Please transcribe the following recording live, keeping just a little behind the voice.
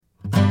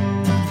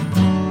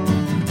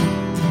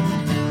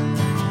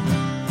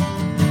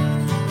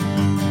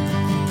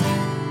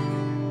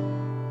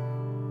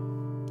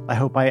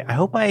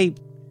I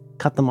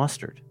cut the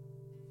mustard.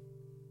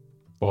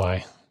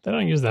 Boy, they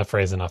don't use that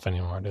phrase enough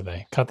anymore, do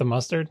they? Cut the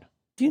mustard?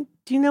 Do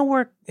you know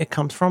where it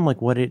comes from?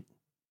 Like what it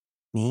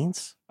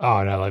means?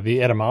 Oh, no, like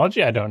the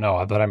etymology, I don't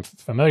know, but I'm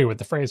familiar with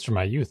the phrase from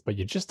my youth, but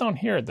you just don't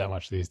hear it that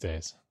much these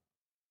days.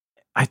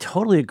 I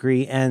totally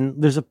agree.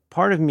 And there's a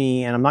part of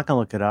me, and I'm not going to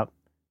look it up,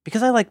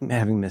 because I like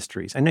having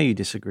mysteries. I know you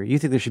disagree. You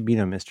think there should be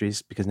no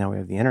mysteries because now we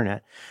have the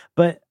internet.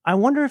 But I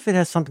wonder if it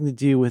has something to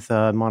do with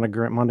a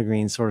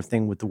Mondegreen sort of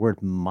thing with the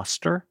word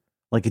muster.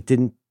 Like it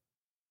didn't,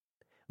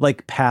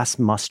 like pass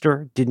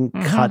muster, didn't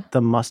cut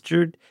the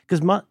mustard.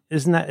 Because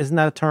isn't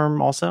that a term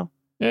also?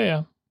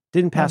 Yeah.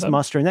 Didn't pass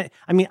muster. And that,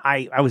 I mean,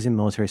 I was in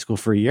military school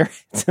for a year.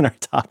 It's in our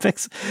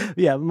topics.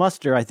 Yeah,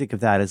 muster, I think of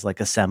that as like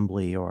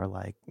assembly or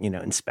like,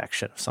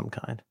 inspection of some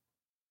kind.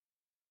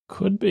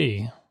 Could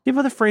be. Do you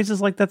have other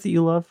phrases like that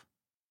you love?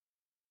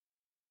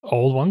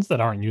 Old ones that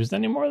aren't used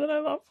anymore that I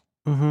love?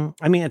 Mm-hmm.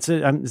 I mean, it's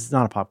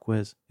not a pop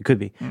quiz. It could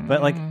be.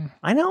 But like,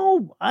 I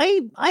know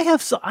I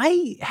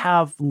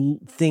have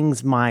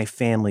things my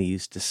family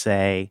used to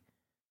say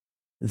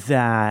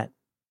that,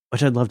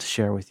 which I'd love to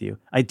share with you.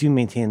 I do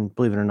maintain,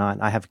 believe it or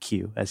not, I have a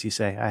queue, as you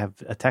say. I have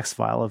a text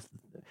file of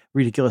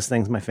ridiculous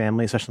things my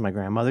family, especially my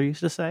grandmother, used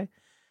to say.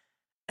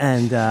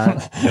 And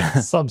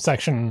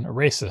subsection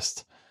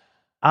racist.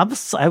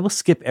 I will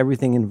skip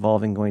everything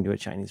involving going to a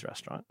Chinese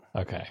restaurant.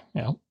 Okay.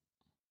 Yeah.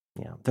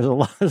 Yeah. There's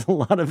a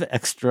lot of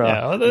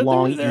extra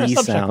long there E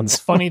sounds.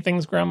 Funny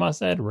things grandma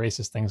said,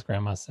 racist things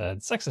grandma said,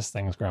 sexist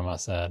things grandma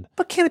said.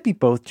 But can it be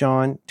both,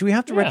 John? Do we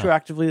have to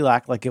retroactively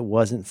act like it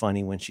wasn't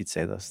funny when she'd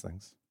say those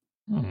things?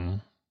 I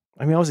mean,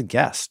 I was a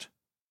guest.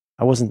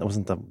 I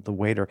wasn't the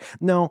waiter.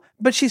 No,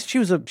 but she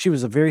was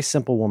a very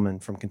simple woman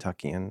from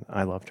Kentucky, and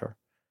I loved her.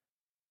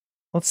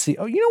 Let's see.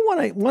 Oh, you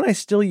know what I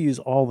still use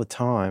all the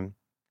time.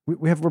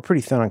 We're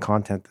pretty thin on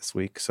content this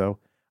week, so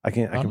I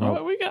think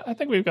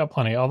we've got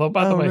plenty. Although,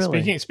 by the way,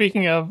 really?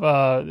 speaking of,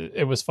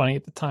 it was funny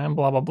at the time.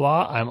 Blah blah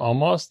blah. I'm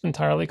almost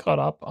entirely caught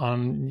up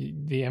on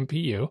the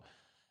MPU,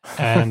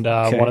 and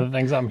Okay. one of the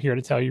things I'm here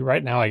to tell you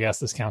right now, I guess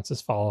this counts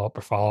as follow up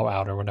or follow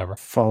out or whatever.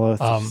 Follow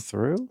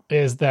through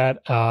is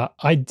that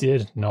I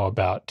did know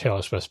about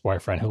Taylor Swift's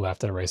boyfriend who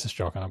left at a racist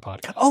joke on a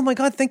podcast. Oh my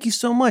God! Thank you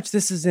so much.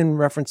 This is in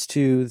reference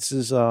to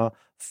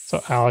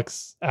So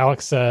Alex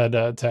said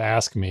to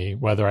ask me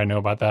whether I know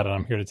about that, and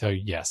I'm here to tell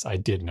you, yes, I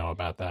did know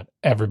about that.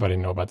 Everybody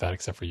know about that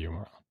except for you,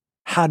 Moron.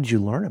 How did you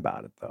learn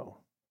about it, though?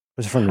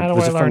 Was it from How your, do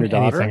was I it from learn your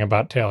daughter? anything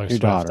about Taylor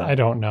Swift? Daughter. I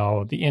don't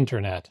know. The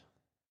internet.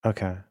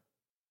 Okay.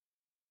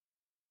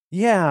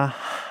 Yeah.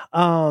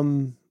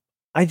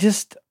 I've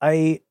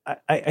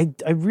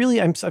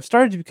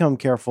started to become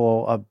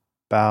careful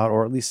about,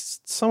 or at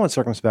least somewhat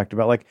circumspect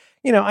about, like,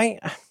 I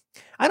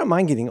don't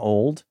mind getting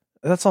old.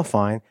 That's all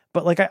fine.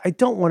 But like, I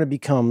don't want to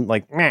become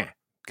like, meh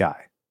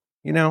guy.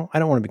 I don't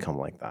want to become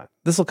like that.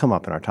 This will come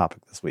up in our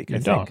topic this week. You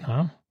don't,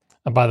 huh?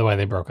 By the way,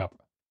 they broke up.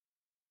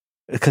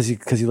 Because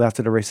he laughed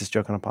at a racist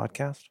joke on a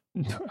podcast?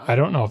 I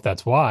don't know if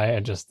that's why. I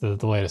just, the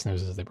latest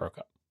news is they broke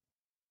up.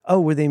 Oh,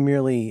 were they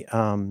merely,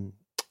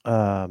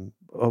 what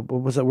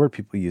was that word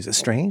people use?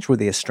 Estranged? Were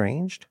they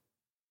estranged?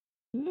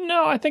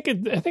 No, I think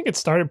it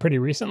started pretty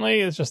recently.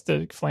 It's just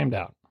it flamed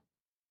out.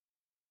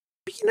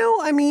 But,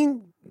 I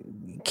mean,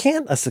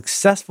 can't a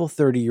successful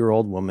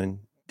 30-year-old woman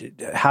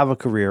have a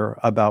career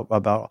about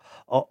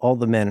all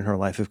the men in her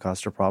life who've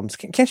caused her problems?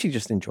 Can't she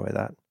just enjoy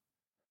that?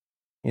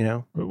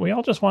 We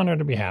all just want her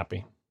to be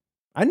happy.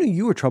 I knew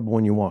you were trouble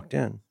when you walked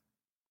in.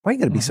 Why you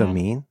got to be so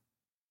mean?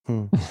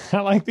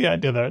 I like the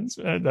idea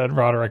that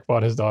Roderick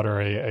bought his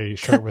daughter a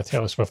shirt with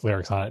Taylor Swift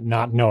lyrics on it,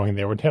 not knowing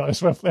they were Taylor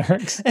Swift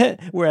lyrics.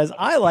 Whereas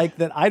I like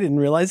that I didn't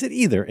realize it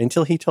either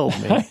until he told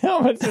me. I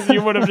know, but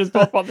you would have just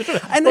both bought the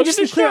shirt. And just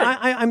to be clear,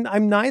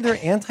 I'm neither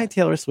anti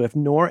Taylor Swift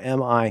nor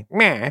am I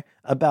meh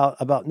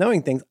about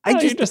knowing things.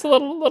 You're just a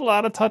little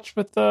out of touch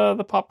with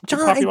the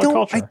popular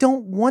culture. I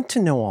don't want to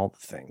know all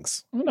the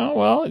things. No,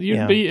 well,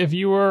 you'd be, if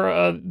you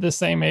were the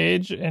same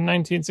age in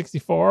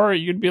 1964,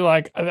 you'd be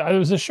like, there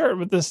was a shirt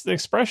with this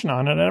expression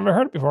on it. I never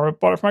heard it before. I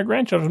bought it for my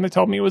grandchildren. They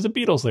told me it was a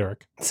Beatles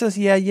lyric. It says,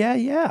 yeah.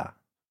 Yeah.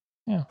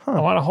 Huh. I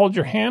want to hold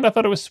your hand. I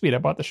thought it was sweet. I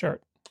bought the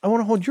shirt. I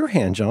want to hold your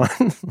hand, John.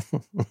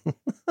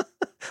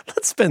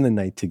 Let's spend the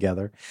night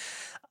together.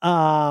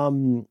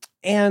 And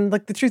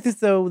like the truth is,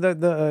 though,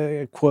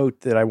 the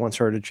quote that I once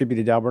heard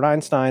attributed to Albert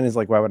Einstein is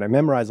like, why would I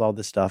memorize all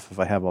this stuff if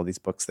I have all these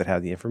books that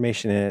have the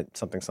information in it?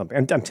 Something.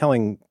 I'm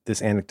telling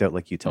this anecdote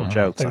like you tell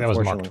jokes. I think that was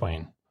Mark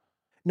Twain.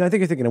 No, I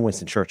think you're thinking of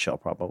Winston Churchill,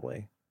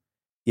 probably.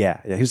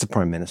 Yeah, he was the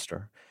prime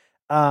minister.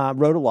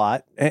 Wrote a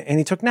lot, and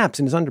he took naps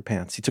in his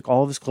underpants. He took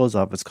all of his clothes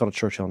off. It's called a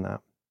Churchill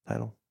nap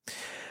title.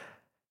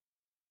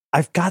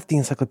 I've got the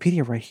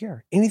encyclopedia right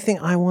here. Anything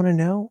I want to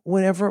know,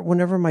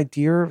 whenever my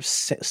dear,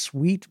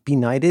 sweet,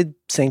 benighted,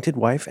 sainted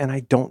wife and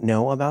I don't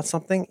know about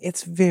something,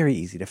 it's very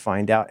easy to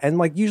find out. And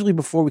like usually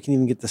before we can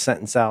even get the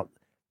sentence out,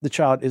 the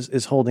child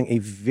is holding a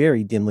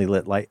very dimly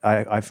lit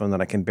iPhone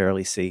that I can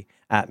barely see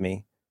at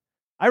me.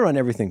 I run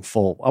everything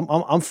full.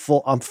 I'm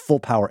full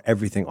power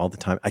everything all the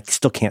time. I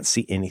still can't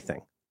see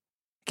anything.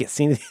 Can't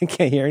see anything,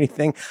 can't hear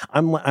anything.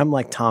 I'm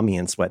like Tommy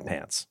in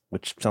Sweatpants,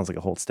 which sounds like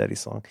a Hold Steady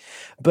song.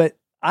 But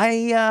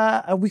we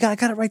got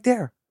it right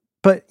there.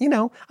 But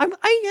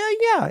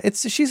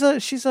she's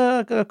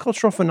a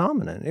cultural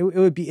phenomenon. It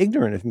would be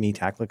ignorant of me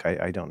to act like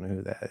I don't know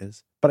who that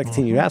is. But I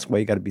continue to ask why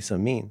you got to be so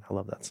mean. I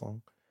love that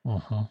song.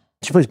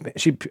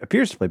 She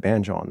appears to play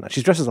banjo on that.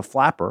 She's dressed as a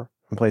flapper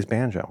and plays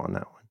banjo on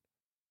that one.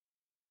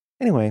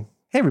 Anyway,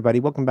 hey everybody,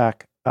 welcome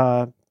back.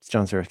 It's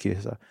John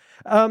Siracusa.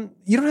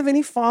 You don't have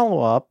any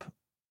follow-up.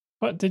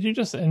 What, did you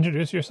just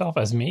introduce yourself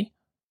as me?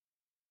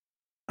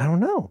 I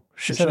don't know.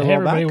 She said, hey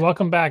everybody,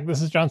 welcome back.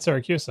 This is John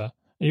Siracusa.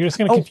 You're just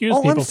going to confuse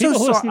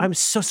people. I'm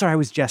so sorry. I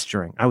was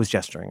gesturing. I'm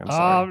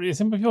sorry.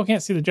 Some people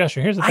can't see the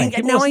gesture. Here's the thing.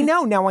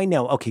 Now I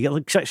know. Okay,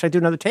 should I do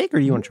another take, or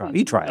do you want to try?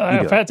 You try it.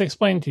 I had to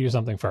explain to you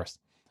something first.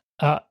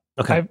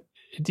 Okay.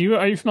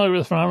 Are you familiar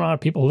with the phenomenon of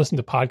people listen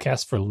to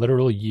podcasts for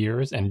literal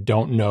years and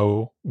don't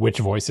know which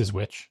voice is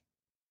which?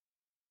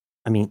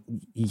 I mean,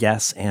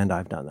 yes, and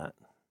I've done that.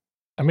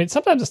 I mean,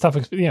 sometimes it's tough,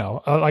 like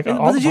but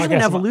there's usually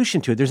an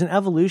evolution to it. There's an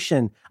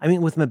evolution. I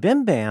mean, with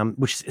Mabim Bam,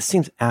 which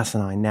seems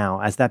asinine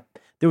now, as that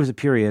there was a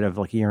period of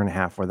like a year and a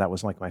half where that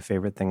was like my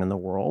favorite thing in the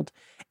world,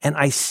 and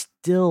I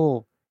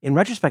still, in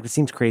retrospect, it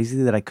seems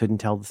crazy that I couldn't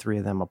tell the three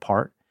of them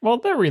apart. Well,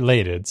 they're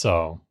related,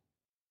 so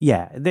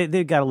yeah,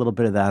 they got a little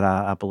bit of that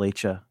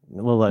Appalachia, a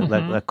little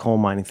that coal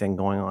mining thing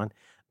going on.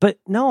 But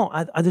no,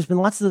 there's been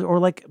lots of,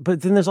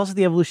 but then there's also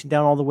the evolution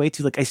down all the way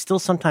to like, I still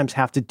sometimes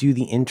have to do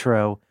the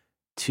intro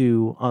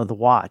to the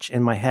watch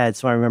in my head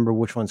so I remember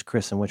which one's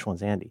Chris and which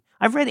one's Andy.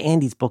 I've read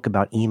Andy's book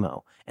about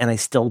emo, and I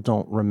still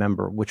don't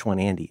remember which one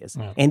Andy is.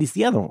 Yeah. Andy's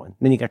the other one.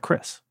 Then you got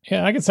Chris.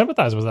 Yeah, I can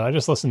sympathize with that. I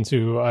just listened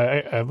to,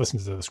 I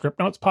listened to the Script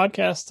Notes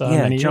podcast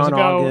many years John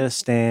ago.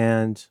 August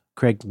and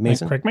Craig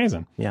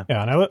Mason. Yeah,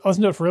 and I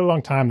listened to it for a really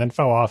long time, then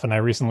fell off, and I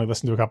recently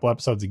listened to a couple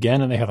episodes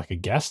again, and they had like a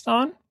guest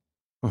on.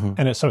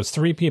 And so it's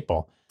three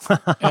people.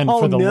 And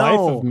for the life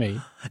of me,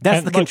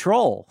 that's the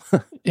control.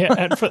 Yeah,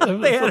 and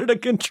they added a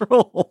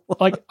control.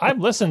 Like I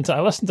listened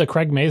to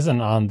Craig Mazin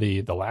on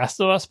the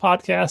Last of Us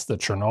podcast, the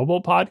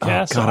Chernobyl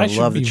podcast. Oh, God, I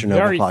love the Chernobyl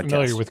very podcast.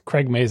 Familiar with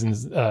Craig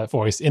Mazin's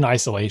voice in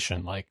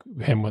isolation, like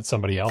him with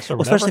somebody else or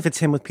whatever. Especially if it's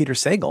him with Peter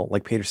Sagal.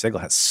 Like Peter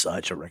Sagal has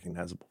such a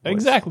recognizable voice.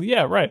 Exactly.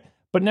 Yeah. Right.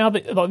 But now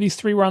these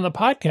three were on the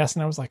podcast,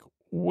 and I was like,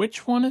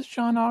 which one is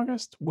John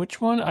August?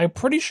 Which one? I'm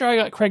pretty sure I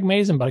got Craig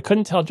Mazin, but I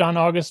couldn't tell John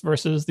August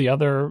versus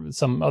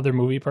some other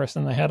movie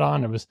person they had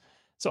on. It was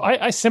so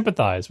I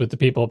sympathize with the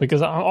people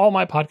because on all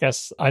my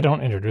podcasts I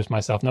don't introduce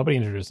myself. Nobody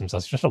introduces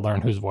themselves just to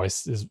learn whose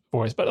voice is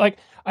voice. But like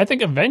I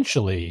think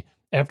eventually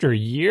after a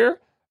year,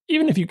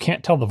 even if you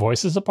can't tell the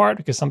voices apart,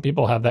 because some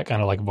people have that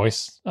kind of like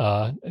voice,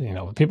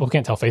 people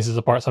can't tell faces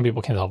apart. Some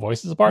people can't tell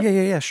voices apart.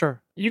 Yeah,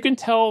 sure. You can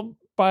tell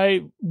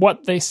by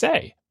what they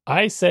say.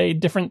 I say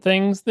different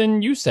things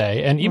than you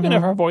say. And even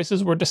if our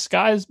voices were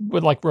disguised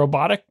with like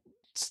robotic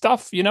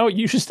stuff,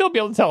 you should still be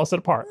able to tell us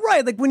apart.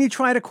 Right. Like when you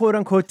try to quote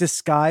unquote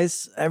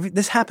disguise,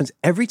 this happens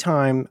every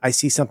time I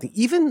see something,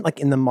 even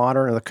like in the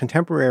modern or the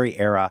contemporary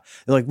era,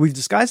 like we've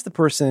disguised the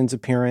person's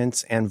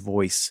appearance and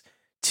voice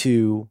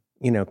to,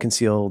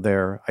 conceal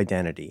their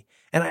identity.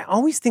 And I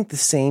always think the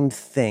same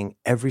thing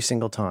every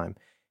single time.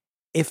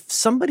 If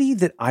somebody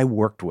that I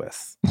worked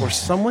with or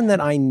someone that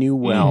I knew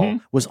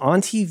well was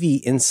on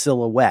TV in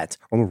silhouette,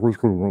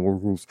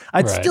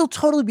 I'd still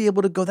totally be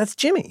able to go, that's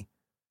Jimmy.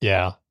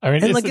 Yeah. I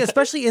mean, and like,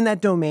 especially in that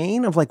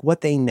domain of like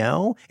what they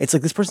know, it's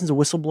like this person's a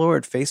whistleblower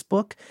at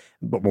Facebook.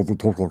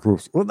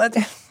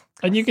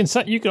 And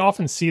you can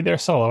often see their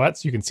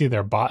silhouettes. You can see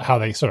their how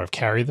they sort of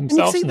carry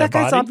themselves. And you see, that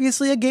guy's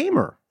obviously a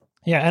gamer.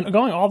 Yeah. And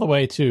going all the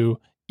way to,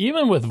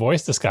 even with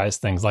voice disguise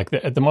things, like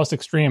the most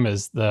extreme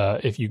is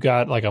if you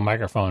got like a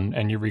microphone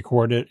and you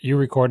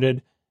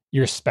recorded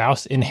your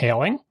spouse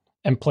inhaling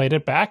and played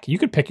it back, you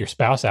could pick your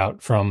spouse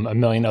out from a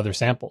million other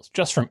samples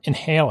just from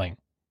inhaling,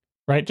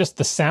 right? Just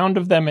the sound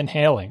of them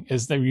inhaling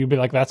is that you'd be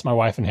like, that's my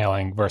wife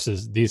inhaling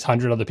versus these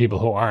 100 other people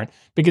who aren't,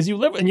 because you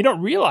live and you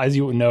don't realize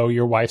you know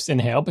your wife's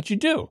inhale, but you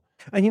do.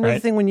 And the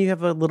thing when you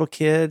have a little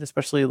kid,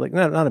 especially like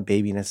not a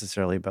baby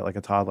necessarily, but like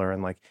a toddler,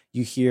 and like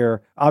you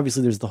hear,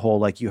 obviously there's the whole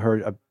like you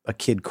heard a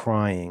kid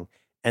crying,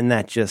 and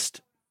that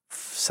just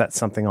sets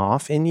something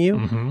off in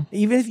you.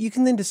 Even if you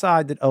can then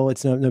decide that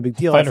it's no big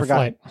deal. Fight or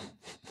flight.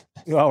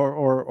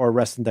 or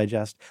rest and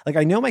digest. Like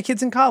I know my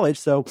kid's in college,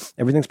 so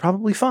everything's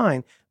probably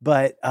fine.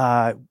 But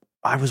I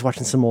was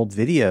watching some old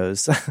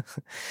videos.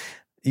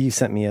 You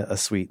sent me a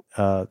sweet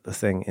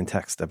thing in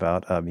text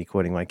about me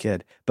quoting my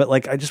kid. But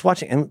like I just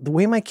watching, and the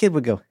way my kid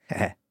would go,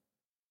 heh.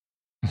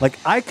 Like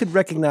I could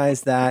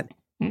recognize that.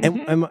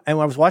 And I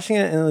was watching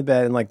it in the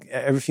bed, and like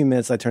every few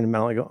minutes I turned him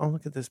out and I go, oh,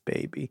 look at this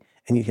baby.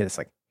 And you hear it's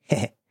like,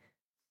 heh.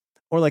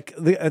 Or like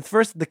at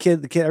first the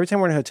kid, every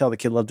time we're in a hotel, the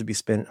kid loved to be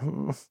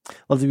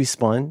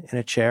spun in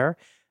a chair.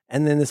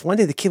 And then this one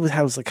day, the kid was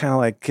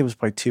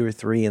probably 2 or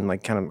 3 and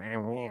like kind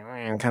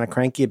of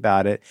cranky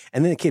about it.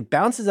 And then the kid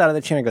bounces out of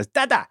the chair and goes,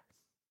 Dada,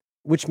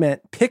 which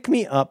meant pick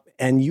me up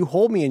and you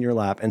hold me in your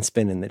lap and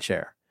spin in the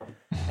chair.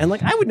 And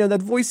like, I would know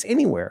that voice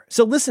anywhere.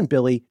 So listen,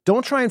 Billy,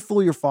 don't try and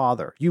fool your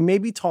father. You may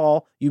be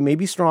tall, you may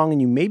be strong,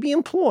 and you may be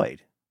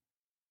employed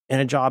in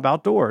a job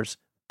outdoors,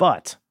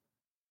 but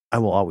I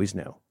will always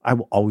know. I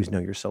will always know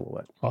your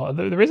silhouette. Well,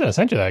 the reason I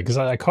sent you that, because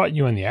I caught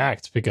you in the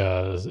act,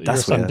 because your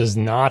son does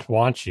not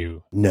want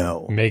you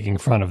making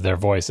fun of their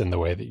voice in the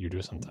way that you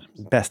do sometimes.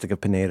 Basic of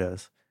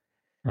Pinedos.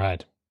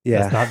 Right.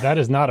 Yeah. That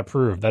is not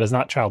approved. That is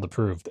not child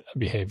approved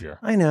behavior.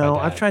 I know.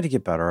 I've tried to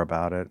get better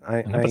about it.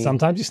 But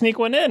sometimes you sneak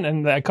one in,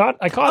 and I caught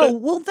it. Oh,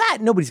 well, that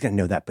nobody's going to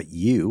know that but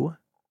you.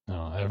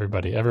 No,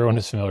 everyone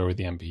who's familiar with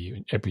the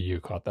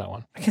MPU caught that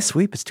one. I can't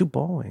sweep. It's too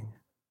bowling.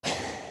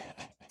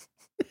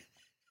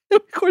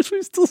 Of course,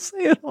 we still say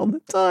it all the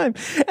time.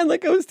 And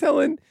like I was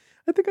saying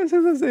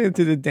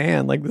to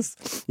Dan, like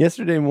this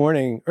yesterday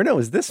morning, or no, it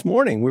was this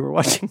morning, we were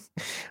watching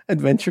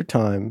Adventure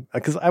Time.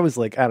 Because I was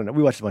like, I don't know,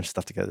 we watched a bunch of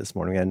stuff together this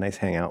morning. We had a nice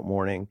hangout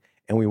morning.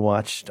 And we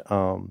watched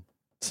what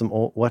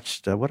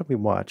did we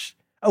watch?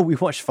 Oh, we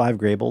watched Five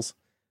Graybles.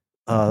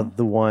 The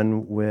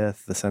one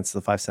with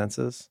the five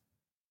senses.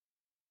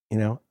 You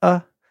know?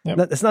 Yep.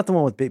 It's not the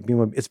one with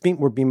Bimo. It's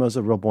where Bimo's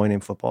a real boy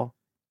named Football.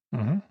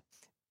 Mm-hmm.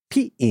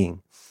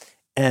 Peeing.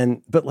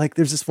 But like,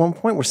 there's this one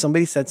point where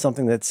somebody said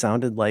something that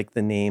sounded like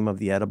the name of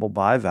the edible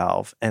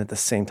bivalve. And at the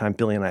same time,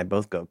 Billy and I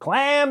both go,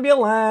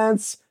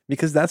 "Clambulance,"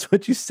 because that's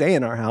what you say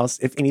in our house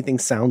if anything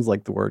sounds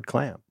like the word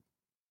clam.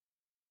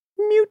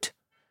 Mute.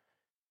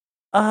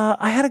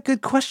 I had a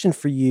good question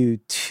for you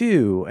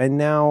too, and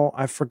now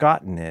I've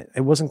forgotten it.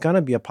 It wasn't going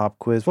to be a pop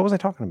quiz. What was I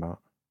talking about?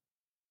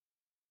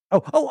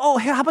 Oh,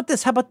 hey, how about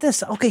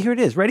this? Okay, here it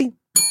is. Ready?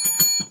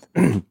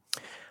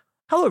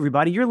 Hello,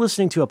 everybody. You're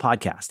listening to a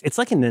podcast. It's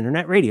like an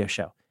internet radio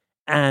show.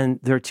 And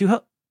there are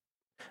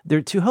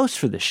two hosts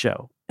for this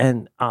show.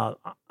 And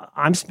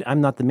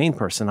I'm not the main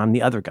person. I'm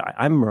the other guy.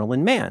 I'm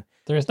Merlin Mann.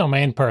 There is no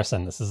main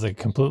person. This is a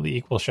completely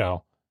equal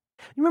show.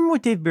 You remember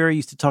what Dave Barry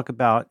used to talk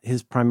about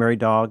his primary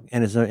dog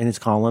and in his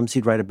columns?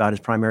 He'd write about his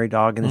primary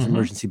dog and his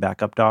emergency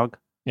backup dog.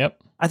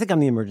 Yep. I think I'm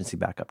the emergency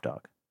backup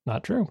dog.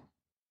 Not true.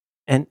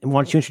 And why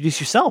don't you introduce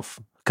yourself,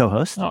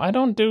 co-host? No, I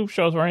don't do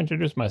shows where I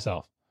introduce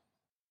myself.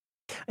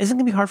 Isn't it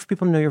going to be hard for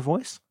people to know your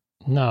voice?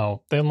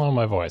 No, they know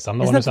my voice. I'm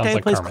the one who sounds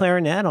like Kermit. Isn't that the guy who plays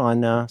clarinet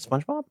on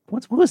SpongeBob?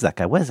 What was that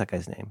guy? What is that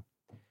guy's name?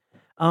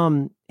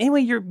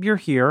 Anyway, you're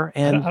here,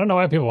 and I don't know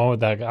why people went with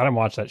that guy. I didn't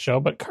watch that show,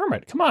 but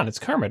Kermit, come on, it's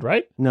Kermit,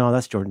 right? No,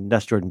 that's Jordan.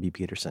 That's Jordan B.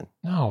 Peterson.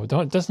 No,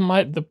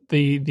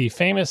 the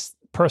famous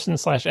person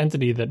 /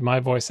 entity that my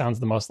voice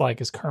sounds the most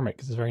like is Kermit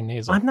because it's very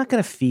nasal. I'm not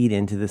going to feed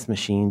into this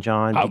machine,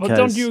 John. But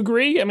don't you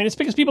agree? I mean, it's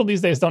because people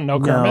these days don't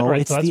know Kermit,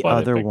 right? It's so that's the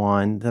other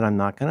one that I'm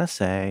not going to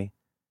say.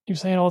 You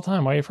say it all the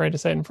time. Why are you afraid to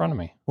say it in front of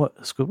me?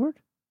 What, Squidward?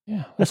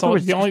 Yeah, that's the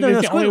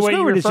only way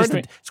you refer to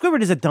me.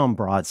 Squidward is a dumb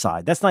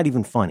broadside. That's not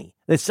even funny.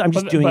 I'm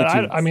just doing it.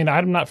 I mean,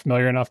 I'm not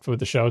familiar enough with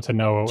the show to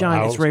know. John,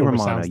 how it's Ray Squidward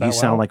Romano. You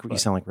sound like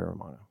Ray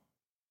Romano.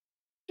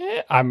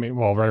 Yeah, I mean,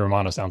 well, Ray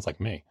Romano sounds like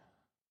me.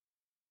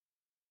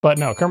 But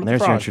no, Kermit There's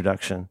the Frog. your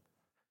introduction.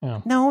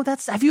 Yeah. No,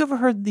 have you ever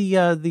heard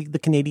the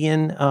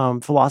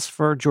Canadian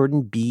philosopher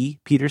Jordan B.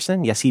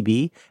 Peterson? Yes, he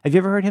be. Have you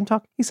ever heard him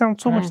talk? He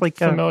sounds so much like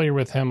familiar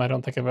with him. I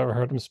don't think I've ever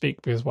heard him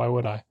speak because why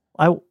would I?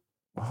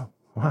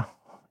 Wow,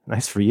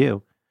 nice for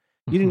you.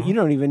 You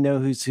don't even know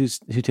who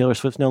Taylor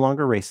Swift's no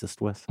longer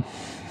racist with.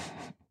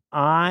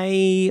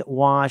 I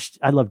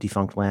love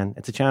Defunct Land.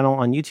 It's a channel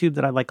on YouTube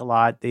that I like a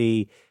lot.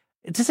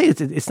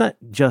 It's not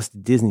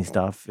just Disney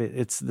stuff.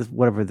 It's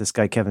whatever this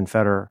guy Kevin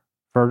Federer.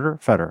 No,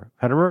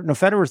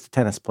 Federer's the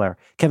tennis player.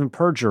 Kevin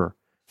Kevin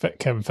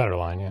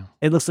Federline, yeah.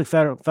 It looks like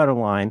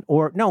Federline.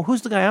 Or no,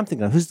 who's the guy I'm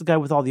thinking of? Who's the guy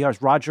with all the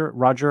R's? Roger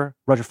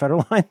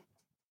Federline?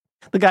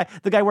 The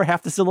guy where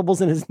half the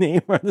syllables in his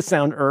name are the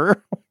sound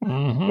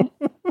Mm-hmm.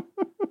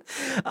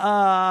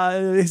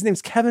 His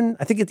name's Kevin.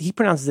 I think he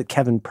pronounces it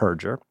Kevin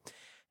Perger,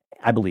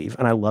 I believe.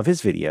 And I love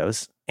his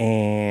videos.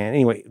 And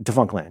anyway,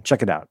 Defunct Land,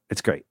 check it out.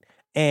 It's great.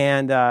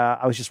 And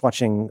I was just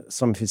watching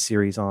some of his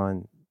series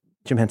on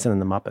Jim Henson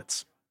and the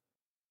Muppets,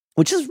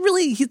 which is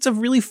it's a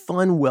really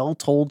fun,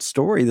 well-told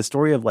story. The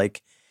story of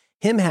like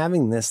him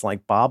having this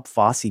like Bob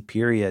Fosse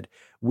period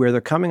where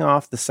they're coming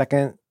off the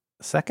second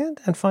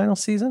and final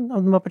season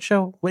of the Muppet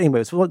Show. Well,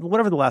 anyway, so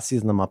whatever the last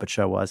season of the Muppet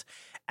Show was,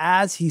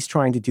 as he's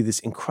trying to do this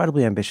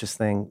incredibly ambitious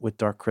thing with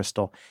Dark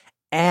Crystal,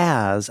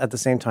 as at the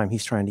same time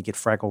he's trying to get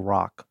Fraggle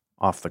Rock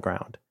off the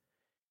ground.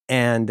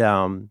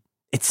 And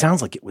it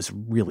sounds like it was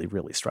really,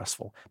 really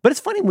stressful. But it's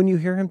funny when you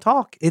hear him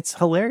talk. It's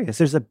hilarious.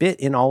 There's a bit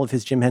in all of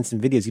his Jim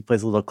Henson videos. He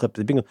plays a little clip.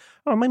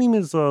 My name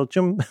is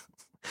Jim.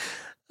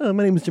 My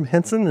name is Jim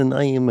Henson, and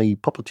I am a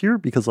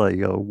puppeteer because I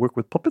work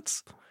with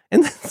puppets.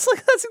 And it's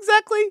like that's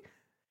exactly.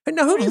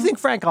 Now, who do you think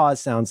Frank Oz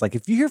sounds like?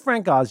 If you hear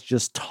Frank Oz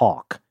just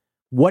talk,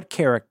 what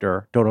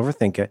character? Don't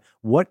overthink it.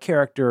 What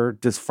character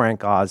does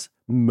Frank Oz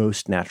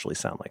most naturally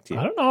sound like to you?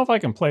 I don't know if I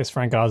can place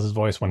Frank Oz's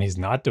voice when he's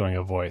not doing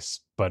a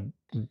voice, but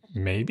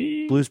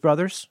maybe Blues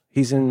Brothers.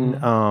 He's in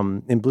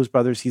Blues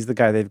Brothers. He's the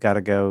guy they've got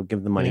to go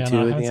give the money to.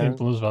 I haven't seen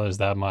Blues Brothers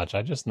that much.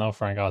 I just know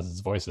Frank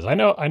Oz's voices. I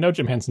know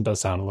Jim Henson does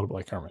sound a little bit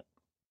like Kermit.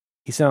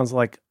 He sounds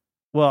like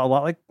a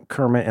lot like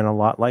Kermit and a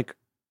lot like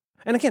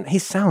And again, he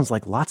sounds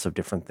like lots of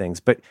different things,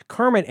 but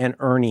Kermit and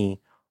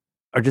Ernie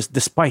are just,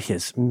 despite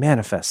his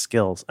manifest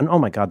skills, and oh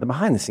my God, the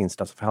behind the scenes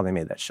stuff of how they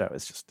made that show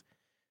is just,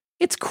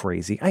 it's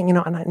crazy.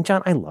 And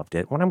John, I loved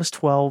it. When I was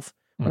 12,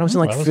 when I was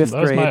in fifth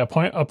grade. That was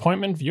my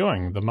appointment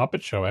viewing, The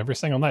Muppet Show, every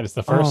single night. It's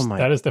the first,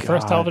 that is the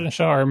first God. television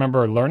show I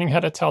remember learning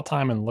how to tell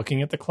time and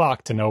looking at the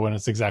clock to know when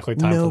it's exactly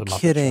time for The Muppet Show. No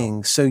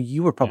kidding. So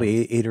you were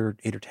probably 8 or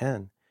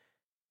 10.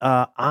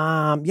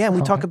 And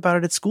we talk about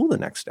it at school the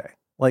next day.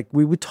 Like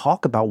we would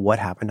talk about what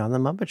happened on The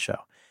Muppet Show.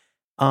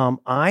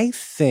 I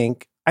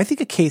think a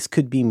case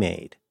could be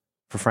made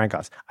for Frank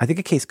Oz. I think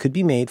a case could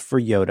be made for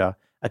Yoda.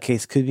 A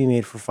case could be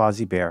made for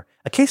Fozzie Bear.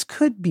 A case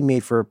could be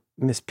made for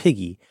Miss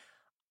Piggy.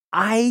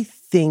 I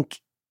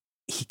think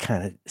he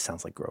kind of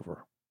sounds like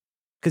Grover.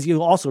 Because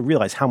you'll also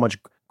realize how much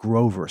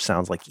Grover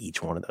sounds like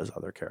each one of those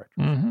other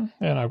characters. Mm-hmm.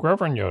 Yeah,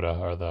 Grover and Yoda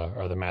are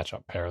the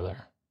matchup pair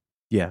there.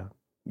 Yeah.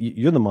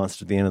 You're the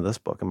monster at the end of this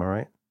book, am I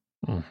right?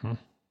 Mm-hmm.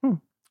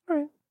 All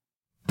right.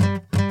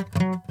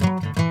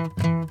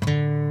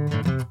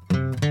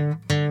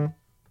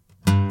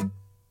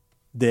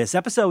 This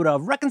episode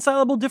of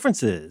Reconcilable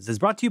Differences is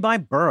brought to you by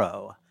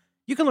Burrow.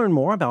 You can learn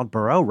more about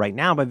Burrow right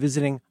now by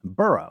visiting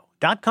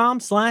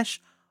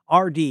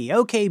burrow.com/RD.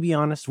 Okay, be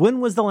honest, when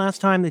was the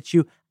last time that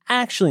you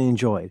actually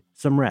enjoyed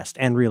some rest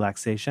and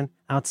relaxation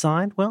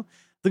outside? Well,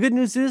 the good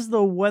news is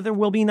the weather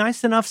will be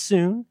nice enough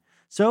soon.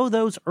 So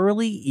those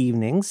early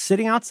evenings,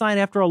 sitting outside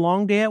after a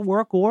long day at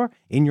work or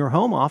in your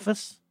home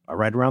office, are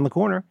right around the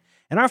corner.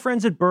 And our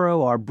friends at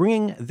Burrow are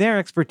bringing their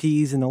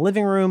expertise in the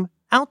living room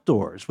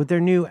outdoors with their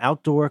new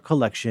outdoor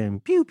collection.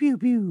 Pew, pew,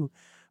 pew.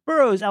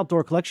 Burrow's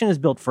outdoor collection is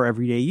built for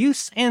everyday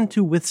use and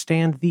to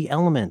withstand the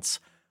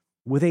elements.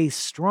 With a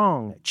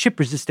strong,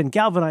 chip-resistant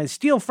galvanized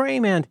steel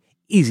frame and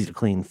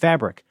easy-to-clean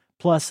fabric,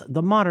 plus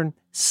the modern,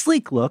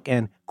 sleek look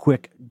and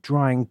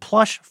quick-drying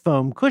plush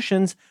foam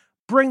cushions,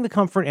 bring the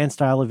comfort and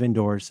style of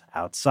indoors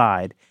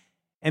outside.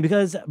 And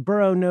because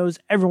Burrow knows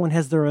everyone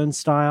has their own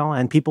style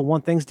and people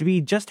want things to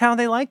be just how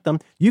they like them,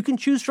 you can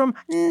choose from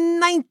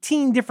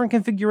 19 different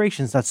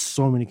configurations. That's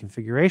so many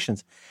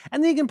configurations.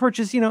 And then you can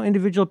purchase,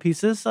 individual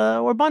pieces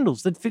or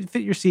bundles that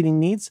fit your seating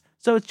needs.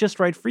 So it's just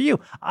right for you.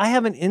 I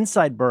have an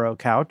inside Burrow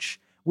couch,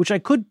 which I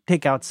could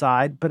take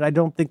outside, but I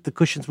don't think the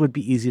cushions would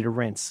be easy to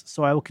rinse.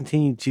 So I will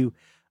continue to,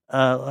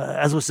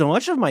 as with so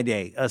much of my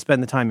day,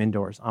 spend the time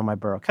indoors on my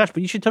Burrow couch.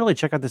 But you should totally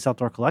check out this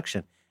outdoor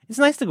collection. It's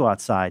nice to go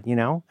outside,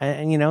 and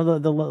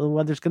the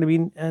weather's going to be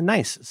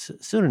nice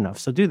soon enough.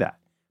 So do that.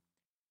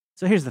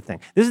 So here's the thing.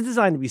 This is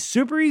designed to be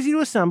super easy to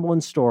assemble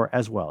and store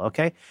as well,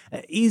 okay?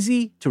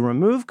 Easy to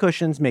remove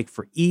cushions make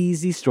for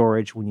easy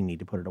storage when you need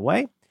to put it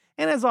away.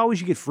 And as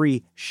always, you get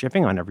free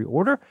shipping on every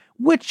order,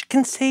 which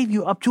can save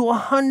you up to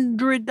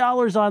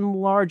 $100 on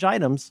large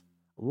items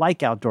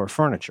like outdoor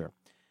furniture.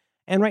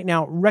 And right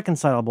now,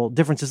 Reconcilable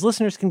Differences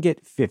listeners can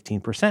get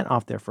 15%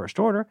 off their first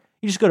order.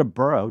 You just go to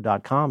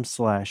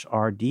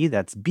burrow.com/RD.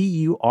 That's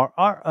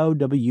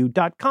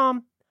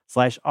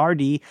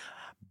BURROW.com/RD.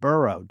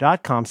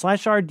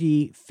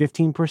 Burrow.com/RD.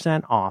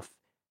 15% off.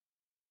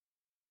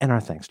 And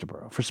our thanks to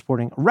Burrow for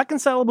supporting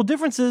Reconcilable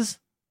Differences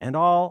and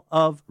all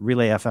of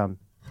Relay FM.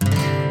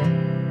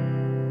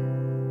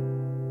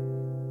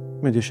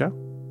 Want to do a show?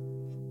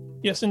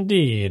 Yes,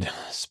 indeed.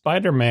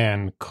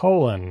 Spider-Man,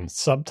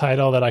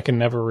 subtitle that I can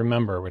never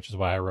remember, which is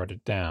why I wrote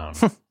it down.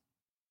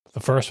 The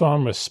first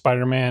one was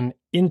Spider-Man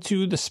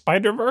Into the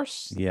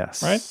Spider-Verse.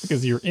 Yes. Right?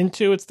 Because you're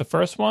into, it's the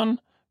first one.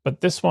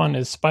 But this one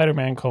is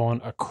Spider-Man,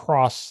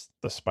 Across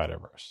the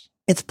Spider-Verse.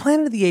 It's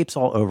Planet of the Apes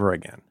all over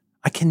again.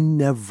 I can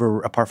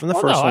never, apart from the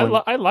first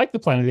one. I like the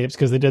Planet of the Apes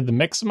because they did the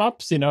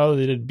mix-em-ups, they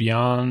did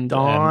Beyond,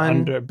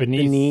 Dawn, and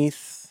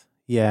Beneath.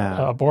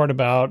 Yeah. Aboard,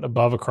 About,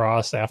 Above,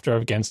 Across, After,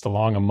 Against,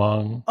 Along,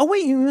 Among. Oh,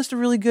 wait, you missed a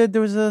really good,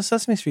 there was a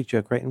Sesame Street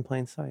joke right in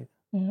plain sight.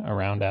 Yeah,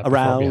 around, at,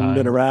 around, before, behind.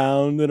 And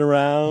around, and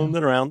around,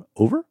 and around.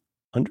 Over,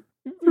 under,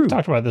 We've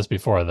talked about this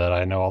before, that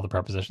I know all the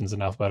prepositions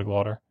in alphabetical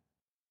order.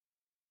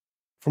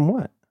 From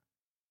what?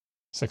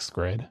 6th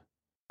grade.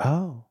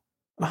 Oh.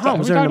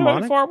 Was there a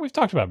mnemonic? We've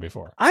talked about it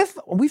before.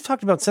 We've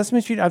talked about Sesame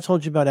Street. I've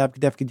told you about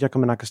Abgadefka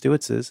Jekyll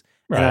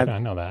Right, I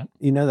know that.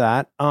 You know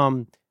that.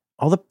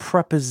 All the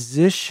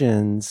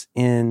prepositions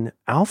in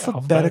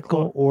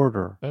alphabetical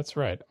order. That's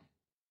right.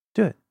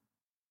 Do it.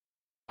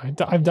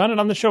 I've done it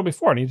on the show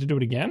before. I need to do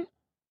it again.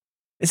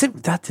 Is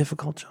it that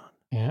difficult, John?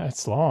 Yeah,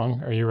 it's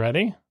long. Are you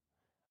ready?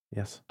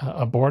 Yes.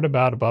 Aboard,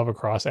 about, above,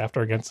 across,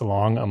 after, against,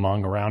 along,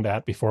 among, around,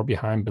 at, before,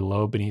 behind,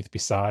 below, beneath,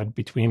 beside,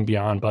 between,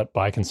 beyond, but,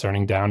 by,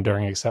 concerning, down,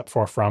 during, except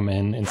for, from,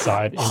 in,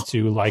 inside,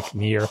 into, like,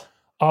 near,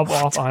 of,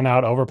 off, on,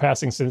 out,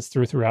 overpassing, since,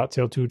 through, throughout,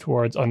 till, to,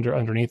 towards, under,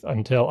 underneath,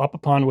 until, up,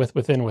 upon, with,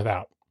 within,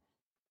 without.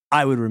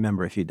 I would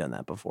remember if you'd done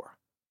that before.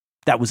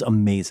 That was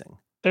amazing.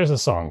 There's a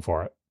song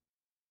for it.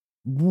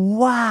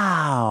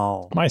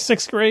 Wow. My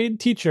 6th grade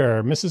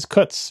teacher, Mrs.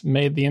 Kutz,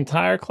 made the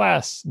entire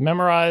class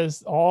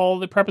memorize all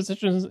the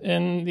prepositions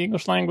in the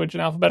English language in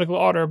alphabetical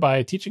order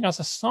by teaching us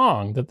a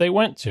song that they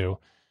went to.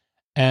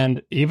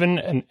 And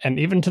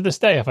even to this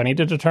day, if I need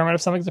to determine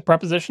if something's a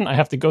preposition, I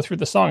have to go through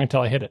the song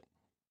until I hit it.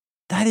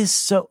 That is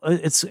so.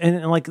 It's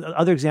and like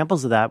other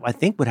examples of that, I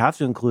think would have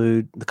to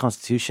include the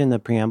Constitution, the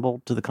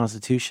preamble to the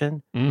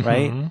Constitution,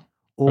 right?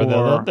 Or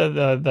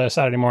the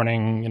Saturday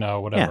morning,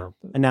 whatever.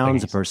 A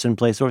noun's a person,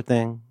 place, or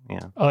thing.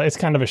 Yeah. It's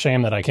kind of a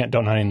shame that I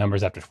don't know any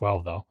numbers after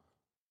 12, though.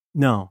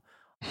 No.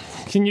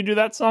 Can you do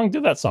that song?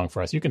 Do that song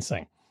for us. You can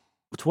sing.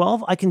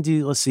 12, I can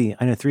do. Let's see.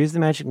 I know 3 is the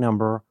magic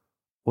number.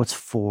 What's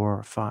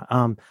 4,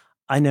 5?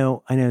 I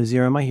know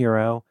 0, my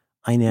hero.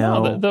 I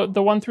know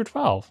the 1 through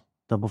 12.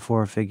 Double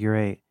 4, figure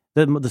 8.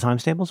 The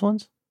times tables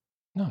ones?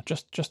 No,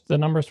 just the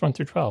numbers 1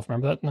 through 12.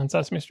 Remember that on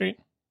Sesame Street?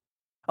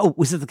 Oh,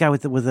 was it the guy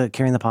with the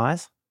carrying the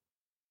pies?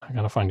 I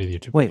gotta find you the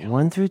YouTube. Wait, video.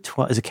 1 through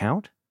 12. Is it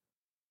count?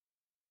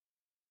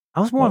 I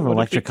was more of an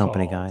Electric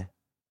Company guy.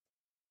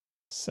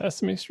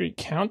 Sesame Street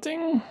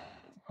counting?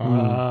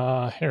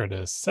 Here it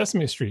is.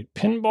 Sesame Street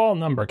pinball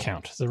number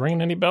count. Is it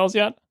ringing any bells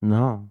yet?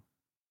 No.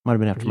 Might have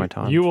been after my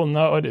time. You will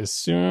know it as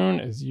soon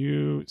as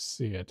you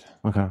see it.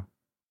 Okay.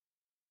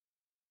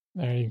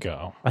 There you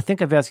go. I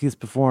think I've asked you this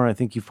before, and I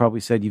think you've probably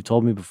said you've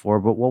told me before,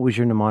 but what was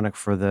your mnemonic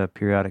for the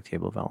periodic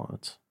table of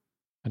elements?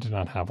 I did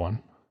not have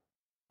one.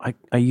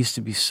 I used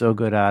to be so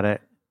good at it,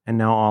 and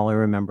now all I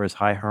remember is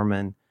Hi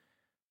Herman.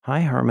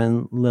 Hi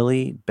Herman,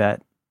 Lily,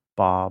 Bet,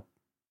 Bob.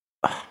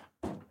 I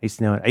used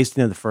to know it. I used to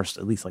know the first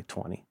at least like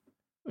 20.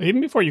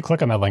 Even before you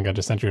click on that link, I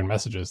just sent you in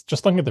messages.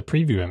 Just looking at the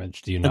preview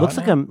image, do you know? It looks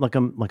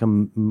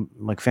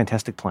like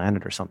Fantastic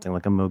Planet or something,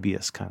 like a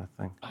Mobius kind of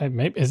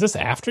thing. Is this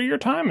after your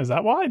time? Is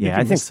that why? Yeah,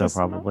 I think so.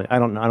 Probably. I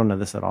don't know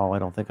this at all. I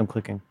don't think I'm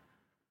clicking.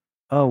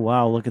 Oh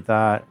wow, look at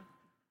that.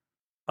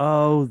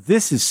 Oh,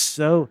 this is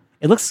so.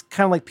 It looks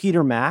kind of like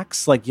Peter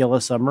Max, like Yellow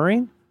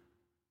Submarine.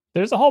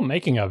 There's a whole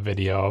making of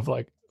video of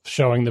like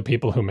showing the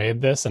people who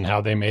made this and how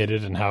they made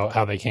it and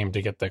how they came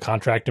to get the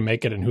contract to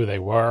make it and who they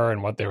were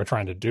and what they were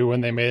trying to do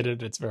when they made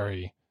it. It's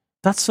very...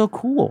 That's so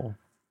cool.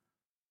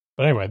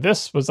 But anyway,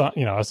 this was, as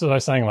I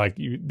was saying, like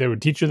they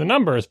would teach you the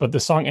numbers, but the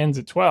song ends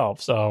at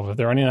 12. So if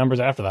there are any numbers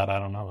after that, I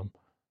don't know them.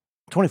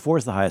 24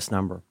 is the highest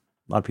number.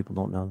 A lot of people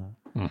don't know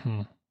that.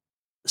 Mm-hmm.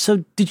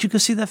 So did you go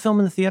see that film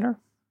in the theater?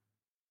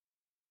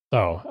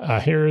 So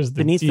here's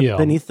the deal.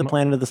 Beneath the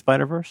Planet of the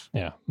Spider-Verse?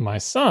 Yeah. My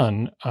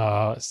son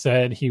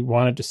said he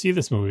wanted to see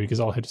this movie because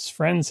all his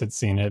friends had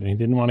seen it and he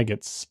didn't want to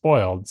get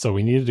spoiled. So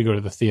we needed to go to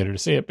the theater to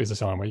see it because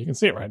it's the only way you can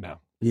see it right now.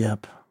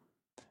 Yep.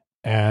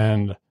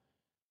 And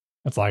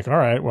it's like, all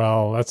right,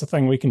 well, that's a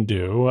thing we can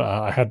do.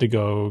 I had to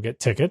go get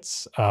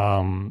tickets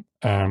and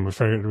we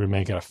figured we'd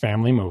make it a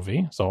family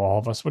movie. So all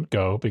of us would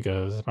go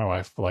because my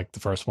wife liked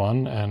the first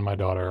one and my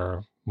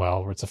daughter,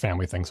 well, it's a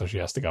family thing, so she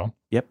has to go.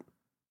 Yep.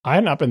 I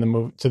had not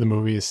been to the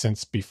movies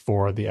since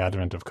before the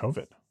advent of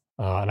COVID.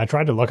 And I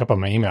tried to look up on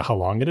my email how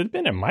long it had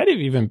been. It might have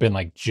even been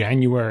like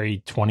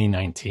January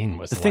 2019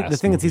 was the last The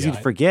thing that's easy to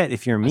forget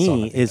if you're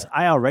me is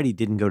I already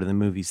didn't go to the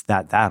movies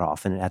that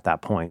often at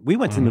that point. We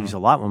went to the movies a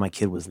lot when my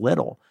kid was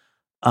little,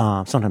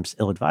 sometimes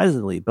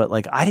ill-advisedly, but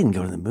like I didn't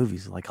go to the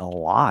movies like a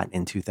lot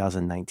in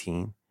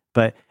 2019.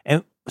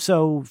 And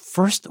so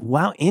first,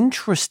 wow,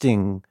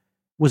 interesting.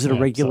 Was it a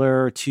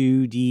regular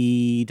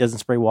 2D, doesn't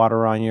spray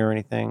water on you or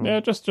anything?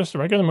 Yeah, just a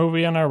regular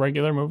movie in a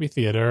regular movie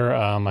theater.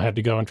 I had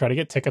to go and try to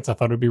get tickets. I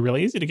thought it would be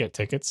really easy to get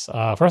tickets.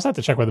 First, I had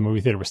to check whether the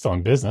movie theater was still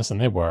in business, and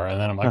they were. And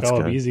then I'm like,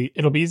 it'll be easy.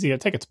 It'll be easy to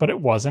get tickets, but it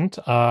wasn't.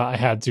 I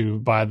had to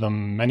buy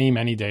them many,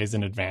 many days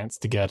in advance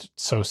to get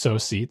so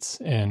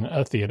seats in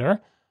a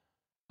theater.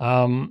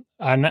 And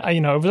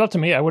it was up to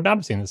me. I would not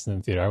have seen this in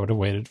the theater. I would have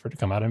waited for it to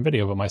come out in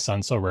video, but my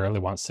son so rarely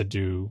wants to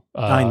do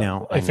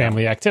a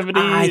family activity.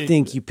 I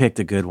think you picked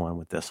a good one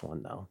with this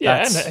one, though.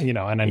 Yeah, and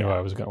I knew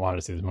I was going to want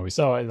to see this movie.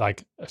 So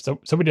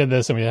we did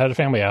this, and we had a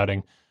family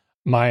outing.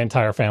 My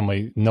entire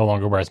family no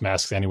longer wears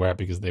masks anywhere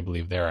because they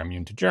believe they're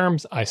immune to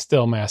germs. I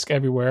still mask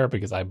everywhere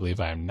because I believe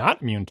I am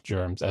not immune to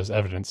germs, as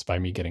evidenced by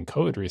me getting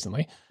COVID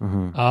recently.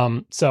 Mm-hmm.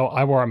 So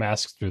I wore a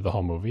mask through the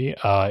whole movie.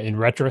 In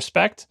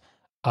retrospect,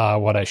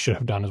 what I should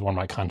have done is worn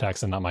my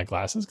contacts and not my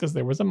glasses because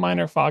there was a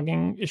minor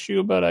fogging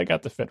issue, but I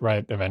got the fit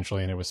right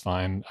eventually and it was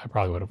fine. I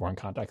probably would have worn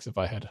contacts if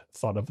I had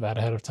thought of that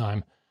ahead of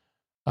time.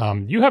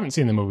 You haven't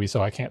seen the movie,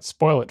 so I can't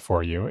spoil it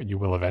for you. You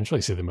will eventually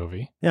see the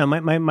movie. Yeah,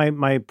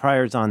 my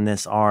priors on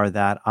this are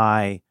that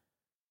I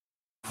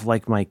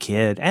like my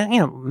kid, and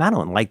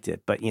Madeline liked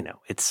it, but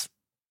it's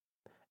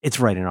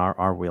right in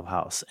our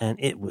wheelhouse, and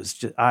it was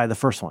just the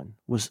first one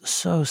was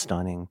so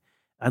stunning.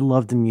 I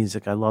loved the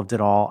music. I loved it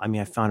all. I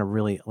mean, I found it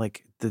really,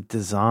 like, the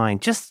design.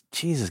 Just,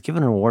 Jesus, give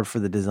an award for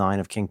the design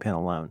of Kingpin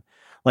alone.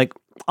 Like,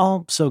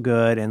 all so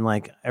good, and,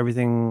 like,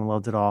 everything,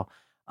 loved it all.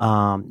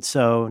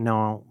 So,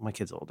 no, my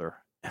kid's older.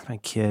 And my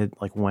kid,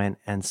 like, went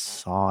and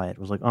saw it.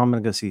 Was like, I'm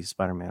going to go see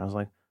Spider-Man. I was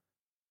like,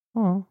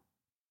 oh.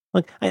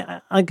 Like,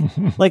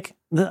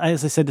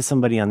 as I said to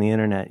somebody on the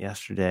internet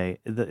yesterday,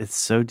 it's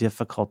so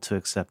difficult to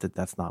accept that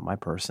that's not my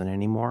person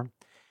anymore.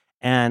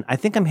 And I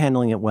think I'm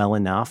handling it well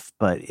enough,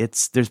 but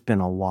there's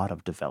been a lot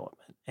of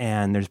development,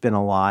 and there's been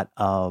a lot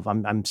of,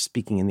 I'm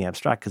speaking in the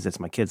abstract because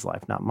it's my kid's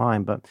life, not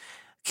mine, but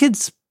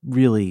kids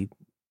really,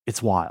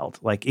 it's wild.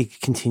 Like,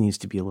 it continues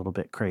to be a little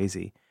bit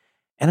crazy.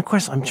 And of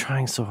course, I'm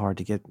trying so hard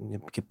to get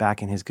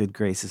back in his good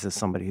graces as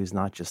somebody who's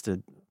not just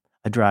a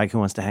drag who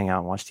wants to hang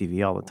out and watch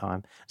TV all the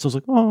time. So I was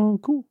like, oh,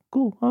 cool.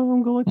 Oh,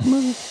 I'm going to like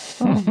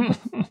the movie.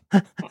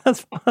 Oh.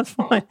 that's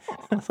fine.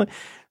 It's like,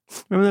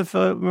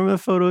 remember the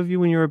photo of you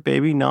when you were a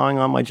baby gnawing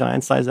on my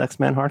giant size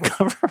X-Men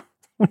hardcover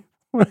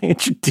when I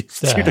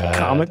introduced you to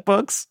comic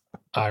books?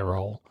 Eye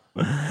roll.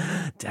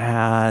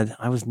 Dad,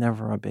 I was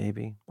never a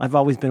baby. I've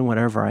always been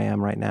whatever I am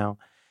right now.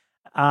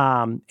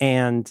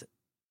 And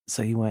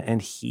so he went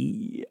and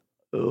he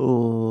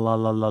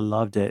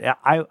loved it.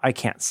 I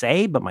can't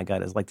say, but my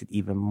gut has liked it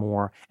even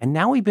more. And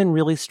now we've been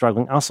really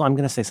struggling. Also, I'm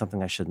going to say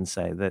something I shouldn't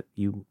say that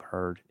you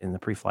heard in the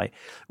pre-flight,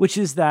 which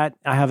is that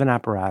I have an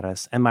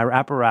apparatus, and my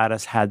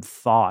apparatus had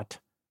thought.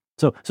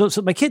 So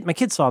my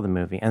kid saw the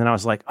movie, and then I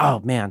was like, oh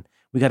man,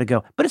 we got to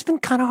go. But it's been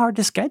kind of hard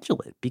to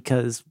schedule it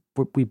because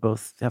we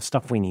both have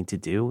stuff we need to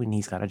do, and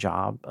he's got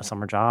a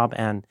summer job,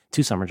 and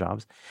 2 summer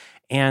jobs,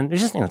 and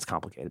there's just it's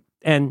complicated,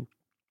 and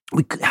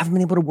we haven't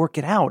been able to work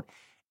it out.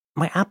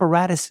 My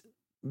apparatus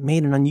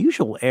made an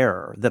unusual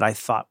error that I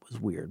thought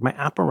was weird. My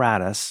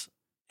apparatus,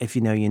 if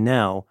you know, you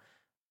know,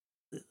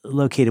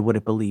 located what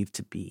it believed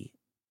to be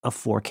a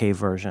 4K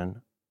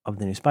version of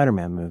the new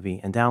Spider-Man movie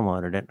and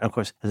downloaded it. And of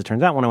course, as it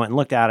turns out, when I went and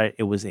looked at it,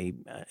 it was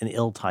an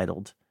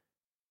ill-titled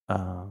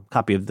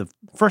copy of the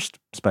first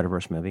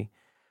Spider-Verse movie.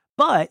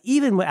 But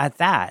even at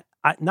that,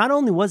 not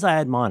only was I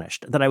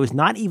admonished that I was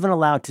not even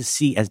allowed to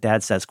see, as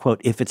Dad says,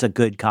 quote, if it's a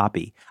good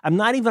copy. I'm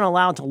not even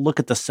allowed to look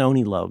at the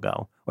Sony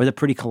logo or the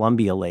pretty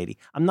Columbia lady.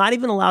 I'm not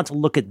even allowed to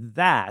look at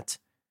that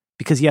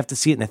because you have to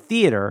see it in a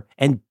theater.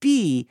 And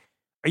B,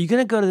 are you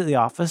going to go to the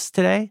office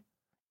today?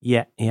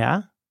 Yeah.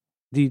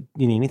 Do you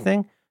need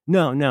anything?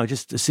 No,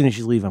 just as soon as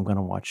you leave, I'm going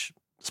to watch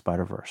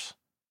Spider-Verse.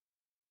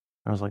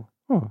 I was like,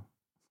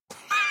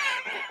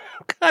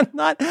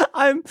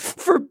 I'm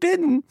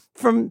forbidden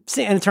from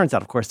seeing, and it turns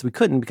out, of course, that we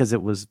couldn't because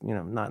it was,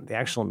 not the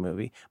actual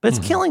movie, but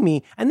it's killing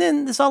me. And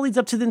then this all leads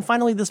up to then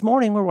finally this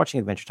morning, we're watching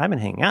Adventure Time and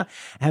hanging out,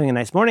 having a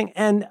nice morning.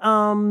 And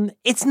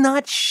it's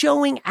not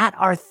showing at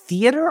our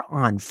theater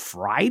on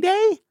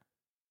Friday.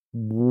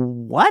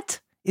 What?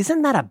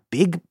 Isn't that a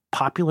big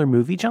popular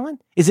movie, John?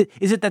 Is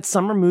it that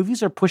summer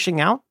movies are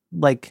pushing out?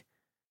 Like,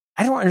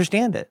 I don't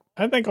understand it.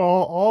 I think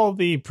all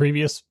the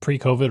previous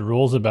pre-COVID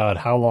rules about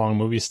how long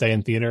movies stay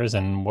in theaters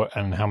and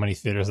how many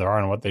theaters there are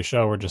and what they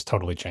show were just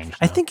totally changed now.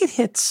 I think it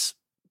hits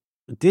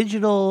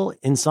digital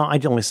in some. I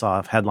only saw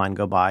a headline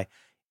go by.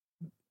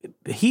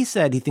 He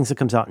said he thinks it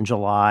comes out in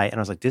July, and I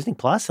was like, Disney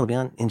Plus, it'll be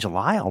on in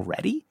July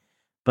already.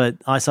 But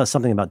I saw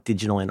something about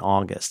digital in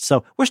August,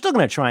 so we're still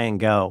going to try and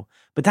go.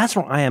 But that's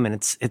where I am, and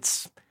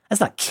that's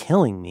not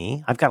killing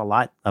me. I've got a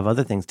lot of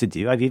other things to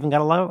do. I've even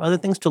got a lot of other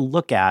things to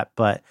look at,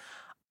 but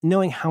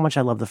knowing how much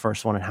I love the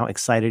first one and how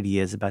excited he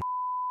is about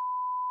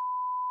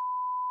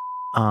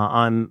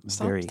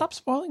Stop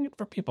spoiling it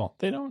for people.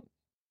 They don't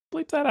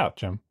bleep that out,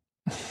 Jim.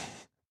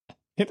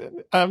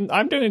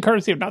 I'm doing a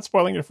courtesy of not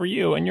spoiling it for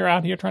you, and you're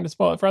out here trying to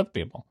spoil it for other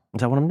people.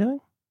 Is that what I'm doing?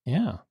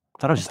 Yeah. I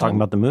thought I was just talking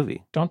about the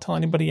movie. Don't tell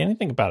anybody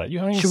anything about it. You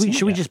haven't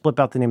should we just blip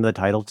out the name of the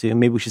title too?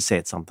 Maybe we should say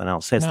it's something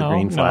else. Say it's the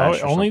Green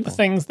Flash. No, only the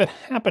things that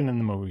happen in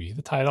the movie.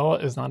 The title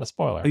is not a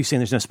spoiler. Are you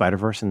saying there's no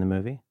Spider-Verse in the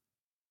movie?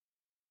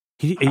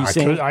 Are you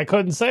saying I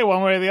couldn't say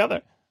one way or the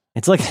other?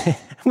 It's like I'm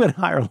going to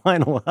hire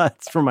Lionel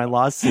Hutz for my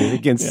lawsuit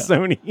against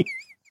Sony.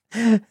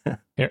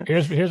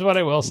 Here's what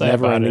I will say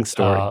about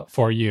it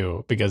for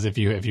you, because if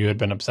you had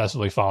been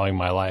obsessively following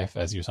my life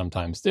as you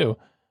sometimes do,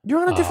 you're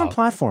on a different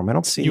platform. I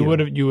don't see you.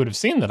 You would have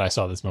seen that I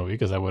saw this movie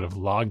because I would have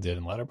logged it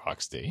in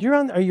Letterboxd.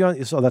 Are you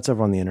on? So that's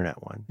over on the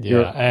internet one.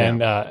 Yeah,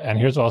 and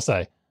here's what I'll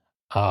say.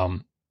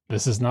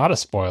 This is not a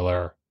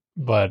spoiler,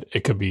 but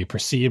it could be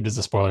perceived as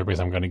a spoiler because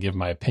I'm going to give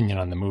my opinion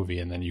on the movie,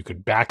 and then you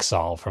could back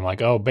solve from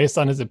like, oh, based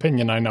on his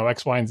opinion, I know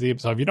X, Y, and Z.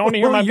 So if you don't want to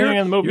hear my opinion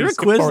on the movie,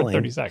 skip forward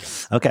 30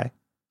 seconds. Okay.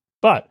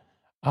 But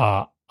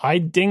I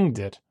dinged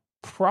it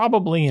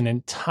probably an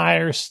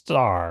entire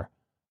star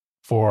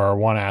for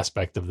one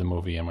aspect of the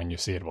movie, and when you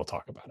see it, we'll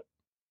talk about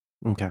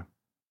it. Okay.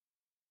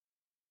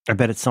 I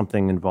bet it's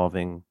something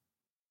involving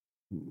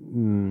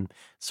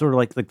sort of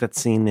like that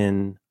scene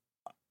in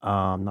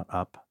not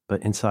Up,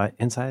 but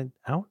Inside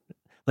Out.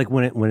 Like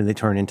when they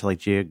turn into like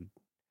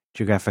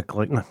geographic,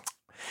 like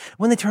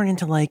when they turn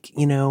into like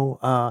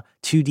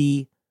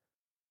 2D,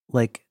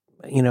 like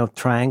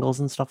triangles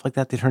and stuff like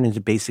that. They turn into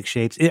basic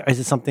shapes. Is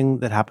it something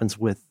that happens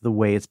with the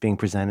way it's being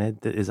presented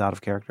that is out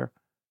of character?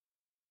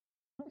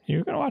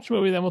 You're going to watch the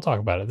movie, then we'll talk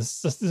about it.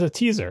 This is a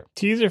teaser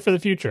for the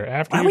future.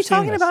 After why are we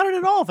talking about it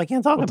at all if I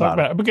can't talk about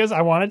it? Because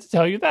I wanted to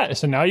tell you that.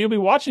 So now you'll be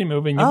watching the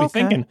movie and you'll be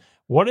thinking,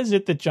 what is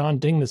it that John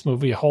dinged this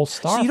movie a whole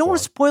star So you don't want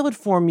to spoil it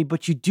for me,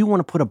 but you do want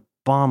to put a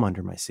bomb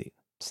under my seat.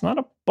 It's not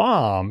a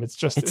bomb. It's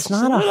just it's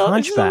not a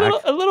hunchback.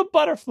 A little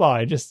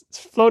butterfly just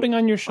floating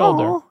on your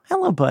shoulder. Oh,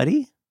 hello,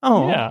 buddy.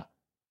 Oh, yeah.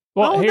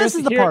 Well, this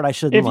is the part I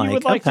shouldn't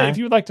like. If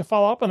you would like to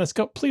follow up on this,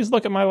 please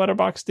look at my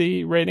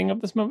Letterboxd rating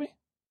of this movie.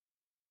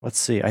 Let's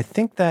see. I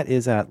think that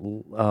is at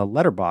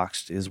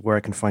Letterboxd is where I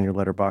can find your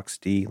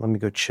Letterboxd. Let me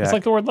go check. It's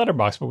like the word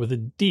letterbox, but with a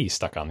D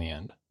stuck on the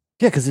end.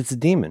 Yeah, because it's a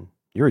demon.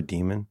 You're a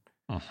demon.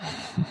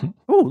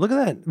 Oh, look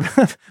at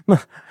that.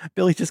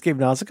 Billy just gave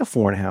Nausicaa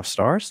 4.5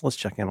 stars. Let's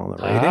check in on the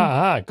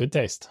rating. Good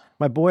taste.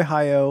 My boy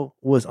Hayo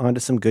was onto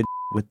some good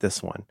with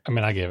this one. I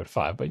mean, I gave it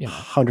 5, but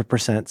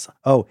 100%.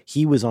 Oh,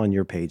 he was on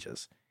your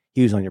pages.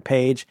 He was on your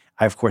page.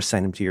 I, of course,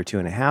 sent him to your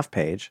 2.5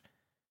 page.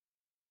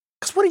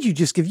 Because what did you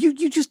just give?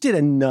 You just did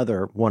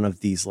another one of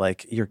these,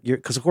 like,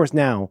 because, of course,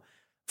 now,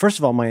 first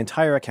of all, my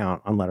entire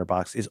account on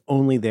Letterboxd is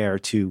only there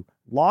to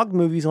log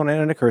movies when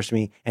it occurs to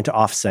me and to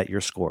offset your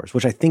scores,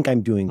 which I think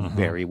I'm doing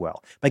very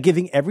well. By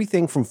giving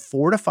everything from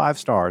 4 to 5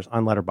 stars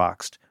on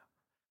Letterboxd,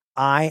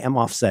 I am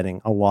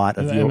offsetting a lot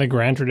of the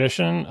grand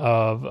tradition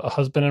of a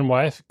husband and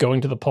wife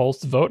going to the polls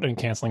to vote and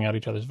canceling out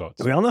each other's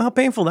votes. We all know how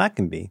painful that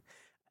can be.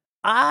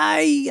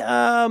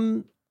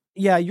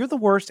 Yeah, you're the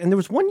worst. And there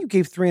was one you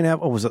gave 3.5.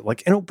 What was it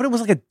like? But it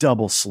was like a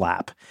double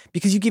slap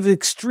because you gave an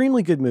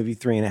extremely good movie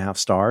 3.5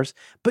 stars,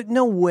 but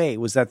no way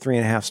was that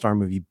 3.5 star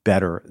movie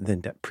better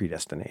than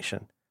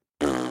Predestination.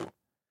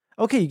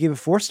 Okay, you gave it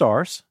 4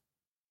 stars,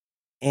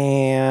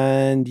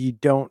 and you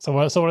don't. So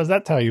what does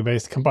that tell you?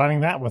 Based combining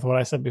that with what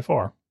I said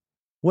before,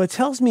 what it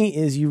tells me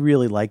is you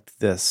really liked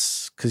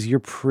this because you're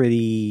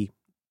pretty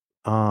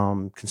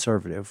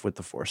conservative with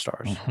the 4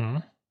 stars.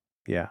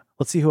 Yeah.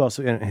 Let's see who else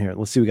in here.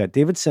 Let's see. We got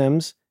David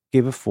Sims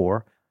gave it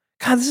 4.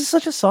 God, this is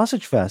such a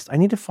sausage fest. I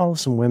need to follow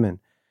some women,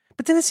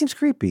 but then it seems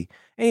creepy.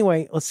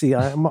 Anyway, let's see.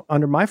 I'm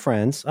under my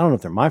friends. I don't know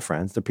if they're my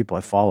friends. They're people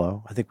I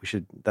follow. I think we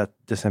should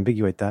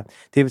disambiguate that.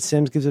 David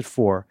Sims gives it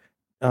 4.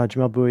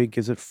 Jamal Bowie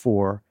gives it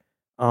 4.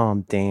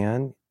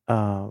 Dan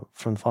from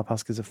the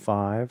Flophouse gives it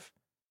 5.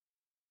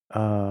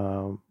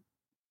 I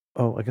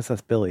guess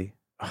that's Billy.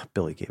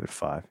 Billy gave it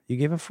 5. You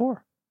gave it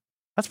 4.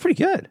 That's pretty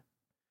good.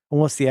 And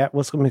let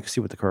me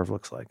see what the curve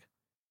looks like.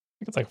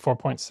 I think it's like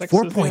 4.6.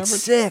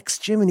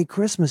 4.6. Jiminy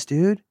Christmas,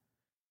 dude.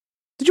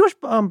 Did you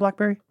watch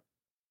Blackberry?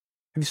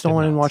 Have you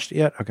stolen and watched it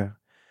yet? Okay.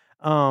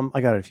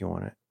 I got it if you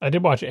want it. I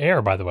did watch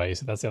Air, by the way.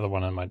 So that's the other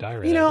one on my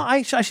diary.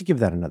 I should give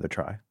that another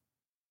try.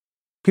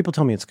 People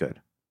tell me it's good.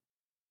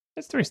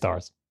 It's 3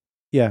 stars.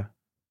 Yeah.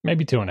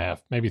 Maybe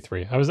 2.5, maybe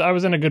 3. I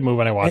was in a good mood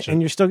when I watched it.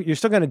 And you're still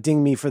going to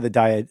ding me for the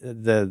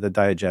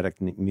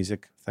diegetic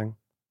music thing.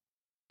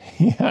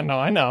 Yeah, no,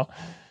 I know.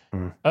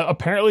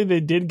 Apparently,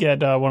 they did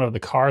get one of the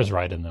cars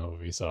right in the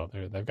movie, so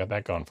they've got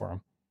that going for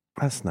them.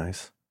 That's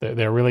nice.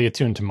 They're really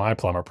attuned to my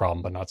plumber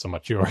problem, but not so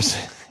much yours.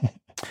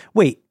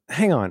 Wait,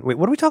 hang on. Wait,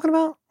 what are we talking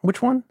about?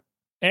 Which one?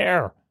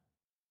 Air.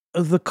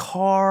 The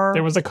car.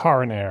 There was a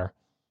car in Air.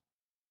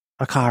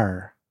 A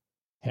car.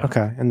 Yeah.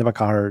 Okay, and the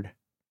card.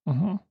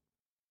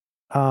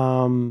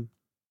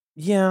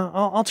 Yeah,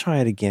 I'll try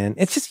it again.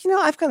 It's just,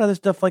 I've got other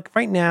stuff like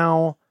right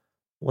now.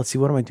 Let's see,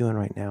 what am I doing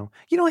right now?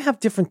 I have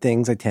different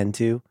things I tend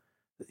to.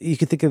 You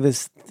could think of it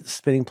as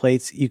spinning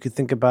plates. You could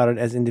think about it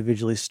as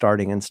individually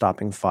starting and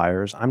stopping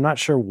fires. I'm not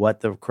sure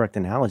what the correct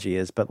analogy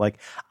is, but like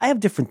I have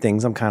different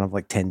things I'm kind of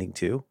like tending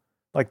to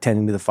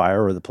the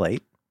fire or the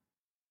plate.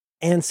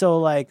 And so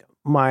like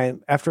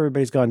after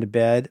everybody's gone to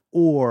bed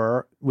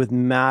or with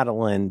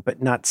Madeline,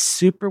 but not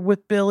super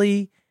with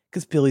Billy,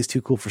 because Billy's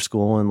too cool for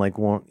school and like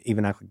won't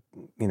even act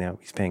like,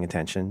 he's paying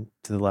attention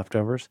to the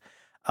leftovers.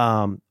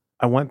 I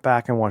went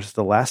back and watched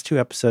the last 2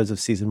 episodes of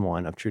season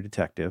 1 of True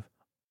Detective.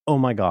 Oh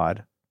my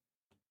God.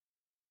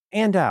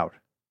 And out.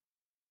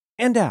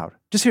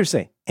 Just here to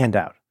say, and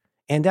out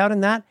in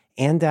that,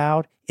 and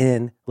out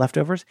in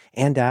Leftovers,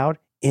 and out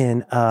in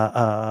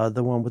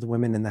the one with the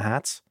women in the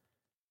hats.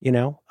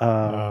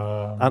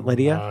 Aunt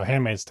Lydia.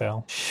 Handmaid's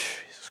Tale.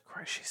 Jesus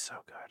Christ, she's so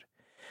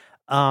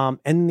good.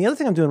 And the other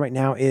thing I'm doing right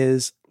now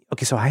is,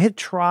 okay, so I had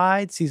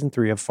tried season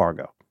 3 of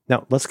Fargo.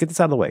 Now, let's get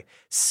this out of the way.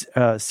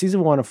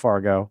 Season 1 of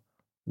Fargo,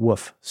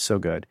 woof, so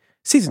good.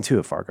 Season 2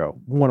 of Fargo,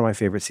 one of my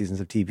favorite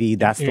seasons of TV.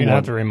 That's the one. You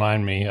have to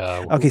remind me.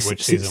 Okay,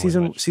 which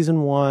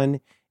season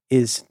 1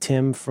 is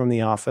Tim from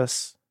The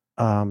Office.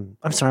 I'm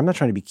sorry, I'm not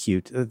trying to be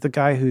cute. The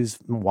guy who's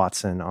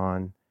Watson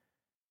on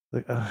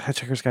the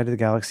Hitchhiker's Guide to the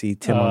Galaxy.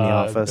 Tim on The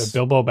Office.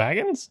 Bilbo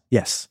Baggins.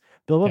 Yes,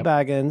 Bilbo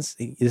Baggins.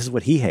 This is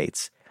what he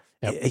hates.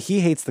 Yep. He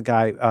hates the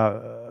guy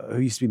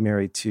who used to be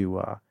married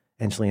to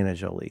Angelina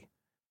Jolie.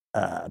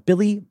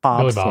 Billy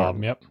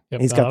Bob. Yep.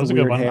 He's got the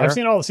weird hair. I've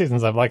seen all the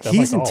seasons. I've liked.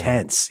 He's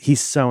intense.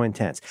 He's so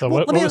intense. So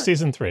what was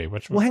season 3?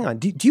 Well, hang on.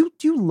 Do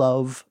you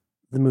love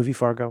the movie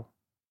Fargo?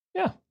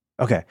 Yeah.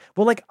 Okay.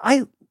 Well,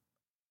 I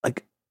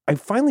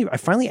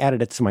finally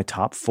added it to my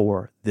top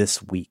 4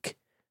 this week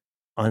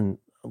on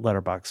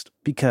Letterboxd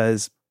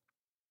because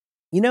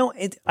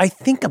I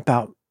think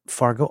about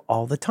Fargo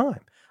all the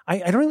time. I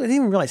didn't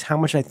even realize how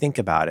much I think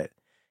about it.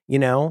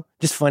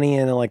 Just funny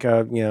in like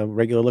a,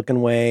 regular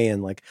looking way.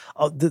 And like,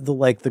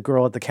 the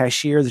girl at the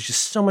cashier, there's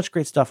just so much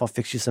great stuff. I'll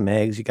fix you some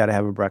eggs. You got to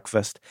have a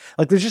breakfast.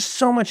 Like there's just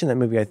so much in that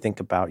movie I think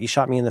about. You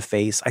shot me in the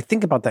face. I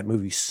think about that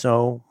movie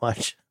so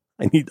much.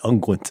 I need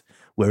unguent.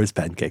 Where is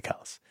Pancake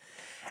House?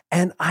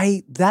 And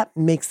that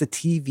makes the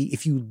TV,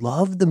 if you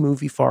love the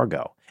movie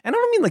Fargo, and I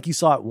don't mean like you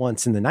saw it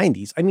once in the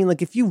 90s. I mean,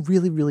 like if you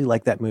really, really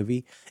like that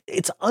movie,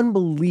 it's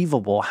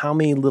unbelievable how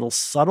many little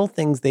subtle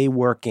things they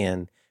work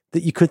in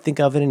that you could think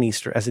of in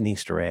as an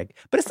Easter egg,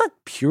 but it's not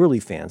purely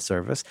fan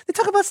service. They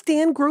talk about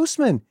Stan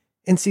Grossman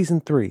in season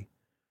 3.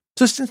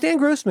 So Stan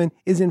Grossman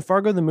is in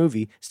Fargo the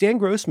movie. Stan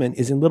Grossman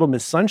is in Little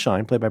Miss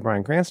Sunshine, played by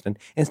Bryan Cranston,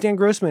 and Stan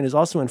Grossman is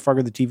also in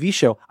Fargo the TV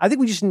show. I think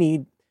we just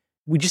need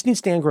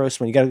Stan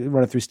Grossman. You got to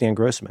run it through Stan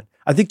Grossman.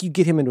 I think you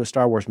get him into a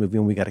Star Wars movie,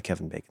 and we got a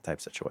Kevin Bacon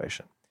type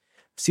situation.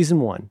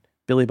 Season 1,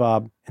 Billy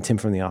Bob and Tim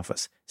from The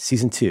Office.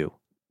 Season 2,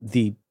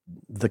 the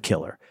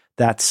killer.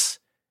 That's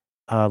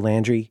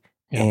Landry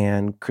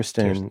and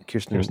Kirsten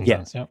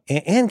Dunst,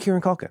 and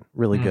Kieran Culkin.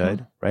 Really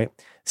good, right?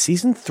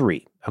 Season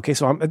 3. Okay,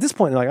 so I'm at this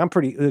point, like I'm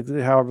pretty.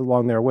 However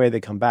long they're away, they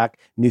come back.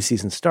 New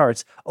season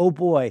starts. Oh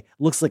boy,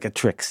 looks like a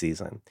trick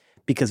season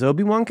because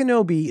Obi-Wan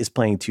Kenobi is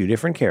playing 2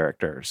 different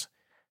characters,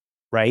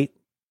 right?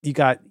 You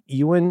got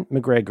Ewan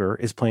McGregor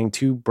is playing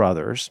 2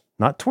 brothers,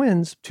 not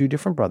twins, 2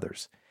 different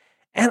brothers.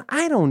 And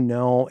I don't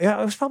know.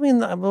 I was probably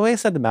the way I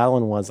said to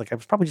Madeline was like I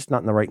was probably just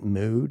not in the right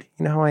mood.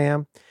 You know how I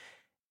am.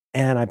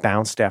 And I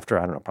bounced after,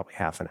 I don't know, probably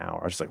half an hour.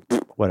 I was like,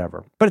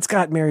 whatever. But it's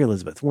got Mary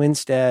Elizabeth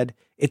Winstead.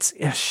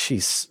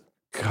 She's,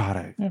 God,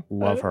 I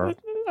love her.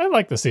 I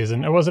like the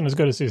season. It wasn't as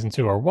good as season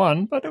 2 or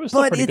 1, but it was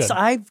still pretty good.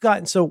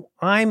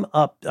 I'm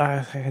up, I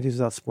had to do this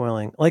without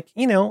spoiling. Like,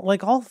 you know,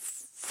 like all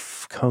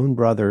Coen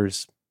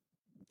brothers,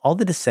 all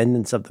the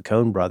descendants of the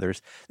Coen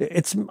brothers,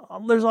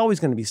 there's always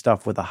going to be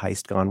stuff with a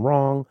heist gone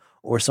wrong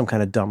or some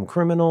kind of dumb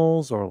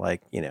criminals or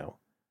like, you know.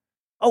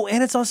 Oh,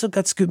 and it's also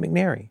got Scoot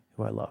McNairy,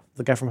 who I love,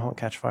 the guy from *Halt and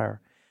Catch Fire*.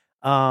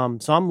 So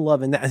I'm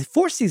loving that.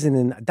 4th season,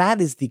 and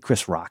that is the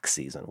Chris Rock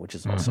season, which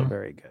is also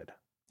very good.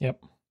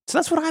 Yep. So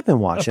that's what I've been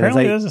watching.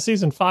 Apparently, there's a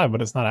season 5,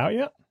 but it's not out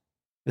yet.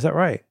 Is that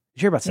right? Did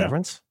you hear about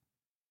Severance?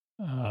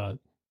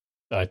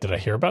 Did I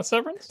hear about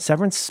Severance?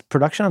 Severance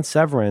production on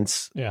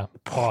Severance. Yeah.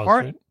 Paused,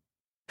 right?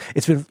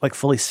 It's been like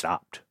fully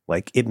stopped.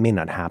 Like it may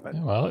not happen.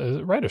 Yeah, well,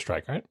 it's a writer's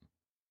strike, right?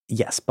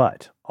 Yes,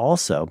 but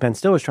also Ben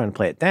Stiller's trying to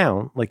play it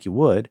down like you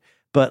would.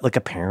 But like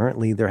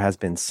apparently there has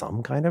been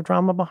some kind of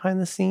drama behind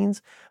the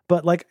scenes.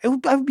 But like I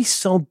would be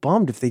so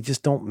bummed if they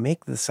just don't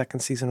make the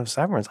 2nd season of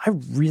Severance. I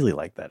really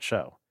like that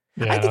show.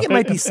 Yeah, I think it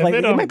might be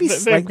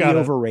slightly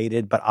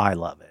overrated, but I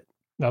love it.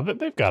 No,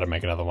 they've got to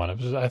make another one.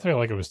 I feel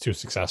like it was too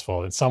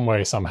successful. In some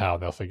way, somehow,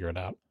 they'll figure it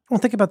out. Well,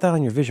 think about that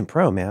on your Vision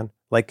Pro, man.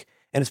 Like,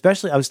 and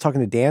especially I was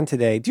talking to Dan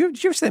today.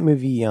 Did you ever see that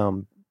movie? I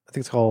think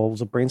it's called,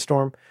 was it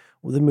Brainstorm?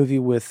 The movie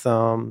with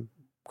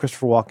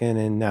Christopher Walken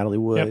and Natalie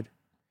Wood.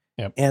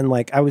 Yep. And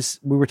like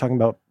we were talking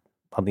about,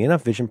 oddly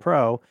enough, Vision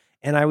Pro,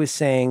 and I was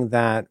saying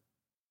that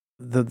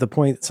the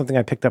point, something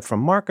I picked up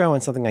from Marco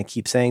and something I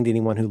keep saying to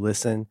anyone who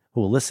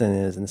will listen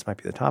is, and this might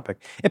be the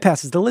topic, it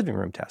passes the living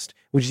room test,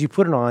 which is you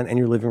put it on and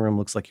your living room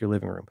looks like your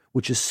living room,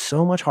 which is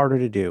so much harder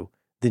to do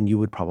than you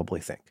would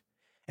probably think.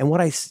 And what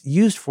I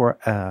used for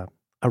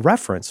a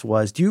reference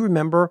was, do you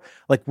remember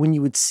like when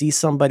you would see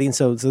somebody, and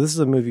so this is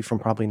a movie from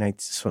probably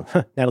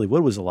Natalie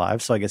Wood was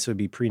alive, so I guess it would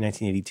be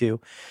pre-1982,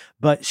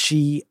 but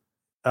she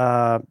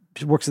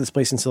works at this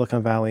place in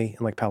Silicon Valley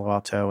in like Palo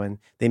Alto, and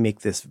they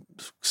make it's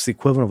the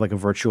equivalent of like a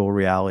virtual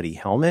reality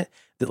helmet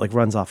that like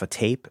runs off a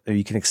tape, or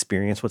you can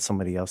experience what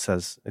somebody else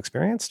has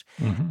experienced.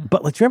 Mm-hmm.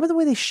 But like, do you remember the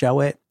way they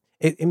show it?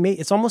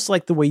 It's almost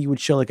like the way you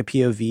would show like a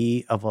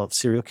POV of a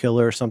serial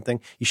killer or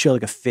something. You show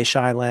like a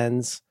fisheye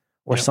lens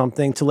or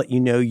something to let you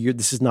know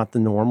this is not the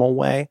normal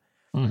way.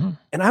 Mm-hmm.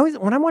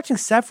 And when I'm watching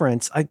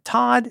Severance,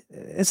 Todd,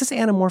 is this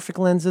anamorphic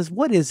lenses?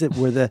 What is it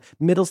where the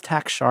middle's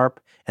tack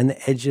sharp and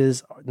the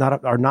edges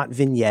are not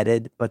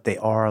vignetted, but they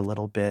are a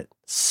little bit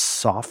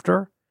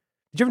softer?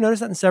 Did you ever notice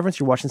that in Severance?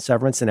 You're watching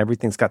Severance and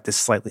everything's got this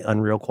slightly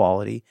unreal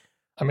quality.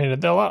 I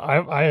mean,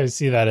 I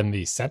see that in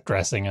the set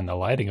dressing and the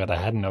lighting, but I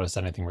hadn't noticed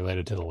anything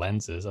related to the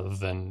lenses other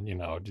than,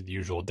 the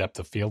usual depth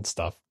of field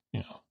stuff,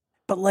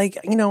 But like,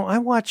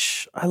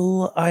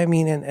 I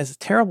mean, and as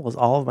terrible as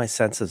all of my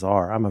senses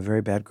are, I'm a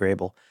very bad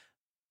Grayble.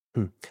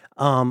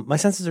 My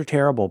senses are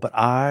terrible, but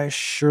I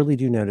surely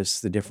do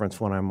notice the difference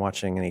when I'm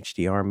watching an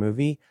HDR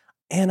movie.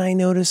 And I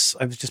was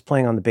just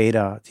playing on the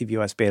beta,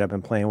 tvOS beta. I've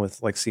been playing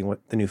with like seeing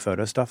what the new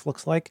photo stuff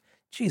looks like.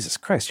 Jesus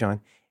Christ, John.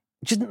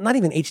 Just not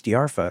even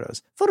HDR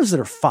photos that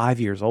are 5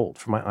 years old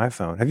for my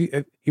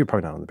iPhone. You're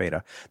probably not on the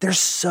beta. They're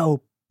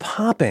so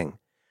popping.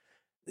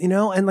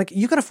 And like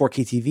you got a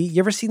 4K TV. You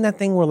ever seen that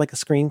thing where like a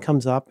screen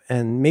comes up,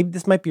 and maybe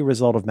this might be a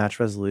result of match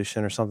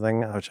resolution or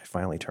something, which I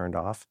finally turned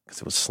off because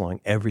it was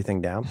slowing everything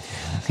down.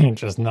 You're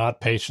just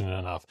not patient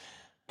enough.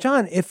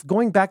 John, if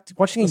going back to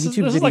watching this YouTube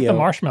video. This is like the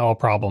marshmallow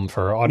problem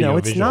for audio. No,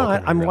 it's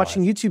not. I'm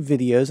watching YouTube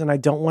videos and I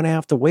don't want to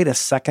have to wait a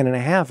second and a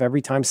half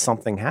every time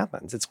something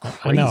happens. It's crazy.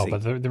 I know,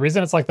 but the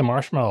reason it's like the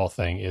marshmallow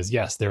thing is,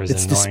 yes, there is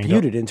it's an annoying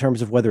disputed in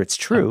terms of whether it's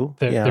true.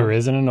 There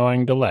is an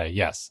annoying delay,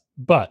 yes.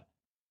 But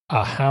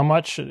how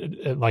much,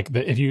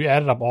 if you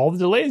added up all the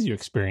delays you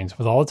experience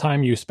with all the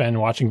time you spend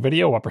watching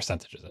video, what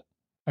percentage is it?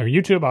 Or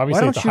YouTube,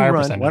 obviously, it's a higher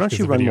percentage. Why don't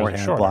you run more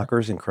ad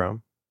blockers in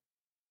Chrome?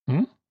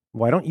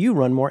 Why don't you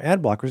run more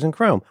ad blockers in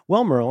Chrome?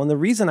 Well, Merle, and the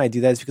reason I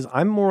do that is because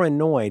I'm more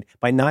annoyed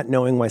by not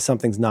knowing why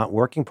something's not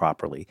working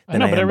properly. I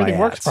know, but everything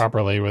works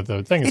properly with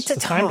the thing. It's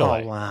just a time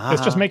delay. Wow.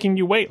 It's just making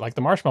you wait, like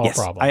the marshmallow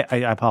problem. I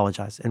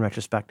apologize in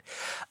retrospect.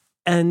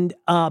 And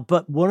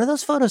but one of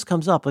those photos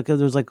comes up because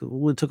there's like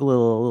we took a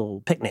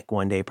little picnic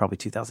one day, probably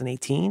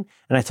 2018,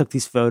 and I took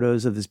these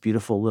photos of this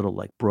beautiful little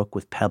like brook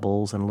with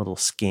pebbles and a little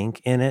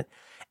skink in it.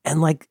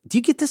 And like, do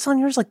you get this on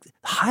yours? Like, the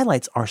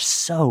highlights are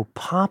so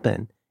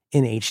popping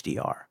in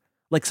HDR.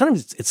 Like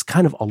sometimes it's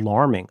kind of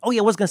alarming. Oh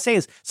yeah, what I was gonna say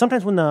is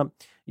sometimes when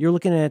you're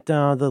looking at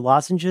the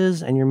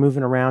lozenges and you're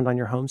moving around on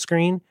your home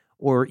screen,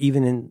 or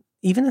even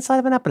inside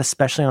of an app, but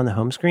especially on the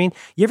home screen,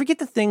 you ever get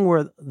the thing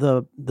where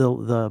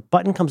the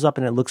button comes up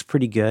and it looks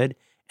pretty good,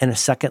 and a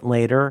second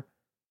later,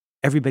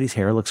 everybody's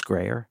hair looks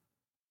grayer?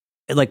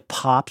 It like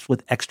pops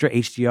with extra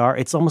HDR.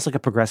 It's almost like a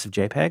progressive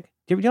JPEG.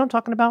 Do you know what I'm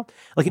talking about?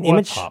 Like an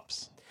image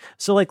pops.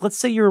 So like, let's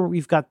say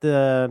you've got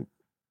so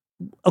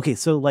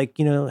like,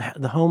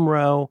 the home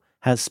row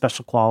has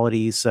special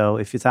qualities. So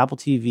if it's Apple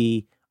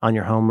TV on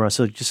your home row,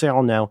 so just so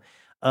y'all know,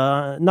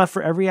 not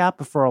for every app,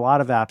 but for a lot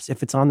of apps,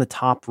 if it's on the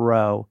top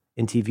row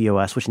in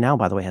tvOS, which now,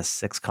 by the way, has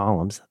 6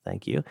 columns,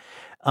 thank you.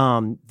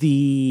 Some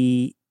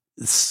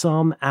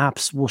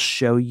apps will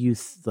show you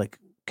like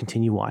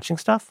continue watching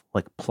stuff,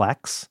 like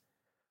Plex.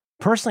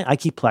 Personally, I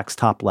keep Plex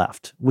top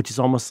left, which is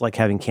almost like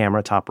having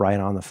camera top right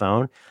on the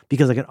phone,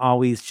 because I can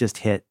always just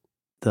hit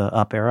the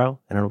up arrow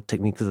and it'll take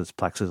me, because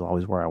Plex is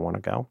always where I want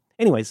to go.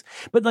 Anyways,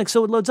 but like,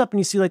 so it loads up and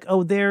you see like,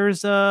 oh,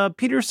 there's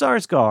Peter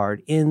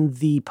Sarsgaard in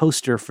the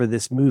poster for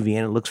this movie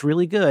and it looks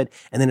really good.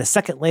 And then a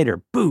second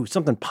later, boo,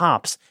 something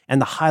pops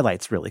and the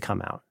highlights really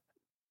come out.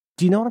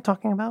 Do you know what I'm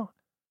talking about?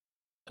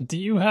 Do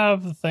you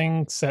have the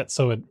thing set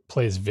so it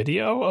plays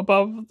video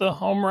above the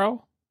home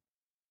row?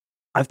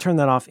 I've turned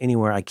that off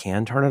anywhere I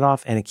can turn it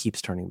off, and it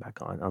keeps turning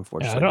back on,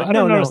 unfortunately. Yeah, I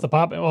don't notice the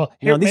pop. Well,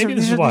 here, these maybe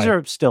this is why. These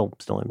are still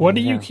in. What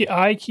do you keep?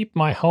 I keep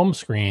my home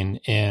screen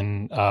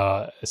in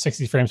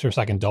 60 frames per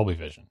second Dolby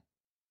Vision.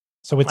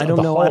 So it's I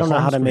don't know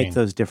how to make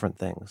those different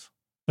things.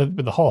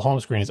 The whole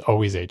home screen is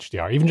always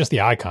HDR. Even just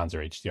the icons are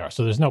HDR.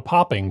 So there's no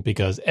popping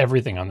because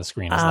everything on the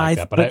screen is like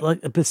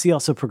that. But see,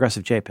 also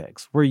progressive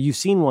JPEGs, where you've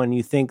seen one,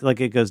 you think like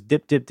it goes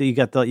dip. You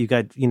got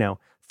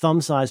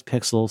thumb-sized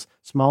pixels,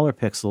 smaller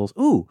pixels.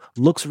 Ooh,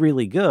 looks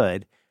really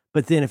good.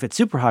 But then if it's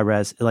super high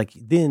res, like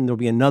then there'll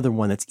be another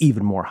one that's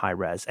even more high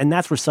res. And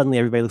that's where suddenly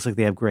everybody looks like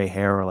they have gray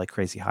hair or like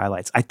crazy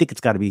highlights. I think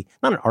it's got to be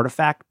not an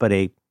artifact, but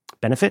a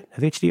benefit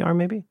of HDR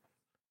maybe.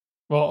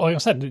 Well, like I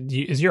said,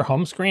 is your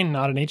home screen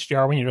not an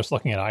HDR when you're just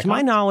looking at icons? To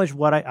my knowledge,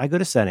 I go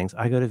to settings,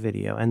 I go to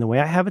video, and the way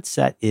I have it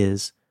set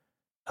is,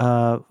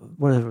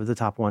 whatever the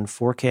top one,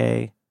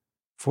 4K,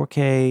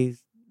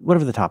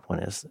 whatever the top one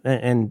is,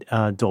 and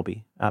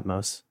Dolby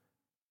Atmos,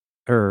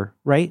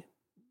 right?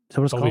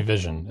 So what's Dolby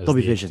Vision.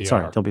 Dolby Vision.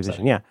 Sorry, Dolby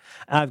Vision. Yeah,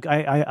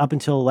 I up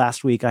until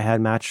last week, I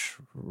had match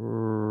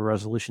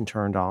resolution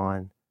turned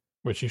on,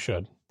 which you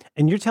should.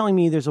 And you're telling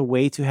me there's a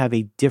way to have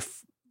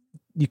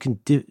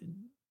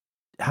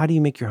how do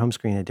you make your home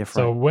screen a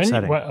different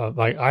setting?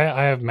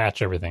 I have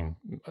match everything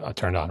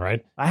turned on,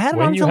 right? I had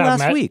it on until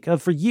last week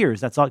for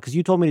years. That's all, because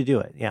you told me to do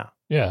it. Yeah.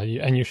 Yeah,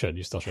 and you should.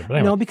 You still should. But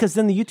anyway. No, because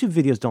then the YouTube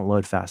videos don't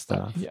load fast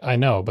enough. I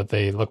know, but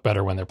they look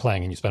better when they're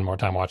playing, and you spend more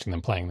time watching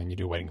them playing than you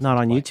do waiting for them to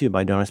play. Not on YouTube,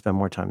 I don't. I spend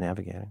more time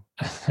navigating.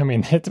 I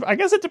mean, I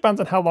guess it depends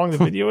on how long the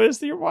video is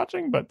that you're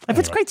watching, but if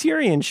it's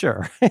Criterion,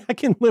 sure. I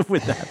can live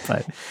with that.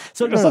 But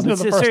so just listen to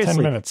the first 10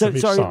 minutes of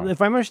each song.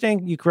 If I'm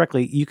understanding you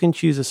correctly, you can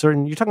choose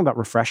you're talking about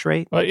refresh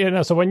rate?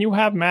 Well, so when you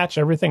have match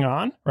everything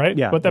on, right?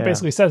 Yeah. What that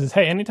basically says is,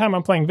 hey, anytime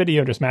I'm playing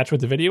video, just match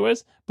what the video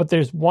is. But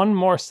there's one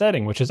more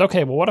setting, which is,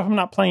 okay, well, what if I'm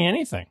not playing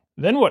anything?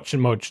 Then what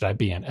mode should I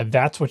be in? And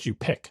that's what you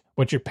pick.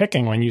 What you're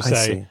picking when you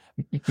say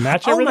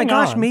match everything on. Oh my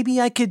gosh,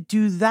 maybe I could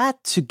do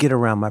that to get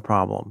around my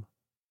problem.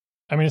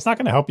 I mean, it's not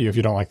going to help you if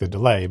you don't like the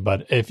delay,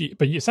 but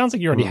it sounds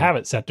like you already have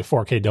it set to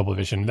 4K Dolby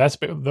Vision.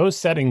 Those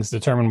settings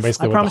determine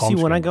basically what the home screen is. I promise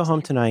you, when I go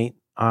home tonight,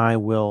 I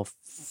will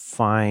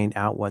find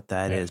out what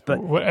that is. But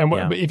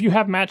if you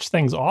have match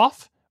things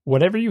off,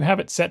 whatever you have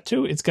it set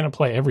to, it's going to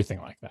play everything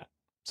like that.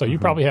 So you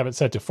probably have it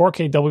set to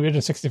 4K Dolby Vision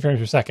 60 frames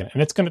per second,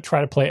 and it's going to try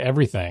to play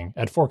everything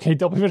at 4K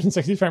Dolby Vision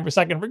 60 frames per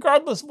second,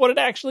 regardless of what it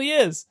actually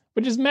is,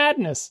 which is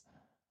madness.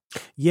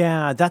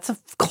 Yeah, that's a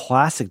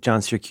classic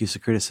John Syracuse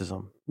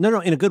criticism. No,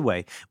 in a good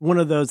way. One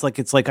of those, like,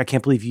 it's like, I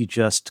can't believe you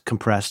just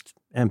compressed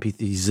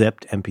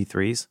zipped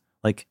MP3s.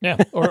 Like, yeah,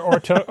 or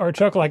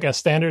took like a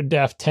standard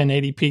def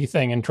 1080p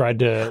thing and tried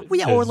to. Well,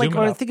 yeah, or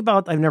think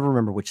about, I never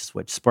remember which is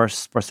which,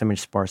 sparse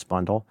image, sparse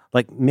bundle.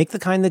 Like, make the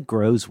kind that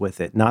grows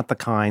with it, not the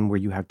kind where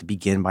you have to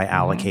begin by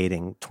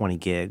allocating 20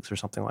 gigs or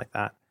something like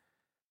that.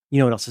 You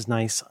know what else is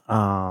nice?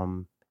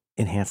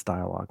 Enhanced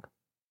dialogue.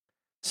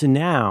 So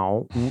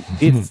now,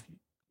 if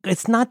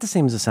it's not the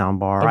same as a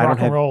soundbar, rock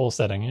and roll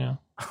setting, yeah.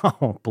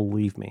 Oh,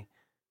 believe me.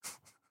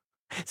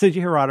 So did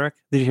you hear Roderick?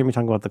 Did you hear me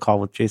talking about the call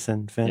with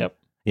Jason Finn? Yep.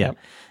 Yeah.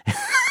 Yep.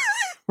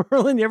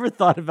 Merlin, you ever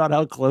thought about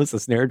how close a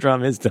snare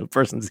drum is to a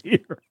person's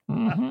ear?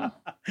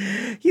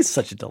 Mm-hmm. He's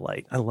such a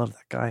delight. I love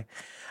that guy.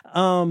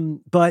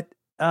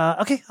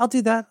 Okay, I'll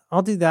do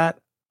that.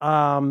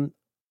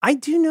 I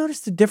do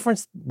notice the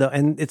difference though,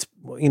 and it's,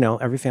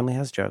 every family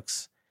has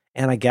jokes.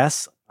 And I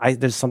guess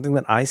there's something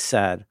that I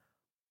said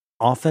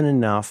often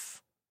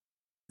enough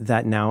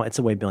that now it's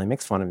a way Billy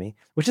makes fun of me,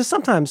 which is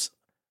sometimes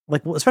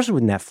like, well, especially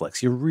with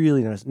Netflix, you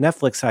really notice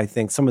Netflix. I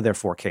think some of their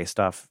 4K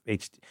stuff.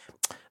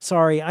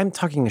 Sorry, I'm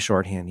talking a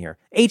shorthand here.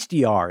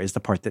 HDR is the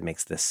part that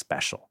makes this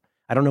special.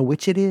 I don't know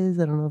which it is.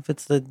 I don't know if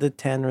it's the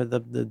 10 or the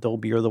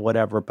Dolby or the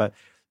whatever, but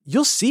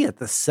you'll see it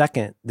the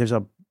second there's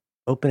a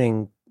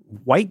opening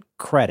white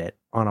credit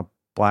on a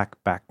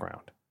black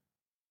background.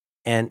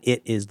 And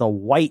the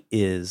white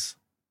is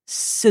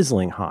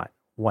sizzling hot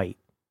white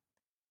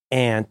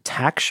and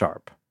tack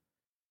sharp.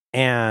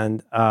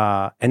 And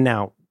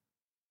now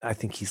I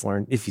think he's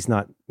learned, if he's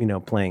not,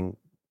 playing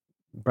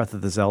Breath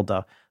of the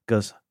Zelda,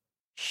 goes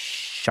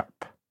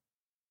sharp.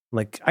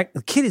 Like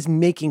the kid is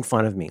making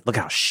fun of me. Look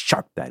how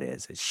sharp that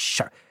is. It's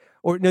sharp.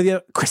 Or no, the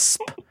other,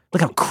 crisp.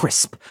 Look how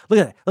crisp. Look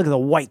at that. Look at the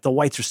white. The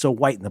whites are so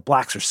white and the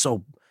blacks are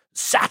so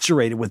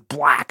saturated with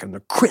black and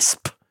they're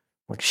crisp.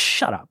 Like,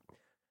 shut up.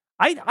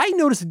 I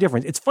noticed a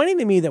difference. It's funny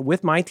to me that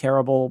with my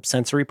terrible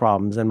sensory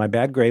problems and my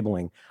bad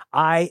grabling,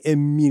 I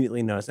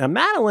immediately noticed. Now,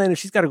 Madeline, if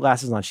she's got her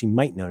glasses on, she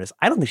might notice.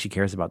 I don't think she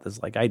cares about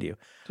this like I do.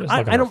 Just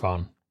look at her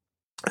phone.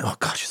 Oh,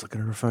 gosh, she's looking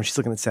at her phone. She's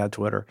looking at sad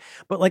Twitter.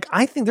 But like,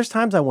 I think there's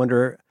times I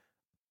wonder,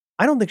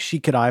 I don't think she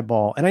could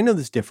eyeball, and I know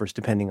this differs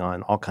depending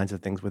on all kinds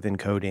of things with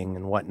encoding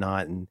and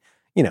whatnot. And,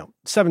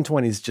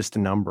 720 is just a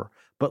number.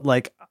 But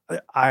like,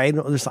 I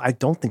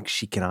don't think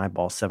she can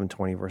eyeball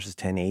 720 versus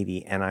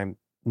 1080. And I'm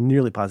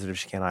nearly positive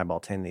she can't eyeball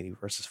 1080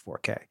 versus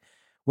 4K.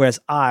 Whereas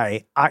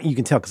I you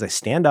can tell because I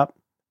stand up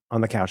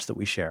on the couch that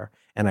we share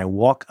and I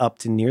walk up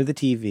to near the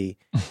TV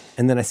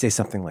and then I say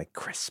something like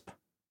crisp,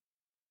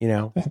 I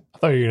thought you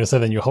were going to say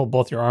then you hold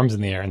both your arms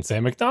in the air and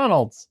say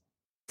McDonald's.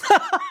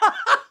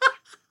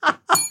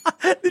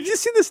 Did you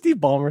see the Steve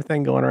Ballmer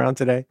thing going around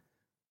today?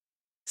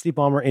 Steve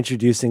Ballmer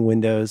introducing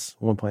Windows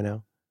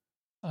 1.0.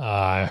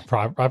 I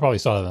probably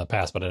saw it in the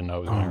past, but I didn't know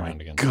it was going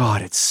around again.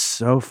 God, it's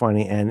so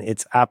funny. And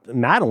it's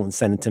Madeline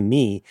sent it to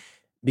me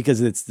because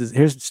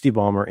here's Steve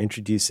Ballmer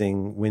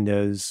introducing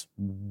Windows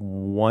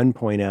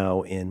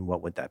 1.0 in,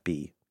 what would that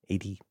be?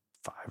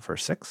 85 or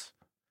 6,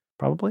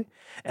 probably.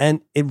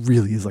 And it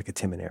really is like a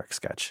Tim and Eric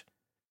sketch.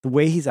 The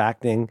way he's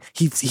acting,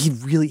 he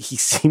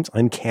seems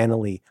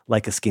uncannily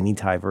like a skinny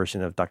tie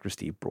version of Dr.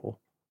 Steve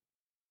Brule.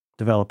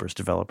 Developers.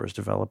 Does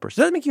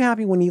that make you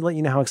happy when he let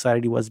you know how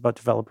excited he was about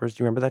developers?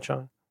 Do you remember that,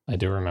 Sean? I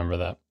do remember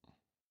that.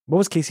 What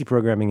was Casey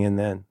programming in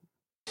then?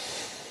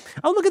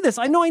 Oh, look at this.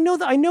 I know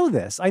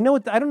this. I know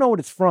it. I don't know what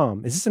it's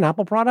from. Is this an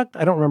Apple product?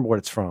 I don't remember what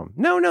it's from.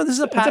 No, this is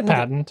a patent. It's a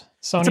patent.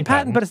 Sony it's a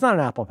patent, but it's not an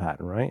Apple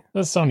patent, right?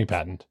 It's a Sony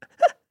patent.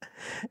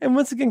 And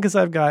once again, because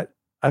I've got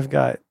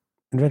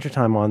Adventure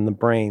Time on the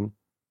brain.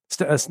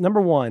 Number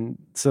one,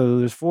 so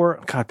there's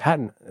 4. God,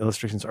 patent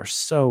illustrations are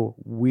so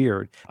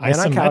weird.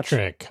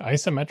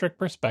 Isometric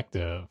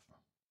perspective.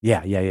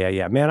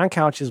 Yeah. Man on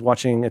couch is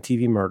watching a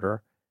TV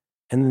murder.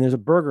 And then there's a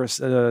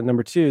burger,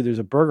 number 2, there's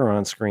a burger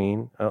on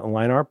screen, a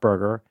line art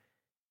burger.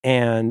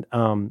 And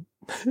the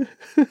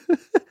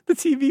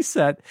TV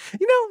set,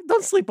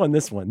 don't sleep on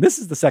this one. This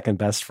is the second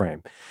best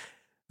frame.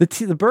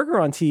 The burger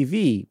on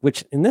TV,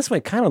 which in this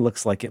way kind of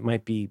looks like it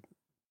might be,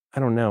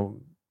 I don't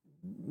know,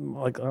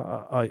 like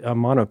a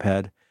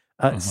monoped,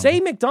 say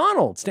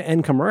McDonald's to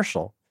end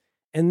commercial.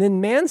 And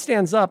then man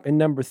stands up in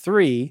number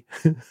 3.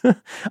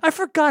 I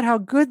forgot how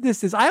good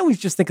this is. I always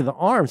just think of the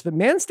arms, but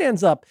man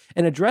stands up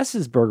and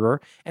addresses burger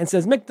and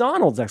says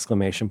McDonald's !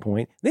 Then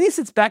he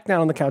sits back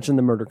down on the couch and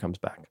the murder comes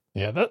back.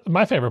 Yeah.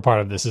 My favorite part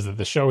of this is that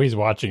the show he's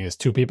watching is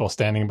 2 people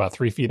standing about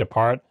 3 feet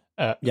apart,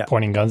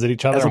 pointing guns at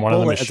each other. And one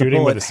of them is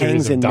shooting with a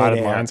series of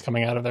dotted lines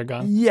coming out of their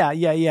gun. Yeah.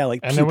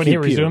 Like, and then when he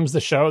resumes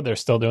the show, they're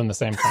still doing the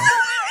same thing.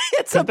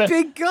 It's a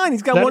big gun.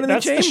 He's got one in the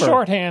chamber. That's the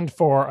shorthand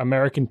for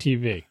American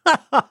TV.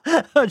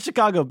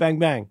 Chicago, bang,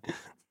 bang.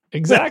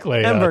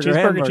 Exactly.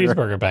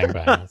 Cheeseburger, bang,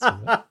 bang.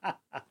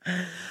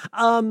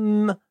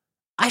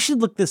 I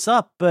should look this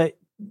up, but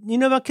you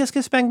know about Kiss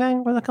Kiss Bang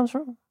Bang, where that comes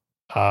from?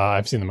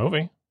 I've seen the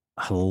movie.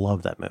 I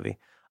love that movie.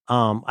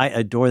 I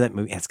adore that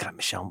movie. It's got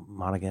Michelle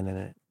Monaghan in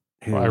it.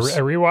 I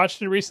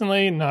rewatched it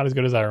recently. Not as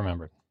good as I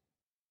remembered.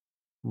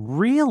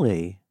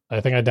 Really? I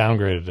think I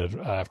downgraded it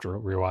after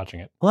rewatching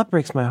it. Well, that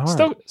breaks my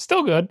heart.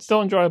 Still good,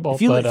 still enjoyable.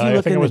 But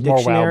I think I was more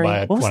wowed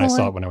by it when I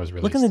saw it when it was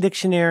released. Look in the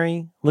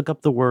dictionary. Look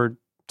up the word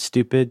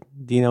 "stupid."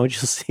 Do you know what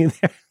you'll see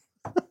there?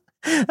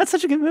 That's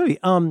such a good movie.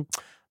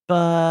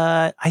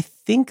 But I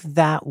think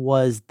that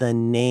was the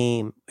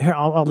name. Here,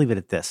 I'll leave it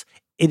at this.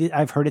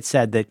 I've heard it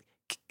said that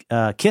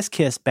 "Kiss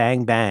Kiss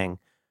Bang Bang"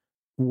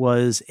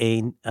 was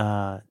a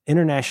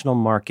international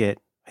market.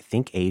 I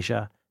think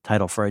Asia.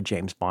 Title for a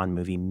James Bond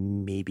movie,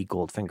 maybe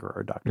Goldfinger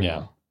or Dr.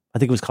 No. I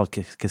think it was called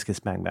Kiss Kiss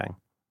Bang Bang.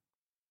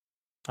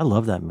 I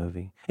love that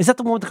movie. Is that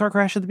the one with the car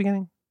crash at the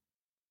beginning?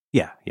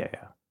 Yeah.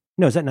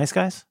 No, is that Nice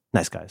Guys?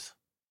 Nice Guys.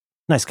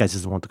 Nice Guys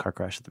is the one with the car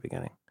crash at the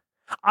beginning.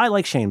 I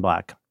like Shane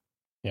Black.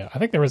 Yeah, I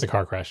think there was a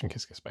car crash in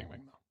Kiss Kiss Bang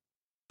Bang, though.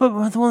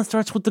 But the one that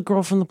starts with the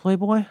girl from the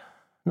Playboy?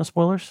 No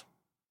spoilers?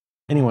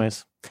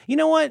 Anyways, you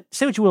know what?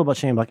 Say what you will about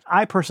Shane Black.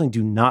 I personally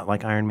do not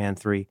like Iron Man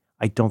 3.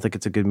 I don't think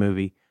it's a good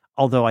movie.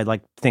 Although I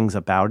like things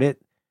about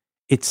it,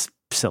 it's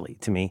silly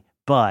to me.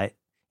 But,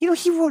 he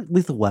wrote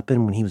Lethal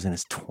Weapon when he was in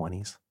his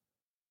 20s.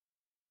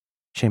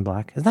 Shane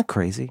Black. Isn't that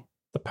crazy?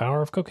 The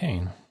power of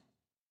cocaine.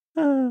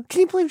 Can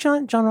you believe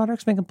John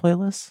Roderick's making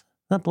playlists?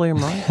 Does that blow your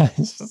mind?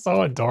 It's just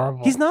so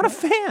adorable. He's not a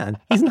fan.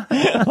 He's not.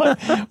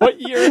 What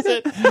year is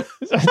it?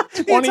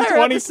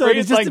 2023.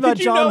 It's just about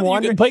John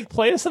wandering. You can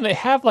play this and they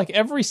have like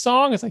every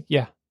song. It's like,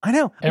 yeah. I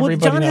know.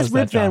 Everybody John has knows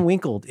Rip that, John. Van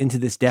Winkled into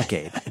this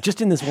decade,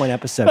 just in this one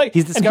episode. Like,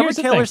 he's and discovered here's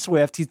the Taylor thing.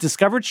 Swift. He's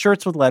discovered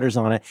shirts with letters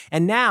on it.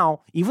 And now,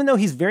 even though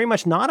he's very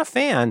much not a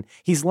fan,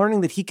 he's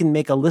learning that he can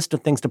make a list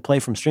of things to play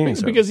from streaming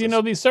services. Because, you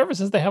know, these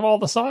services, they have all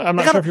the songs. I'm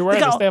not sure if you're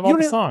aware of this. They have all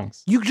the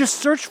songs. You just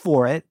search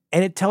for it,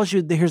 and it tells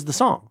you that here's the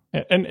song.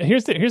 And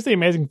here's the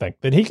amazing thing,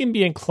 that he can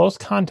be in close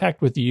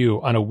contact with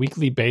you on a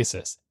weekly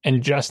basis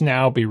and just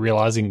now be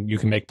realizing you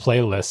can make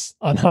playlists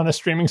on a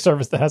streaming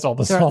service that has all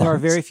the songs. There are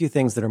very few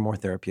things that are more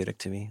therapeutic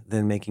to me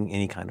than making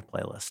any kind of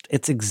playlist.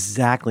 It's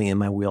exactly in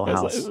my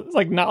wheelhouse. It's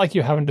like not like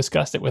you haven't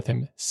discussed it with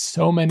him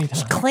so many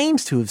times. He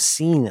claims to have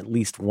seen at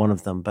least one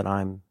of them, but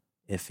I'm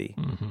iffy.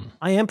 Mm-hmm.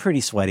 I am pretty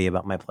sweaty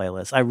about my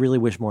playlist. I really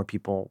wish more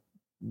people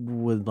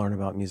would learn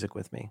about music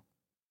with me.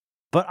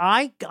 But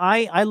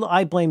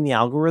I blame the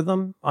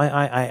algorithm.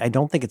 I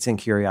don't think it's in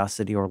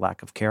curiosity or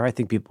lack of care. I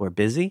think people are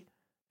busy,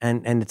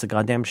 and it's a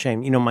goddamn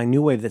shame. You know, my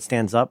New Wave That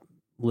Stands Up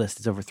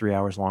list is over 3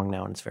 hours long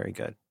now, and it's very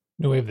good.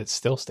 New Wave That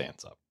Still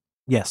Stands Up.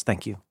 Yes,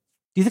 thank you.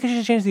 Do you think I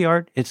should change the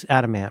art? It's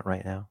adamant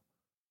right now.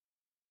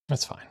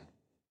 That's fine.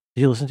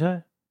 Did you listen to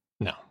it?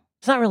 No.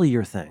 It's not really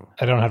your thing.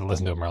 I don't have to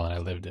listen to it, Merlin. I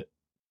lived it.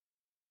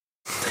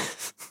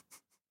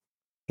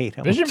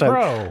 Vision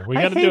Pro. We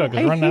got to do it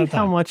because we're running out of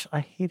time. I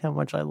hate how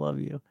much I love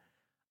you.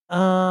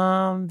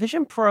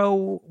 Vision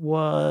Pro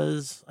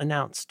was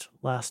announced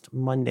last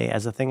Monday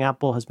as a thing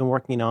Apple has been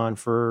working on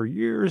for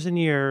years and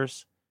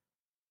years.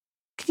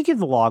 Can you give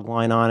the log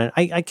line on it?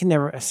 I can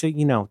never say,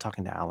 you know,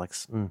 talking to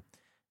Alex,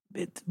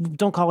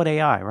 don't call it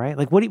AI, right?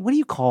 Like, what do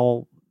you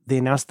call, they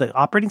announced the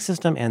operating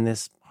system and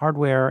this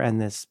hardware and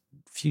this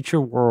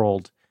future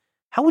world.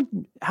 How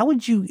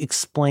would you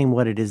explain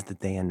what it is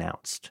that they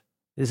announced?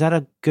 Is that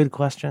a good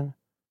question?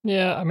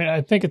 Yeah, I mean,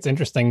 I think it's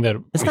interesting that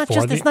it's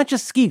not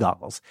just ski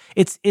goggles.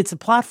 It's a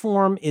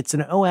platform. It's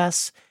an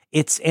OS.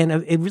 It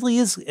really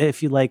is,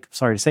 if you like,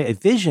 sorry to say, a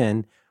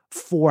vision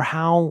for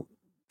how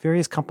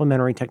various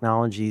complementary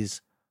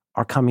technologies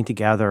are coming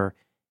together.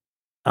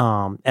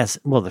 As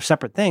well, they're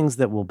separate things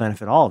that will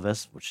benefit all of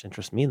us, which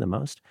interests me the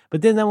most.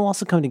 But then they will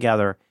also come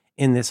together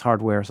in this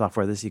hardware,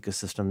 software, this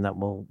ecosystem that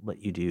will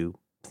let you do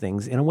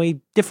things in a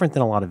way different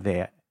than a lot of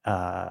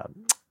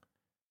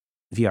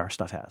VR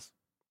stuff has.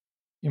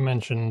 You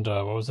mentioned,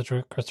 what was the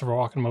Christopher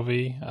Walken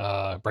movie?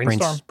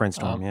 Brainstorm?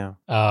 Brainstorm, yeah.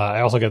 I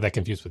also get that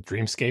confused with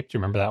Dreamscape. Do you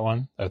remember that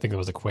one? I think there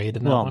was a Quaid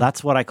in that one. Well,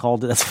 that's what I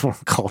called it. That's what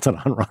I called it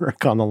on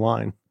Roderick on the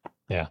Line.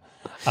 Yeah.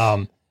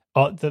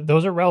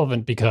 Those are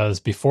relevant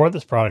because before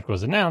this product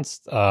was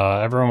announced,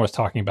 everyone was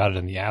talking about it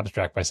in the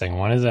abstract by saying,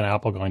 when is an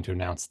Apple going to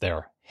announce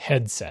their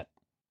headset?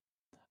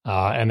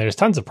 And there's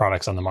tons of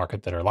products on the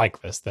market that are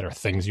like this, that are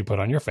things you put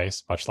on your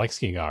face, much like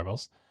ski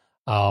goggles.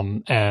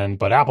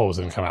 But Apple was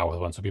going to come out with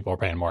one, so people are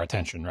paying more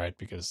attention, right?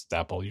 Because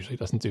Apple usually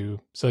doesn't do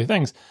silly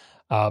things.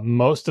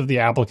 Most of the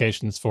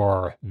applications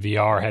for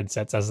VR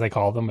headsets, as they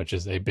call them, which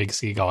is a big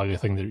ski goggle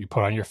thing that you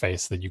put on your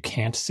face that you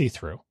can't see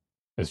through.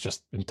 It's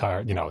just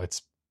entire,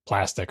 it's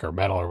plastic or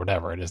metal or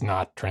whatever. It is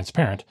not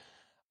transparent.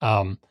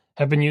 Have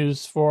been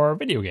used for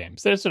video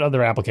games. There's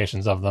other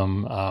applications of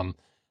them.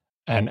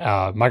 And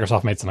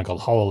Microsoft made something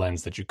called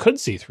HoloLens that you could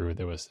see through.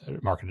 That was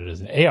marketed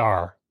as an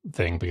AR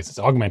thing because it's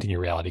augmenting your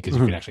reality because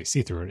you can actually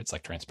see through it. It's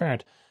like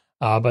transparent.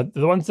 But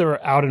the ones that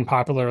are out and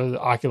popular, the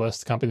Oculus,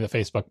 the company that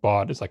Facebook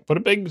bought, is like, put a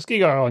big ski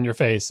goggle on your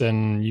face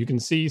and you can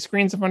see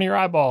screens in front of your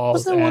eyeballs.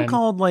 Wasn't there one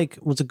called,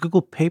 was it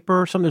Google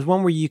Paper or something? There's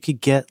one where you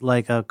could get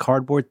like a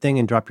cardboard thing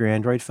and drop your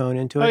Android phone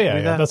into it. Oh,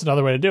 yeah. That's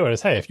another way to do it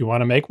is, hey, if you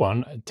want to make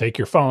one, take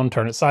your phone,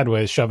 turn it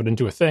sideways, shove it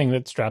into a thing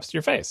that straps to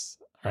your face,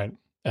 right?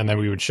 And then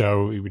we would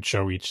show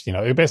each,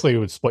 it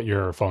would split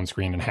your phone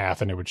screen in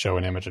half and it would show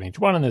an image on each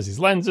one. And there's these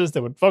lenses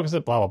that would focus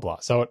it, blah, blah, blah.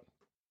 So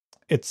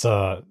it's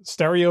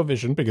stereo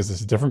vision because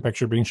it's a different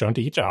picture being shown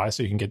to each eye.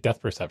 So you can get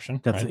depth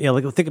perception. Right? Yeah.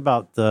 Like think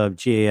about the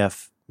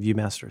GAF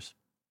Viewmasters.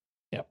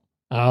 Yep.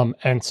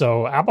 And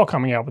so Apple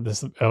coming out with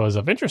this was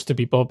of interest to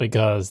people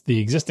because the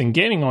existing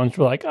gaming ones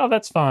were like, oh,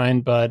 that's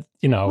fine. But,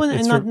 well,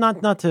 and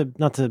not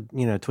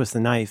to, twist the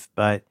knife,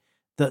 but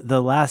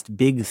the last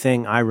big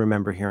thing I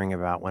remember hearing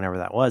about, whenever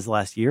that was, the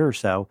last year or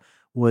so,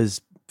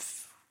 was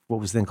what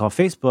was then called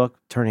Facebook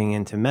turning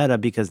into Meta,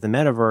 because the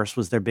metaverse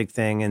was their big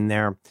thing, and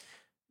they're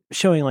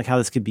showing like how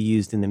this could be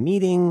used in the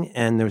meeting.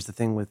 And there was the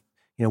thing with,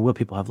 will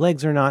people have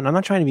legs or not? And I'm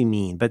not trying to be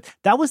mean, but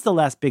that was the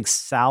last big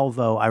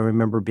salvo I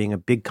remember being a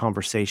big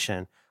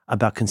conversation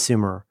about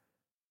consumer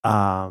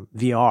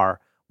VR,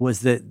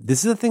 was that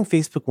this is a thing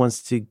Facebook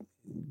wants to,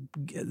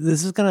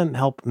 this is going to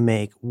help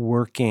make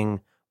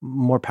working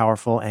more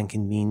powerful and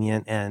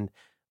convenient, and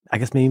I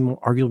guess maybe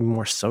arguably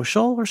more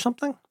social or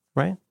something,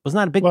 right? Wasn't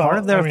that a big part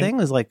of their thing?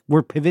 It was like,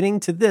 we're pivoting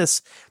to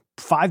this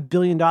 $5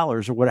 billion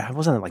or whatever.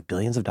 Wasn't it like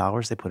billions of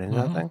dollars they put into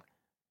that thing?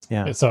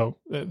 Yeah. So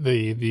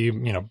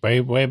the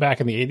way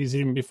back in the 80s,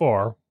 even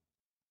before,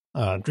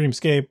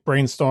 Dreamscape,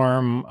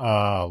 Brainstorm,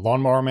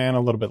 Lawnmower Man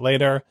a little bit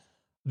later.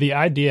 The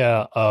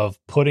idea of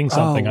putting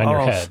something on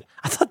your head.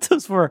 I thought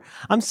those were,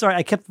 I'm sorry,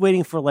 I kept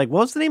waiting for like, what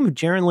was the name of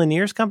Jaron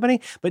Lanier's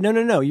company? But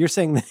no, you're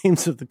saying the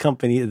names of the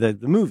company, the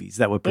movies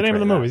that would portray the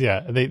name of the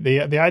that. movies,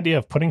 yeah. The idea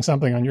of putting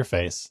something on your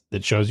face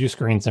that shows you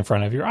screens in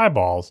front of your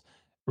eyeballs,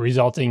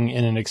 resulting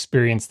in an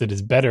experience that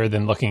is better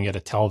than looking at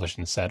a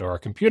television set or a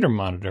computer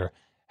monitor,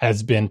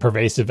 has been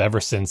pervasive ever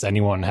since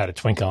anyone had a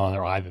twinkle in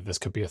their eye that this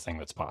could be a thing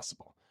that's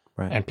possible.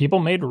 Right. And people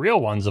made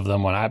real ones of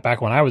them back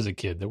when I was a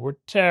kid that were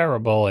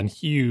terrible and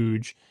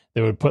huge.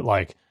 They would put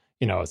like,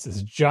 it's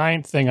this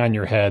giant thing on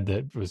your head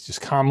that was just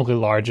comically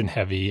large and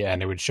heavy,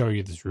 and it would show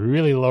you this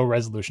really low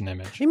resolution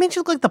image. It made you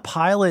look like the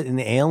pilot in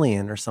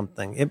Alien or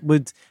something.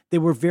 They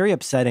were very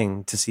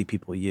upsetting to see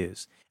people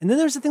use. And then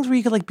there's the things where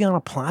you could like be on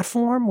a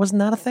platform. Wasn't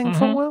that a thing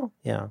for a while?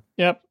 Yeah.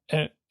 Yep.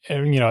 And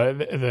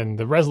then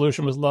the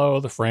resolution was low,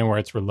 the frame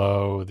rates were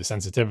low, the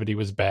sensitivity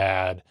was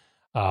bad.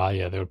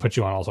 They would put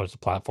you on all sorts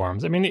of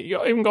platforms. I mean,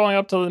 even going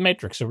up to the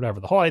Matrix or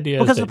whatever. The whole idea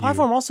because is the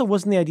platform also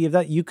wasn't the idea of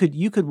that you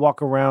could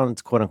walk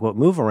around, quote unquote,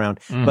 move around,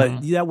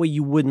 but that way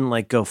you wouldn't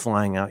like go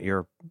flying out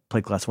your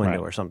plate glass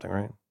window or something,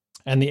 right?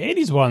 And the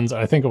 80s ones,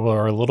 I think,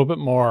 were a little bit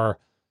more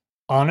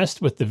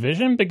honest with the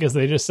vision because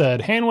they just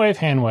said, hand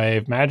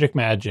wave,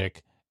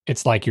 magic.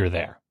 It's like you're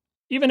there.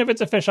 Even if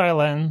it's a fisheye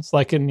lens,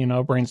 like in,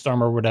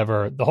 Brainstorm or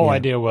whatever, the whole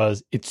idea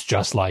was it's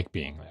just like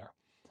being there,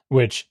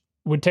 which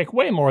would take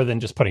way more than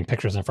just putting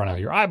pictures in front of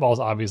your eyeballs,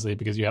 obviously,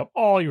 because you have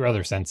all your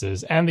other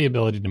senses and the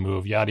ability to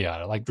move, yada,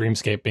 yada. Like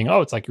Dreamscape being,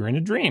 it's like you're in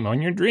a dream.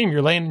 In your dream,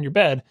 you're laying in your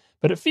bed,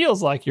 but it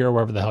feels like you're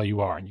wherever the hell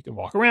you are. And you can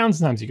walk around.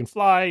 Sometimes you can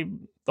fly,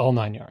 the whole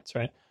 9 yards,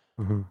 right?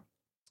 Mm-hmm.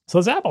 So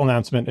this Apple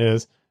announcement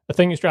is a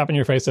thing you strap in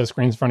your face that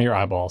screens in front of your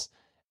eyeballs.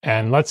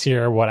 And let's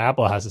hear what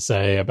Apple has to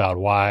say about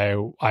why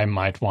I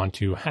might want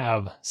to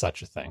have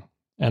such a thing.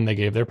 And they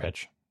gave their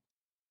pitch.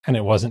 And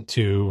it wasn't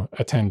to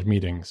attend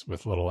meetings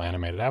with little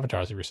animated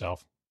avatars of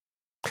yourself.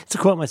 To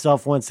quote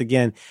myself once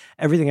again,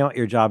 everything about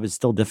your job is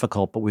still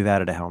difficult, but we've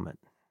added a helmet.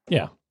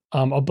 Yeah.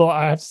 But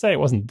I have to say it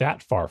wasn't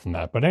that far from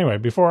that. But anyway,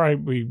 before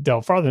we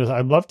delve farther,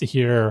 I'd love to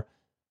hear,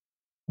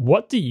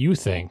 what do you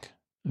think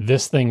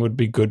this thing would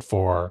be good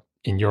for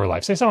in your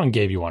life? Say someone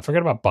gave you one.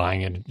 Forget about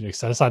buying it.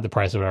 Set aside the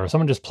price or whatever.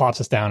 Someone just plops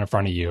this down in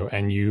front of you.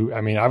 And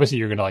obviously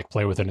you're going to like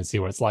play with it and see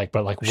what it's like.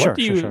 But like,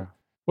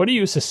 what do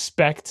you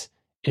suspect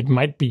it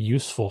might be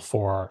useful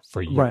for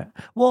you? Right.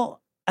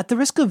 Well, at the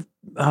risk of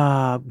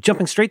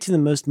jumping straight to the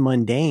most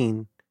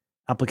mundane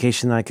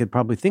application that I could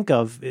probably think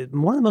of,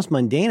 one of the most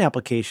mundane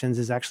applications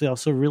is actually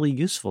also really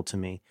useful to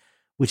me,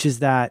 which is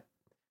that,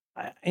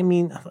 I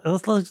mean,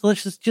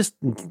 let's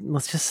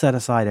just set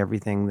aside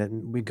everything that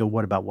we go,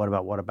 what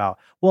about?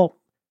 Well,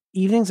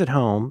 evenings at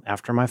home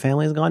after my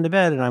family has gone to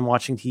bed and I'm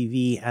watching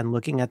TV and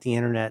looking at the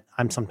internet,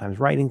 I'm sometimes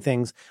writing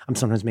things, I'm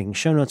sometimes making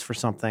show notes for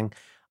something.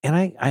 And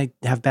I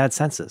have bad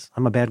senses.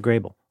 I'm a bad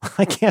Grayble.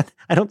 I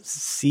don't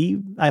see,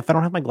 if I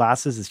don't have my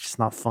glasses, it's just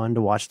not fun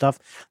to watch stuff.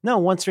 No,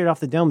 one straight off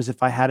the dome is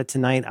if I had it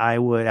tonight, I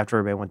would, after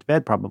everybody went to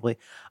bed probably,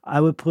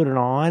 I would put it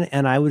on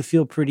and I would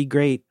feel pretty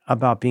great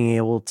about being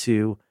able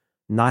to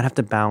not have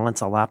to balance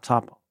a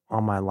laptop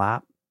on my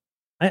lap.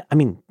 I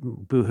mean,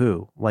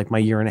 boo-hoo, like my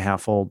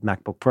 1.5-year-old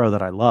MacBook Pro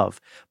that I love.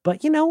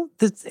 But,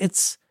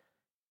 it's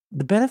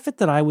the benefit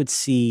that I would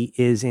see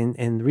is and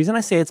the reason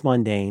I say it's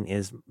mundane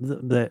is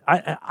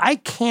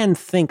I can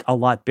think a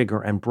lot bigger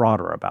and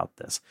broader about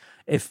this.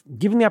 If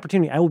given the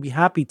opportunity, I would be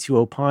happy to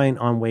opine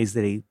on ways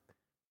that a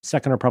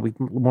second or probably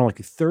more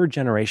like a third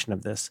generation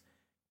of this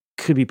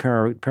could be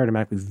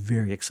paradigmatically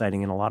very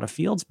exciting in a lot of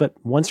fields. But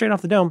one straight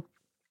off the dome,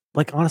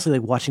 like honestly,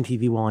 like watching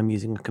TV while I'm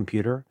using a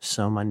computer,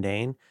 so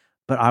mundane.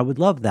 But I would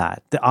love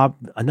that.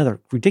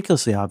 Another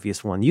ridiculously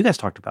obvious one. You guys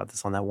talked about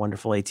this on that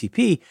wonderful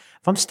ATP.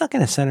 If I'm stuck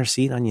in a center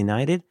seat on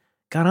United,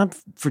 God, I'm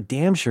for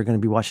damn sure going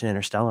to be watching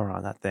Interstellar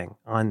on that thing,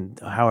 on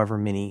however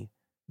many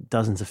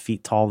dozens of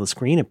feet tall the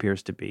screen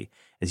appears to be.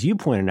 As you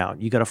pointed out,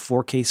 you got a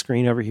 4K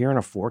screen over here and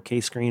a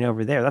 4K screen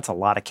over there. That's a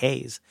lot of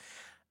Ks.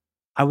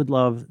 I would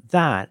love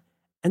that.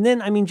 And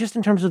then, I mean, just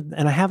in terms of,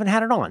 and I haven't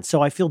had it on,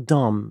 so I feel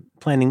dumb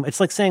planning. It's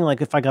like saying,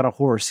 like, if I got a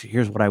horse,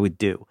 here's what I would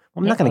do.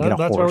 Well, I'm not going to get a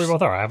horse. That's where we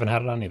both are. I haven't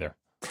had it on either.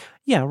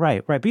 Yeah,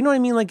 right. But you know what I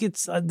mean? Like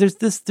it's, there's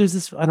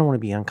this, I don't want to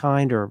be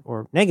unkind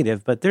or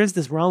negative, but there's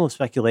this realm of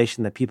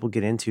speculation that people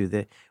get into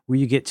that where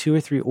you get 2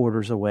 or 3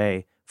 orders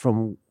away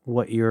from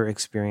what your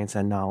experience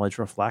and knowledge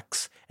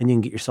reflects. And you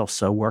can get yourself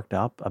so worked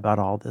up about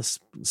all this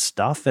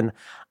stuff. And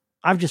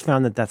I've just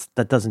found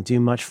that doesn't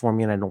do much for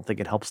me. And I don't think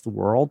it helps the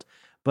world,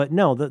 but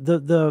no,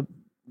 the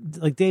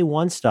like day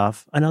one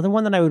stuff, another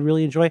one that I would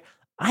really enjoy.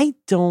 I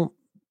don't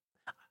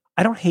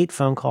hate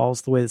phone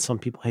calls the way that some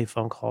people hate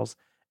phone calls.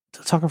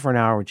 Talking for an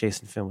hour with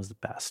Jason Finn was the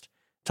best.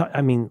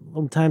 I mean,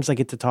 sometimes I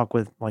get to talk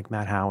with like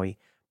Matt Howie.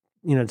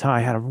 I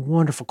had a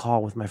wonderful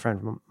call with my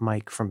friend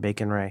Mike from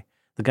Bacon Ray,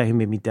 the guy who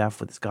made me deaf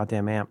with his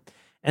goddamn amp.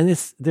 And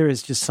there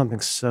is just something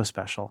so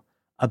special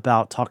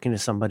about talking to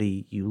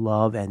somebody you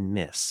love and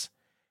miss.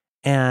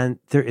 And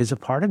there is a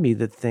part of me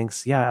that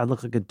thinks, yeah, I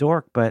look like a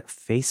dork, but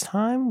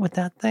FaceTime with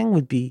that thing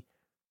would be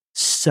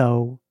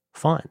so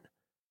fun.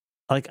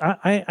 Like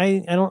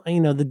I don't,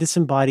 the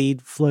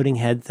disembodied floating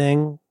head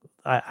thing.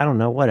 I don't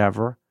know,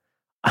 whatever.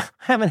 I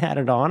haven't had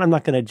it on. I'm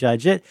not going to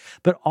judge it.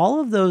 But all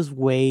of those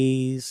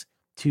ways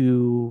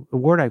to, a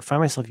word I find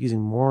myself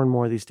using more and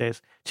more these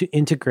days, to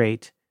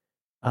integrate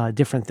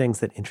different things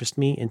that interest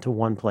me into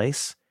one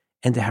place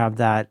and to have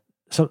that.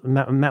 So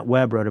Matt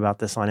Webb wrote about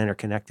this on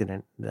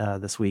Interconnected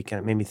this week, and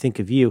it made me think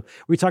of you.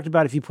 We talked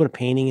about if you put a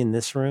painting in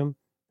this room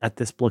at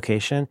this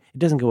location, it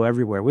doesn't go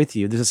everywhere with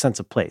you. There's a sense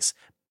of place.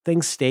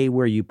 Things stay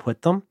where you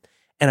put them.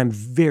 And I'm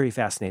very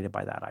fascinated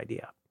by that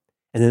idea.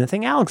 And then the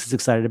thing Alex is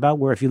excited about,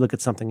 where if you look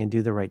at something and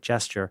do the right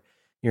gesture,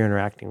 you're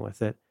interacting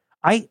with it.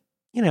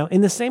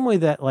 In the same way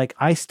that like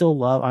I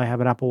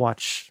have an Apple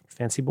Watch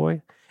Fancy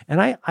Boy,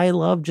 and I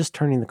love just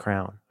turning the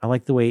crown. I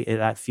like the way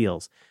that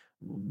feels.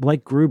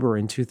 Like Gruber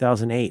in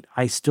 2008,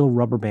 I still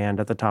rubber band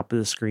at the top of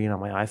the screen on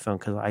my iPhone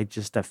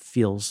because that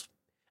feels,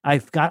 I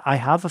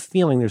have a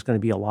feeling there's going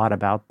to be a lot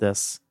about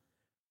this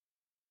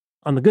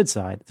on the good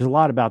side. There's a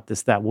lot about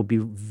this that will be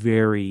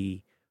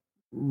very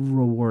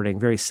rewarding,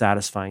 very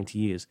satisfying to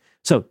use.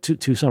 So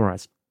to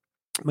summarize,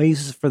 my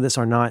uses for this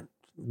are not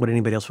what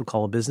anybody else would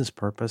call a business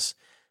purpose,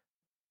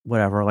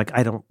 whatever. Like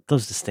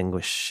those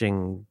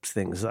distinguishing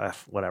things,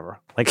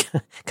 whatever. Like,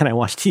 can I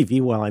watch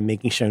TV while I'm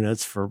making show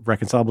notes for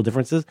reconcilable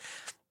differences?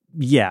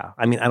 Yeah.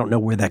 I mean, I don't know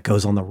where that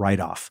goes on the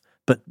write-off,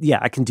 but yeah,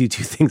 I can do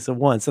two things at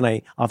once, and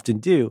I often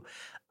do.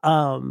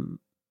 And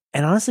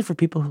honestly, for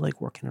people who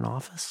like work in an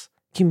office,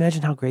 can you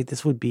imagine how great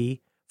this would be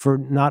for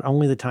not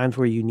only the times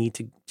where you need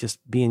to just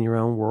be in your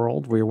own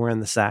world, where you're wearing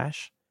the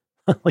sash,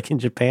 like in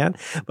Japan,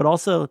 but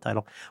also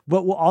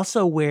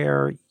also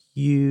where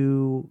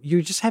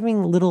you're just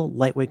having little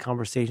lightweight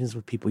conversations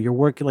with people. You're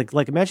working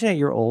like imagine at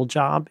your old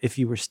job, if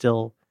you were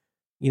still,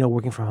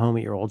 working from home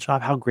at your old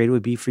job, how great it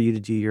would be for you to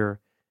do your,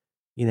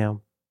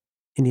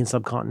 Indian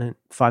subcontinent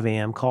 5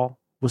 a.m. call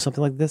with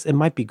something like this. It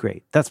might be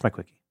great. That's my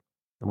quickie,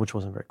 which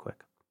wasn't very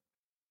quick.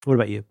 What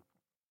about you?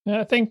 Yeah,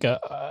 I think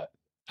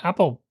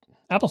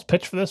Apple's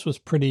pitch for this was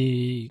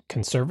pretty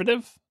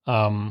conservative.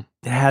 It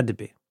had to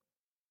be.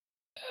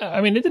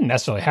 I mean, it didn't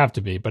necessarily have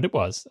to be, but it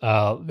was.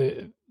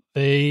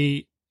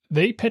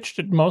 They pitched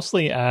it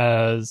mostly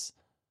as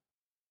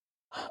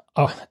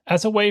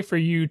a way for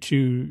you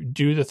to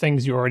do the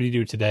things you already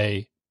do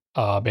today,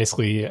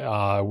 basically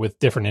with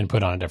different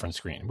input on a different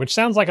screen, which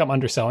sounds like I'm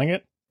underselling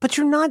it. But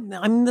you're not.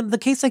 I mean, the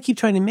case I keep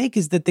trying to make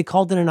is that they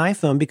called it an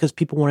iPhone because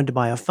people wanted to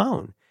buy a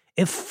phone.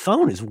 If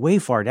phone is way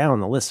far down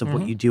the list of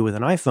what you do with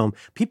an iPhone,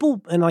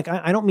 people, and like,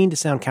 I don't mean to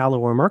sound callow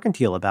or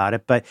mercantile about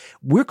it, but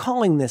we're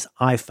calling this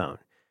iPhone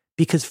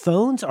because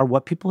phones are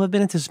what people have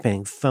been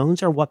anticipating.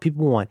 Phones are what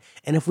people want.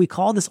 And if we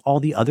call this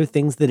all the other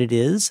things that it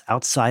is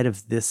outside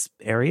of this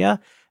area,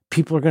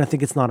 people are going to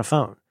think it's not a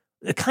phone.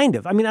 Kind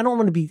of. I mean, I'm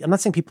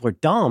not saying people are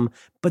dumb,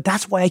 but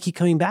that's why I keep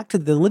coming back to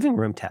the living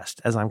room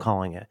test, as I'm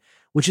calling it,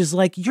 which is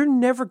like, you're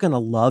never going to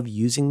love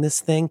using this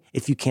thing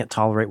if you can't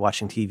tolerate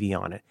watching TV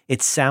on it.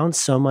 It sounds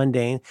so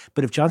mundane,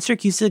 but if John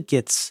Siracusa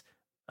gets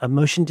a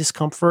motion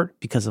discomfort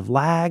because of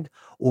lag,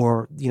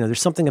 or,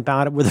 there's something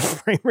about it where the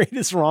frame rate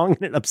is wrong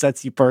and it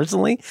upsets you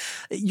personally,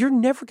 you're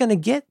never going to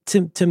get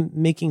to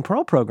making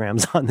Perl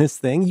programs on this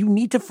thing. You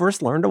need to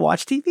first learn to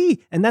watch TV.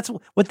 And that's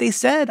what they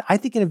said, I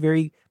think in a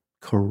very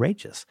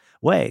courageous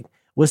way,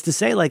 was to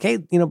say like, hey,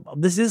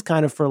 this is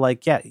kind of for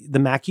like, yeah, the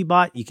Mac you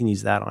bought, you can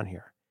use that on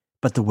here.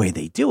 But the way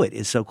they do it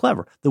is so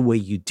clever. The way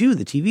you do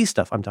the TV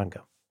stuff, I'm done,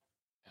 go.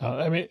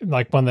 I mean,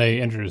 like when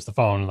they introduced the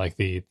phone, like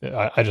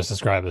I just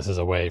described this as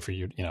a way for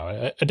you,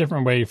 a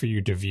different way for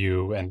you to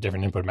view and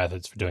different input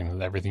methods for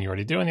doing everything you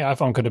already do. And the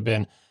iPhone could have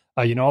been,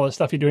 all the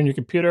stuff you do in your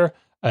computer,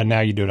 and now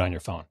you do it on your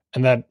phone.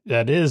 And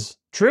that is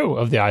true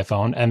of the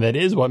iPhone, and that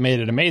is what made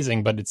it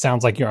amazing. But it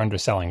sounds like you're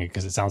underselling it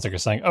because it sounds like you're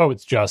saying, oh,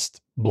 it's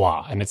just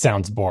blah, and it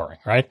sounds boring,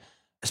 right?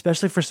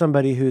 Especially for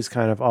somebody who's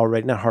kind of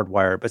already, not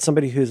hardwired, but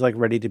somebody who's like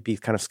ready to be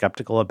kind of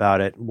skeptical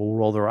about it, will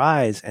roll their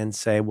eyes and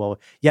say, well,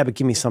 yeah, but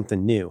give me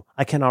something new.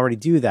 I can already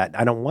do that.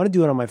 I don't want to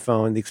do it on my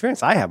phone. The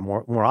experience I have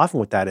more often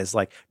with that is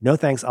like, no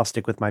thanks, I'll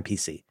stick with my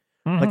PC.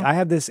 Like I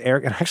have this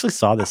Eric, and I actually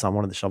saw this on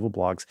one of the Shovel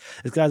blogs.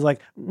 This guy's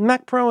like,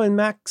 Mac Pro and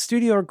Mac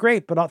Studio are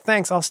great, but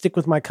thanks, I'll stick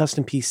with my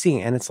custom PC.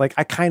 And it's like,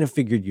 I kind of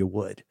figured you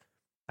would.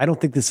 I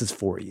don't think this is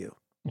for you.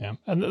 Yeah.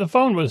 And the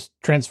phone was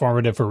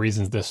transformative for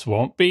reasons this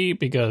won't be,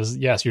 because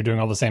yes, you're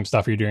doing all the same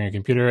stuff you're doing on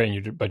your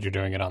computer, but you're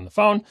doing it on the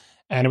phone.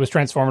 And it was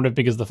transformative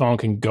because the phone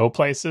can go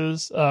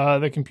places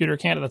the computer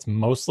can't. That's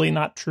mostly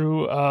not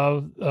true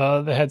of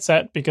the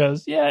headset,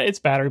 because yeah, it's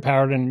battery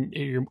powered and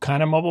you're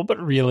kind of mobile,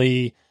 but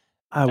really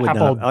I would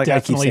Apple not. Like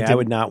definitely I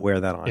would not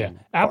wear that on. Yeah.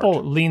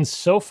 Apple leans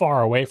so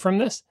far away from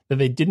this that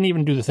they didn't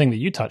even do the thing that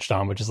you touched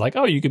on, which is like,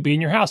 oh, you could be in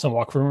your house and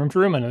walk from room to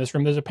room, and in this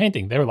room there's a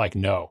painting. They were like,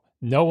 no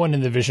one in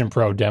the Vision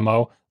Pro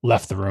demo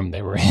left the room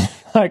they were in.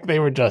 Like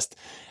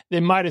they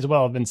might as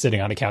well have been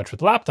sitting on a couch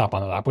with a laptop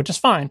on the lap, which is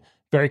fine.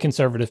 Very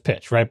conservative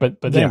pitch, right? But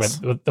anyway,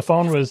 the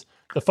phone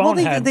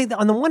had...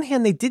 on the one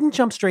hand, they didn't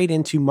jump straight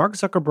into Mark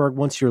Zuckerberg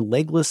wants your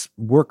legless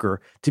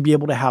worker to be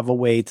able to have a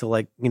way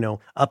to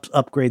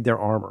upgrade their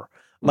armor.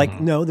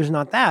 Like, no, there's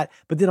not that.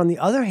 But then on the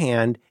other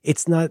hand,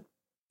 it's not,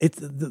 I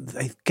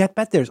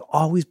bet there's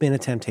always been a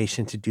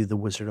temptation to do the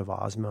Wizard of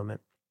Oz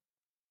moment,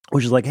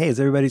 which is like, hey, has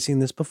everybody seen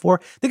this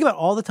before? Think about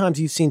all the times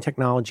you've seen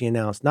technology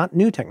announced, not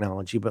new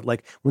technology, but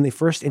like when they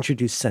first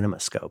introduced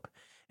CinemaScope.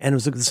 And it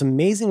was like this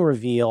amazing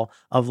reveal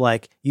of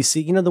like, you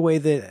see, you know, the way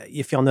that,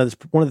 if y'all know this,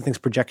 one of the things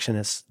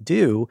projectionists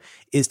do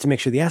is to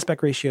make sure the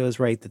aspect ratio is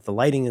right, that the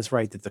lighting is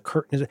right, that the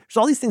curtain is right. There's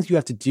all these things you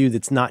have to do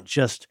that's not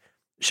just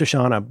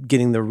Shoshana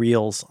getting the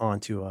reels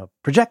onto a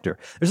projector.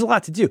 There's a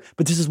lot to do.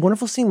 But there's this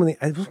wonderful scene when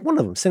it was one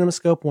of them,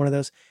 CinemaScope, one of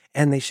those,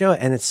 and they show it,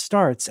 and it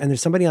starts, and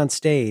there's somebody on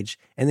stage,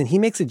 and then he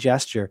makes a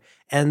gesture,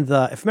 and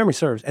if memory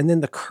serves, and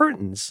then the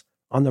curtains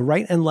on the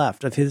right and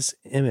left of his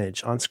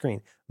image on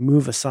screen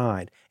move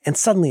aside. And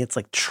suddenly it's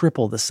like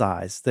triple the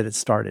size that it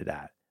started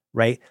at,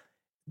 right?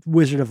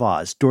 Wizard of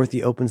Oz,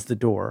 Dorothy opens the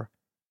door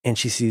and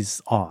she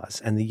sees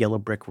Oz and the yellow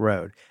brick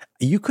road.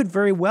 You could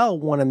very well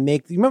want to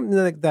make, you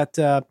remember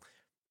that,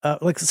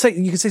 like say,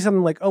 you could say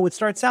something like, oh, it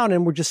starts out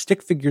and we're just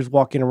stick figures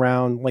walking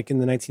around like in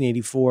the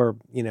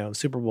 1984,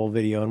 Super Bowl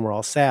video, and we're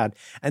all sad.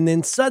 And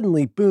then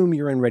suddenly, boom,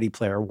 you're in Ready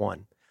Player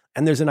One.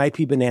 And there's an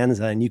IP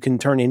bonanza and you can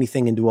turn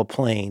anything into a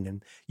plane.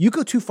 And you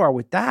go too far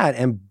with that,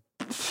 and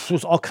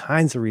there's all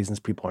kinds of reasons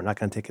people are not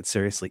going to take it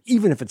seriously,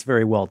 even if it's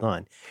very well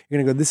done.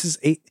 You're going to go, this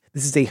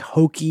is a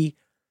hokey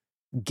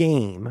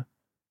game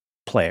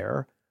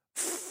player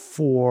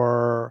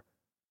for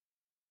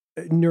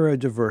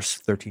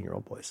neurodiverse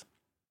 13-year-old boys.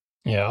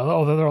 Yeah,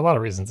 although there are a lot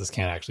of reasons this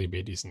can't actually be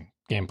a decent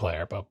game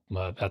player, but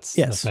that's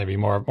maybe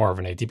more of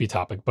an ATP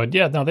topic. But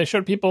yeah, no, they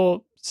showed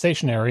people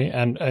stationary,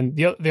 and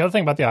the other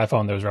thing about the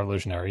iPhone that was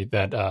revolutionary,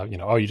 that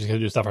you just got to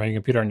do stuff on your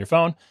computer and your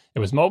phone. It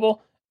was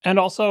mobile, and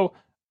also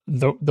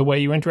the way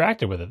you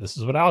interacted with it. This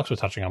is what Alex was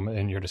touching on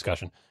in your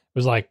discussion. It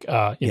was like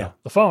the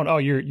phone. Oh,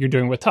 you're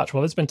doing with touch.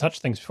 Well, it's been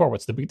touch things before.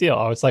 What's the big deal?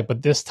 Oh, it's like,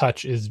 but this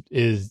touch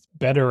is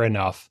better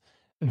enough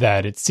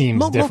that it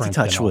seems different.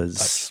 Multi-touch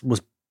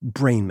was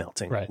brain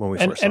melting, right? When we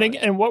first saw it.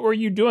 And what were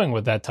you doing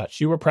with that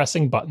touch? You were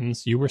pressing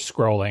buttons, you were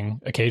scrolling,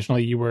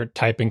 occasionally you were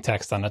typing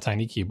text on a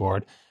tiny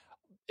keyboard.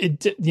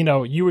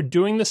 You were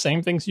doing the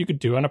same things you could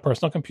do on a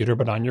personal computer,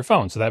 but on your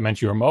phone. So that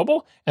meant you were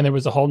mobile, and there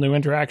was a whole new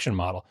interaction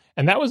model.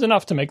 And that was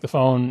enough to make the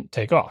phone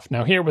take off.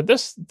 Now here with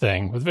this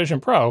thing, with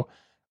Vision Pro,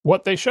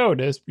 what they showed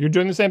is you're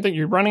doing the same thing.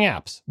 You're running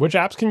apps. Which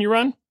apps can you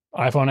run?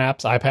 iPhone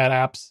apps, iPad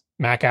apps,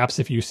 Mac apps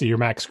if you see your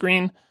Mac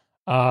screen.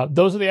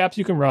 Those are the apps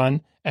you can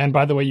run. And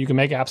by the way, you can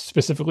make apps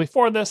specifically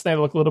for this. They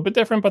look a little bit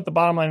different, but the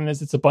bottom line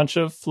is it's a bunch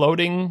of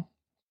floating,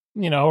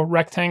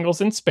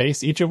 rectangles in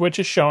space, each of which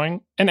is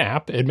showing an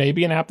app. It may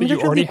be an app that you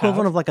already have. The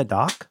equivalent of like a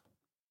dock?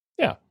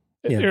 Yeah.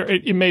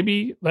 It may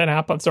be an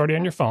app that's already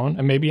on your phone.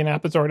 It may be an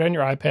app that's already on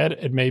your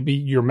iPad. It may be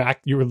your Mac,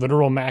 your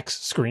literal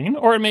Mac's screen,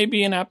 or it may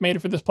be an app made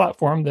for this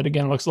platform that,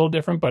 again, looks a little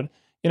different. But,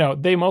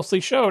 they mostly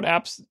showed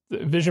apps,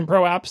 Vision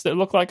Pro apps that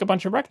look like a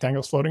bunch of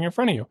rectangles floating in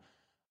front of you.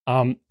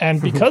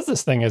 And because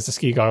this thing is a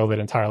ski goggle that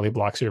entirely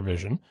blocks your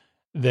vision,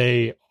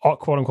 they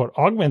quote unquote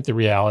augment the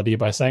reality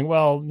by saying,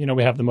 well,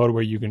 we have the mode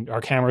where our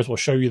cameras will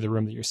show you the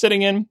room that you're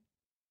sitting in,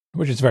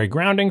 which is very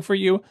grounding for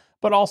you.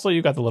 But also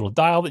you've got the little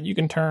dial that you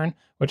can turn,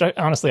 which I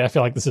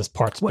feel like this is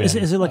part spin. Is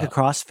it like a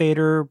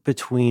crossfader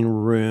between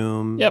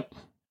room? Yep.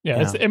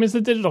 Yeah. It's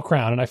the digital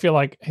crown. And I feel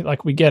like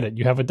we get it.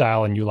 You have a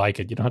dial and you like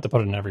it. You don't have to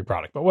put it in every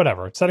product, but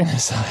whatever. Setting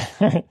this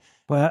aside.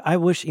 Well, I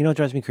wish, it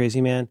drives me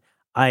crazy, man.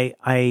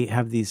 I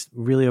have these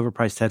really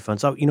overpriced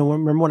headphones. So,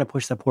 remember when I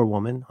pushed that poor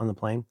woman on the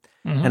plane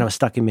and I was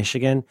stuck in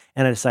Michigan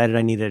and I decided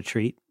I needed a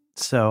treat.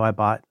 So I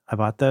bought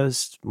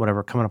those,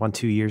 coming up on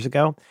 2 years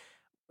ago.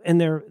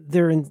 And they're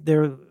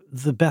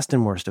the best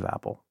and worst of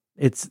Apple.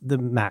 It's the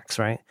Max,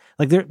 right?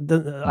 Like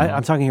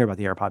I'm talking here about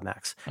the AirPod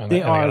Max.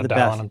 They are the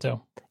best. On them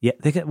too. Yeah.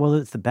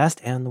 It's the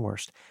best and the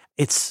worst.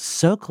 It's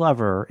so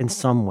clever in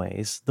some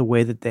ways, the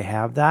way that they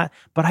have that,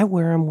 but I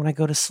wear them when I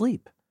go to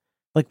sleep.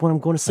 Like when I'm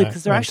going to sleep,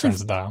 because they're actually,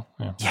 the dial.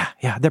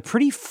 Yeah, they're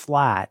pretty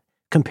flat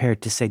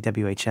compared to say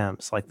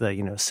WHMs, like the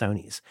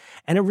Sony's,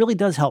 and it really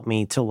does help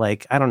me to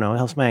it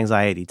helps my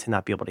anxiety to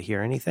not be able to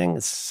hear anything.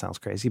 It sounds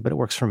crazy, but it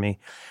works for me.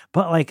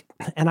 But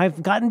and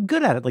I've gotten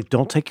good at it. Like,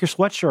 don't take your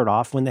sweatshirt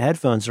off when the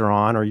headphones are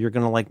on, or you're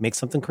gonna make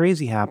something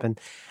crazy happen.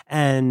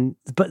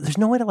 But there's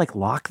no way to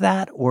lock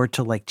that or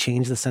to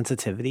change the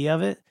sensitivity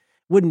of it.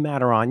 Wouldn't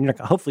matter on.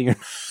 Hopefully you're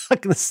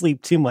not gonna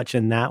sleep too much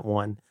in that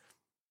one.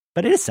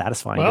 But it is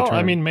satisfying. Well,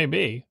 I mean,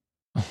 maybe.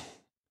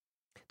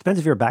 Depends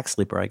if you're a back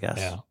sleeper, I guess.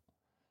 Yeah.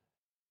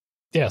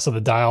 Yeah. So the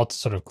dial to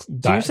sort of.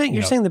 So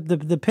you're saying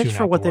the pitch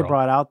for what they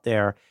brought out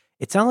there.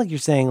 It sounds like you're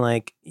saying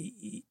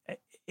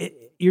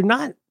you're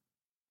not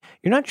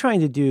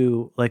trying to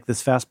do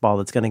this fastball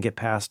that's going to get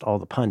past all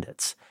the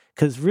pundits.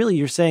 Because really,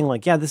 you're saying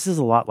this is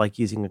a lot like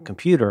using a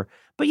computer.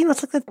 But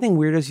it's like that thing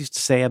weirdos used to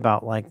say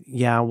about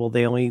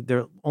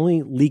they're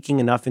only leaking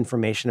enough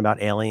information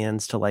about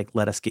aliens to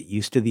let us get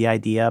used to the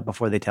idea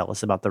before they tell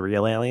us about the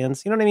real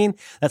aliens. You know what I mean?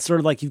 That's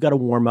sort of you've got to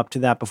warm up to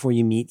that before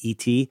you meet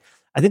ET.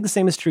 I think the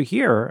same is true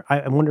here.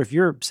 I wonder if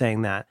you're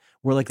saying that.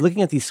 We're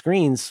looking at these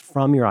screens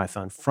from your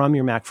iPhone, from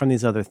your Mac, from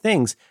these other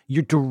things.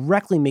 You're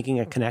directly making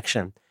a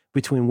connection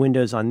between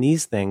windows on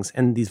these things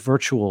and these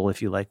virtual,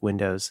 if you like,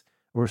 windows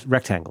or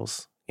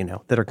rectangles,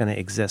 that are going to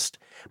exist.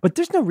 But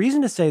there's no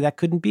reason to say that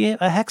couldn't be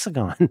a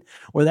hexagon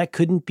or that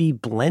couldn't be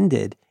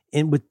blended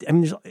in with,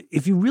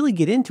 if you really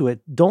get into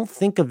it, don't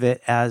think of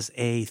it as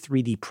a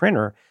 3D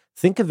printer.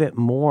 Think of it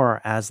more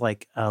as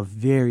like a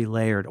very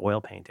layered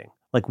oil painting,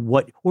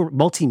 or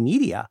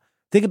multimedia.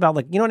 Think about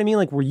you know what I mean?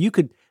 Like where you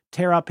could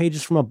tear out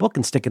pages from a book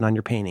and stick it on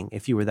your painting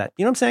if you were that,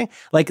 you know what I'm saying?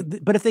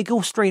 But if they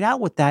go straight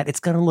out with that, it's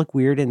going to look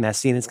weird and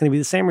messy, and it's going to be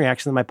the same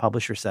reaction that my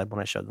publisher said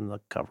when I showed them the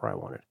cover I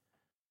wanted.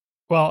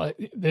 Well,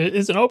 there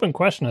is an open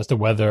question as to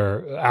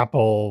whether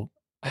Apple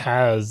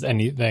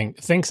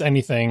thinks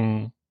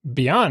anything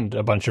beyond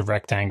a bunch of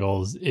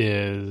rectangles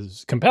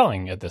is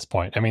compelling at this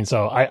point.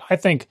 So I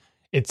think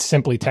it's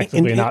simply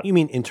technically not. You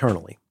mean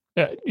internally?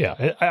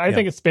 I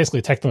think it's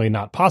basically technically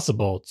not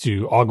possible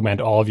to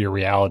augment all of your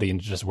reality and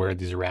just wear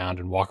these around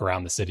and walk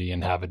around the city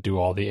and have it do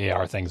all the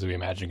AR things that we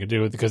imagine it could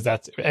do, because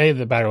that's A,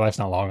 the battery life's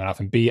not long enough,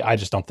 and B, I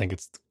just don't think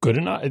it's good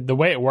enough. The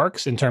way it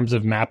works in terms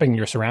of mapping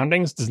your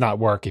surroundings does not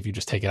work if you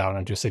just take it out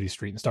onto a city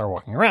street and start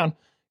walking around,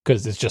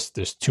 because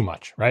there's too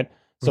much, right?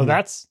 So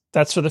that's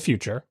for the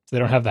future. So they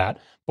don't have that.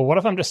 But what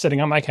if I'm just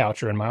sitting on my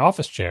couch or in my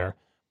office chair,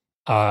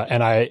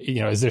 and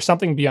is there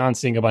something beyond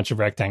seeing a bunch of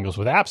rectangles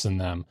with apps in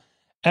them?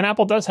 And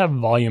Apple does have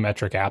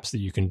volumetric apps that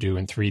you can do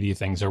in 3D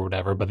things or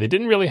whatever, but they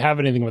didn't really have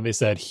anything where they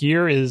said,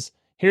 here's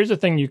a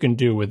thing you can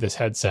do with this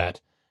headset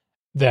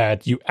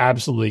that you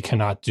absolutely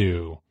cannot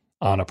do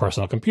on a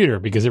personal computer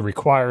because it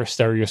requires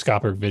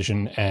stereoscopic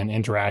vision and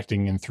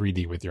interacting in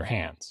 3D with your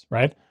hands,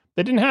 right?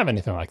 They didn't have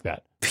anything like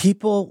that.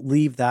 People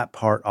leave that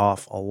part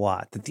off a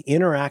lot, that the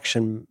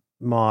interaction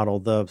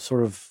model, the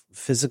sort of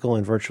physical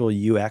and virtual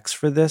UX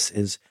for this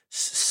is,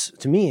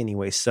 to me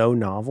anyway, so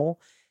novel.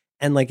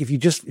 And if you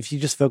just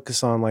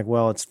focus on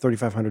it's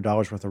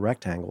 $3,500 worth of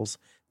rectangles,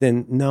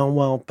 then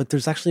no, but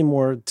there's actually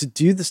more to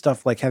do the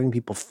stuff like having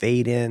people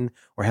fade in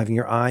or having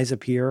your eyes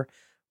appear.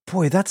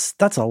 Boy, that's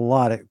a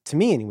lot to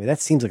me anyway. That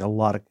seems like a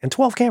lot of, and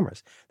 12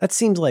 cameras. That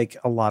seems like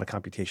a lot of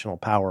computational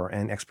power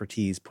and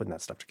expertise putting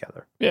that stuff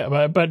together.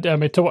 Yeah, but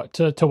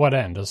to what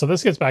end? So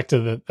this gets back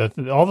to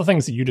all the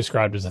things that you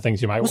described as the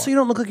things you might want. So you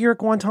don't look like you're at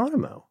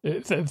Guantanamo.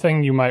 The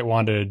thing you might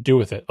want to do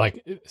with it.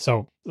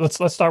 So let's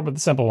start with the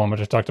simple one,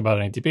 which I talked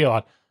about in ATP a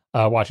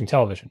lot, watching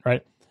television,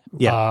 right?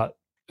 Yeah.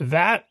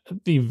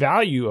 The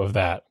value of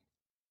that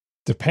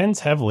depends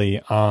heavily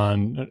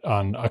on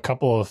a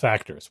couple of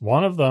factors.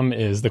 One of them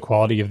is the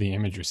quality of the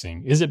image you're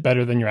seeing. Is it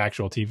better than your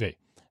actual TV?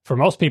 For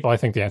most people, I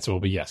think the answer will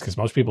be yes, because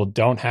most people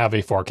don't have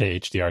a 4K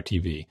HDR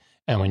TV.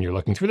 And when you're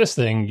looking through this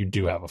thing, you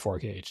do have a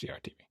 4K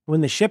HDR TV. When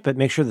they ship it,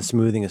 make sure the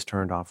smoothing is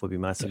turned off would be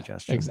my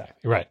suggestion. Yeah,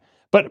 exactly, right.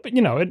 But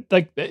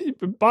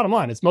bottom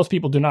line is most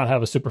people do not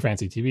have a super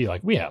fancy TV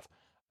like we have.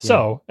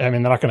 So, they're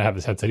not going to have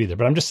this headset either.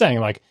 But I'm just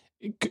saying,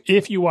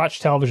 if you watch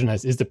television,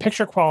 is the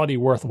picture quality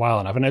worthwhile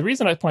enough? And the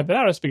reason I point that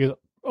out is because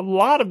a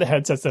lot of the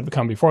headsets that have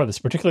come before this,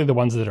 particularly the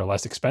ones that are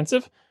less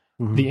expensive,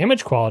 the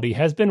image quality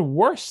has been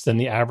worse than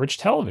the average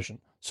television.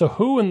 So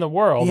who in the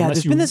world? Yeah, it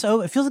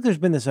feels like there's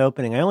been this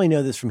opening. I only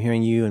know this from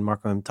hearing you and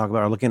Marco talk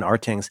about or looking at our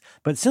things,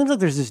 but it seems like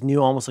there's this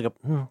new, almost like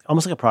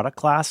a product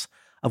class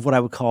of what I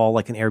would call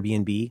like an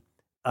Airbnb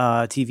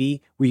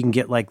TV, where you can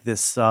get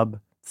this sub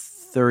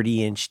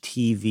 30-inch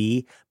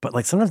TV,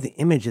 but sometimes the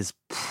image is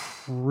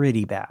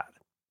pretty bad.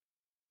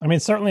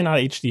 Certainly not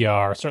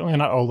HDR, certainly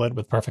not OLED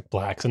with perfect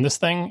blacks. And this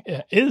thing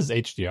is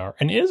HDR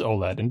and is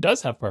OLED and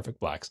does have perfect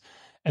blacks.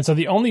 And so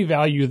the only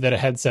value that a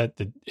headset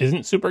that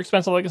isn't super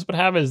expensive like this would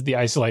have is the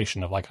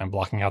isolation of I'm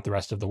blocking out the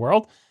rest of the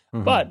world.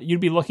 But you'd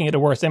be looking at a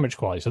worse image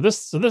quality. So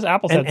this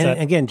Apple headset,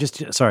 and again,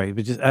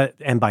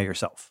 and by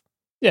yourself.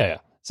 Yeah.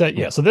 So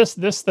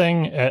this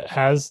thing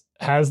has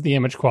the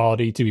image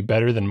quality to be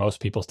better than most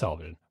people's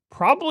television.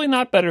 Probably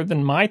not better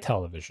than my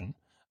television,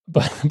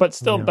 but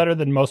still better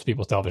than most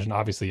people's television.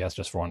 Obviously, yes,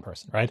 just for one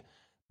person, right?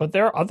 But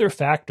there are other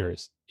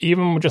factors,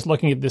 even just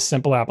looking at this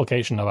simple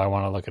application of I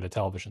want to look at a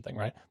television thing,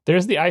 right?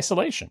 There's the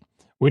isolation,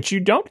 which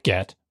you don't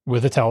get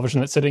with a television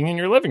that's sitting in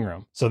your living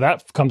room. So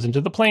that comes into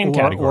the plain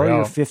category. Or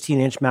your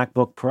 15-inch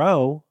MacBook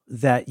Pro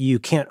that you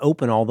can't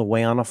open all the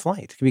way on a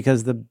flight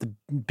because the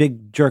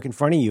big jerk in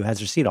front of you has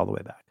your seat all the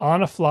way back.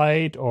 On a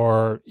flight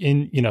or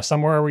in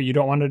somewhere where you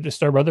don't want to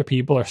disturb other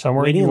people or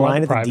somewhere waiting you in want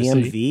line at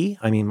privacy. the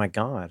DMV? My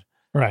God.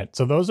 Right.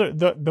 So those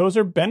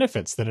are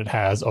benefits that it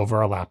has over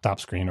a laptop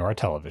screen or a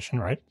television,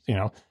 right?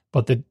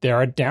 But there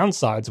are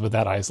downsides with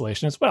that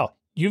isolation as well.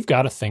 You've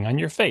got a thing on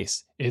your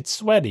face. It's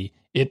sweaty.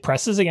 It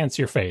presses against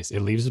your face.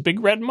 It leaves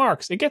big red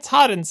marks. It gets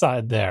hot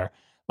inside there.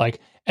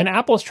 And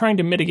Apple's trying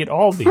to mitigate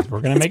all of these.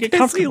 We're going to make it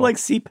comfortable. Like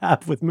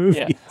CPAP with movies.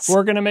 Yeah.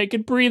 We're going to make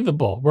it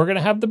breathable. We're going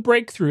to have the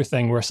breakthrough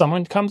thing where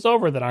someone comes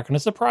over. They're not going to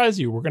surprise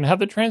you. We're going to have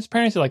the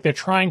transparency. They're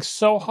trying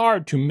so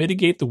hard to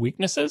mitigate the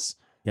weaknesses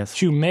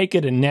to make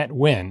it a net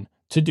win,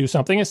 to do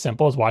something as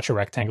simple as watch a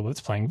rectangle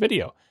that's playing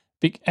video.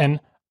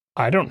 And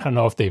I don't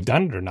know if they've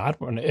done it or not.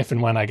 If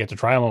and when I get to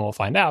try them, we'll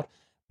find out.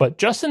 But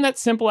just in that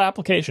simple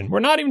application, we're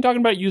not even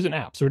talking about using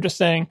apps. We're just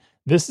saying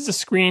this is a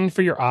screen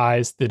for your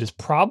eyes that is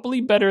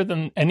probably better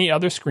than any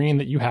other screen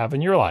that you have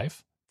in your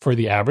life for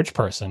the average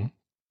person.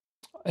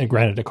 And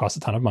granted, it costs a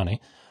ton of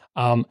money.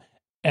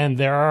 And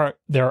there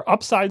are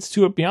upsides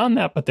to it beyond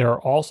that, but there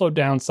are also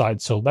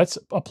downsides. So let's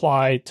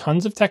apply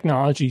tons of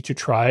technology to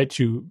try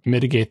to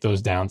mitigate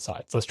those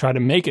downsides. Let's try to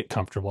make it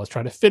comfortable. Let's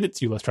try to fit it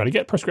to you. Let's try to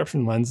get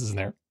prescription lenses in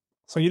there,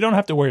 so you don't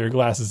have to wear your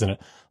glasses in it.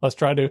 Let's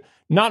try to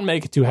not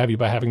make it too heavy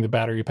by having the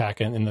battery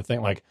pack in the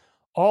thing. Like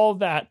all of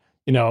that,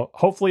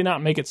 hopefully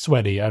not make it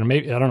sweaty. I don't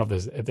know if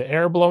there's the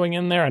air blowing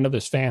in there. I know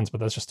there's fans, but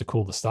that's just the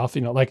coolest stuff.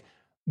 Like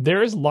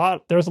there's a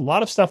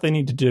lot of stuff they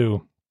need to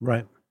do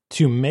right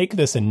to make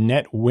this a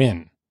net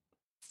win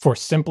for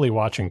simply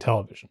watching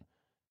television.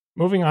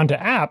 Moving on to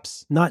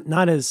apps,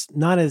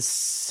 not as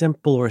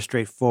simple or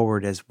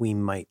straightforward as we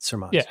might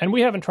surmise. Yeah, and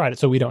we haven't tried it,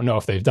 so we don't know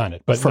if they've done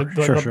it. But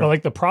sure.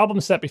 Like the problem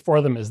set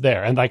before them is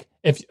there, and like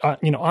if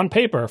on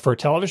paper for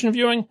television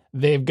viewing,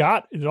 they've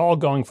got it all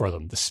going for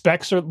them. The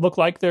specs look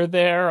like they're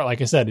there. Like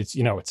I said, it's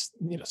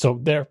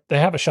so they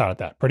have a shot at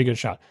that, pretty good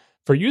shot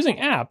for using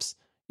apps.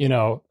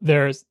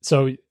 It's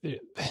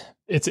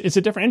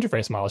a different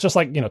interface model. It's just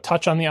like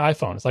touch on the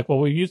iPhone. It's like, well,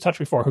 we used touch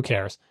before. Who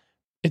cares?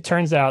 It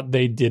turns out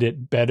they did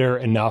it better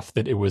enough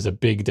that it was a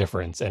big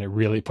difference, and it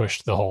really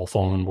pushed the whole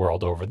phone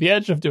world over the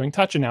edge of doing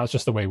touch, and now it's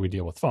just the way we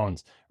deal with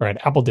phones, right?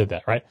 Apple did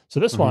that, right? So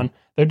this one,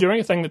 they're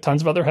doing a thing that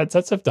tons of other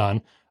headsets have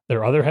done. There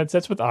are other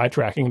headsets with eye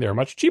tracking. There are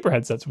much cheaper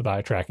headsets with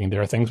eye tracking.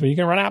 There are things where you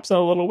can run apps in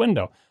a little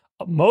window.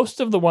 Most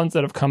of the ones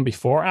that have come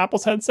before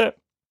Apple's headset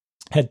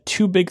had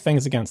two big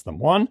things against them.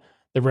 One,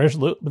 the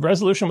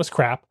resolution was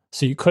crap,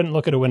 so you couldn't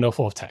look at a window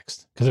full of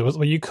text because it was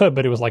you could,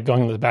 but it was like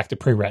going back to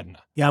pre-Retina.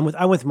 Yeah,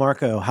 I'm with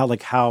Marco.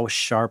 How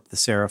sharp the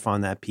serif on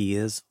that P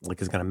is going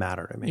to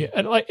matter to me.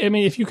 Yeah,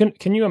 if you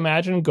can you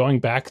imagine going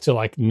back to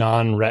like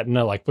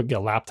non-Retina, like get a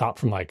laptop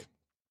from like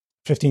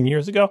 15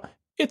 years ago?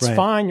 It's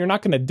fine. You're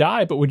not going to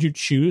die, but would you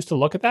choose to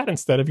look at that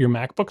instead of your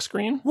MacBook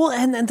screen? Well,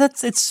 and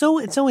it's so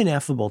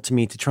ineffable to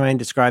me to try and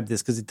describe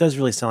this because it does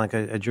really sound like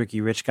a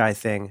jerky rich guy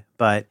thing,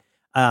 but.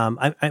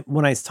 I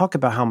when I talk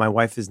about how my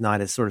wife is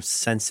not as sort of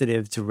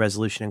sensitive to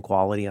resolution and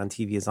quality on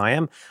TV as I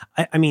am,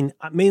 I mean,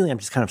 mainly I'm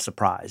just kind of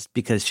surprised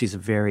because she's a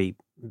very,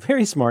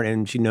 very smart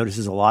and she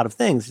notices a lot of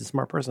things. She's a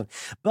smart person.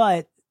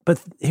 But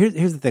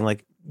here's the thing.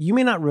 Like you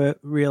may not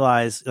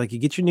realize, like you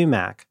get your new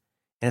Mac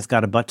and it's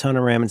got a butt ton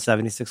of RAM and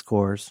 76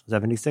 cores,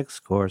 but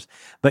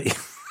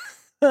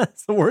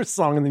that's the worst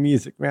song in the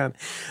music, man.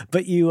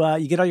 But you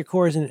get all your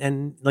cores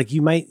and like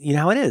you might,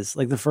 how it is.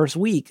 Like the first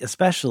week,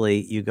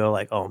 especially, you go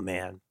like, oh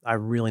man, I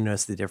really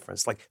noticed the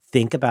difference. Like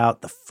think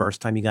about the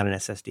first time you got an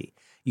SSD.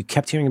 You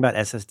kept hearing about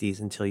SSDs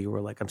until you were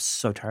like, I'm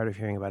so tired of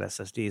hearing about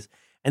SSDs.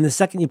 And the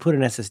second you put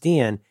an SSD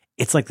in,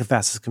 it's like the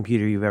fastest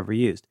computer you've ever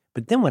used.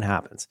 But then what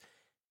happens?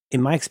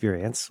 In my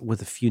experience,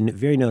 with a few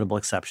very notable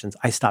exceptions,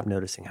 I stopped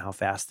noticing how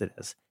fast it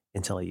is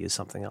until I use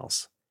something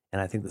else.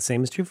 And I think the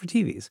same is true for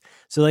TVs.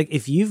 So like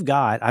if I've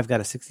got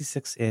a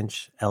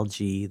 66-inch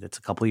LG that's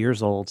a couple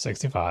years old.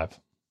 65.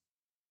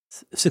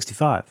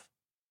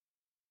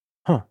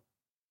 Huh.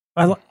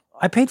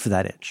 I paid for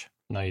that inch.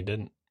 No, you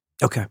didn't.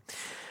 Okay.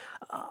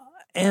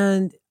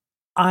 And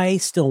I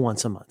still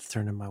once a month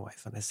turn to my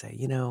wife and I say,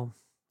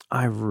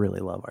 I really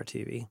love our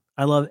TV.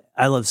 I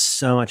love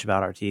so much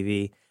about our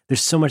TV.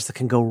 There's so much that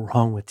can go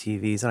wrong with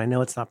TVs. And I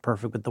know it's not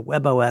perfect, but the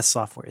WebOS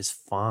software is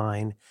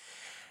fine.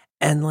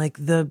 And like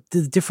the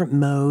different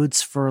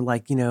modes for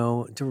like,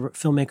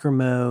 filmmaker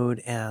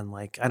mode and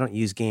like, I don't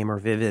use Game or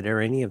Vivid or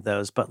any of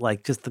those, but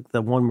like just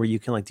the one where you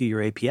can like do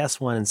your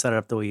APS one and set it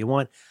up the way you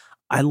want.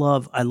 I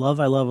love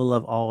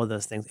all of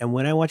those things. And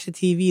when I watch a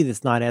TV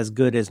that's not as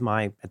good as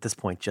my, at this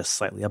point, just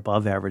slightly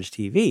above average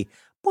TV,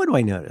 what do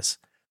I notice?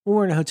 When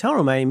we're in a hotel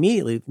room, I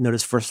immediately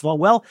notice, first of all,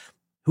 well,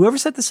 whoever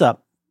set this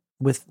up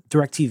with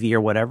DirecTV or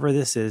whatever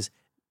this is,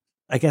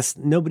 I guess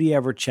nobody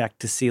ever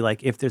checked to see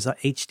like if there's a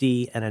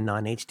HD and a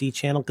non-HD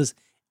channel because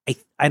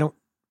I don't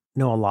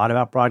know a lot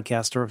about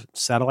broadcast or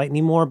satellite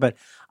anymore, but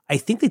I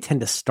think they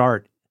tend to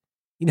start,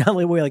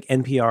 the way like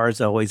NPR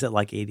is always at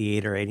like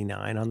 88 or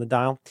 89 on the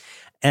dial.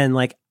 And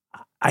like,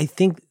 I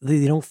think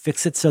they don't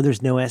fix it so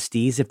there's no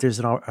SDs if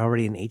there's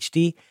already an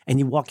HD. And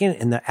you walk in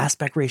and the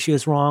aspect ratio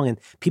is wrong and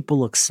people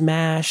look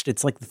smashed.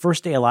 It's like the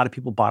first day a lot of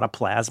people bought a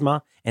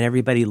plasma and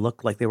everybody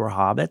looked like they were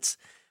hobbits.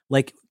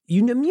 Like,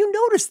 you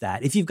notice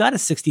that if you've got a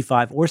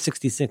 65 or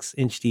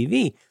 66-inch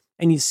TV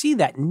and you see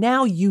that,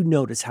 now you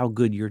notice how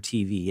good your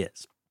TV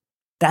is.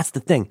 That's the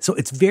thing. So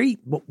it's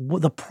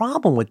the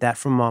problem with that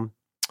from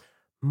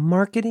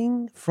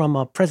marketing, from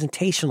a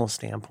presentational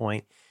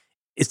standpoint,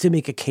 is to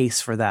make a case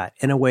for that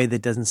in a way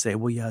that doesn't say,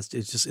 well, yes,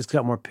 it's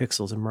got more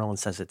pixels and Merlin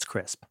says it's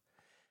crisp.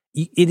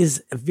 It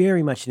is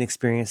very much an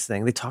experience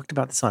thing. They talked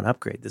about this on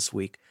Upgrade this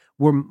week.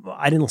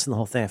 I didn't listen to the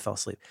whole thing. I fell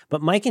asleep.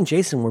 But Mike and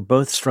Jason were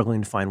both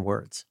struggling to find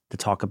words to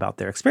talk about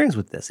their experience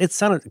with this. It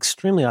sounded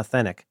extremely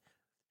authentic.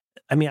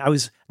 I mean, I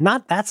was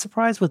not that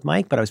surprised with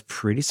Mike, but I was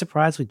pretty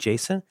surprised with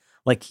Jason.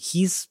 Like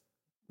he's,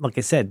 like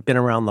I said, been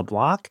around the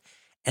block.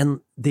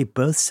 And they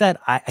both said,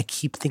 I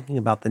keep thinking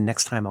about the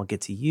next time I'll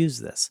get to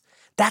use this.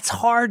 That's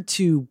hard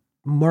to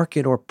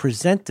market or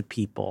present to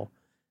people.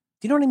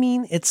 Do you know what I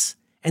mean? It's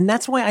And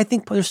that's why I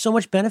think there's so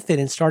much benefit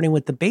in starting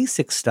with the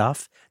basic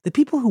stuff. The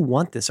people who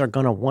want this are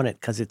going to want it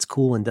because it's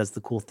cool and does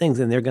the cool things.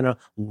 And they're going to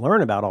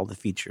learn about all the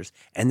features.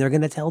 And they're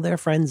going to tell their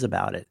friends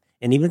about it.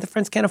 And even if the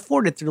friends can't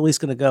afford it, they're at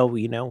least going to go,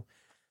 you know,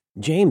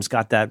 James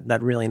got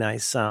that really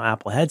nice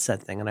Apple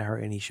headset thing.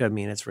 And he showed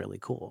me, and it's really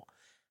cool.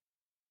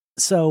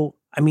 So,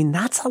 I mean,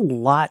 that's a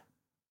lot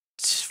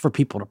for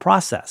people to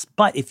process.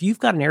 But if you've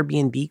got an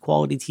Airbnb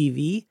quality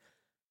TV,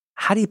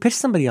 how do you pitch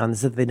somebody on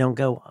this if they don't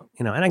go,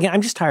 you know? And again,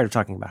 I'm just tired of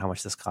talking about how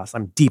much this costs.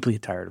 I'm deeply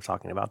tired of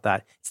talking about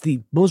that. It's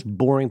the most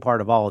boring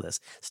part of all of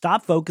this.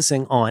 Stop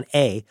focusing on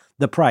A,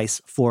 the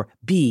price, for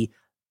B,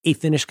 a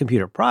finished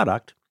computer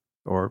product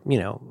or, you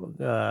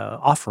know,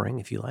 offering,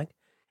 if you like.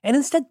 And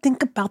instead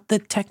think about the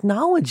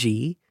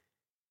technology,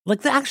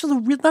 like the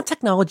actual real, not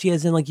technology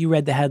as in like you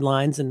read the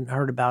headlines and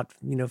heard about,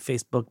 you know,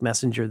 Facebook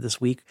Messenger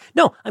this week.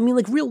 No, I mean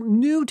like real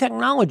new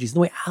technologies. The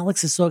way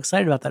Alex is so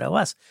excited about that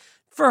OS.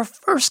 For a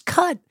first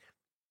cut,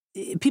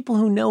 people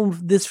who know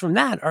this from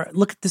that are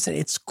look at this and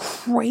it's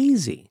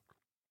crazy.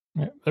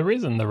 The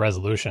reason the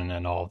resolution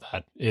and all of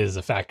that is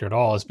a factor at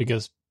all is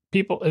because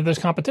there's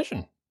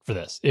competition for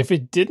this. If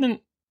it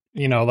didn't,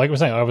 you know, like we're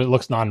saying, oh, it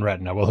looks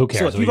non-retina. Well, who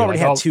cares? So you've already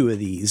had two of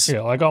these.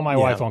 Yeah, like, oh, my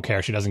wife won't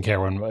care. She doesn't care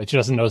she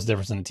doesn't know the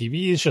difference in the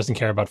TVs. She doesn't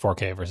care about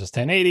 4K versus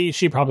 1080.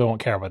 She probably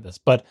won't care about this,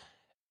 but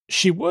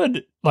she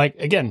would, like,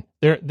 again,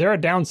 there are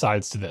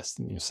downsides to this.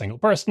 You know, single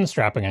person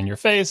strapping on your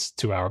face,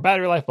 2-hour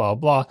battery life, blah,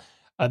 blah,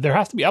 blah. There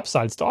have to be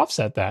upsides to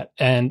offset that.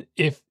 And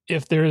if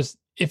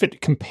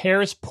it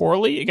compares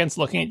poorly against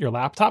looking at your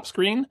laptop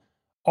screen,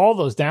 all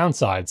those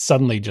downsides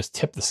suddenly just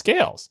tip the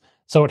scales.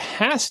 So it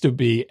has to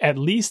be at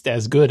least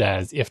as good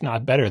as, if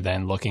not better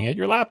than, looking at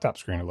your laptop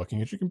screen or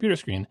looking at your computer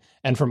screen.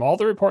 And from all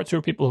the reports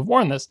where people have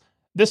worn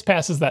this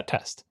passes that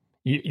test.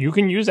 You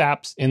can use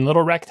apps in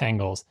little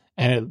rectangles,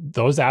 and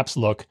those apps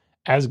look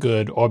as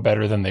good or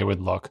better than they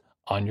would look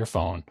on your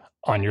phone,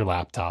 on your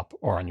laptop,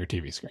 or on your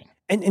TV screen.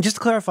 And just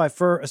to clarify,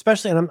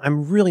 especially, and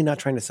I'm really not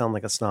trying to sound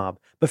like a snob,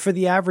 but for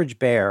the average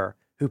bear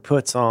who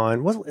puts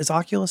on, is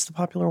Oculus the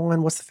popular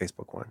one? What's the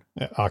Facebook one?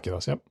 Yeah,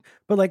 Oculus, yep.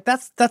 But like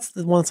that's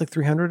the one that's like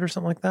 300 or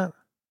something like that.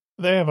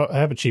 They have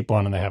a cheap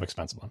one and they have an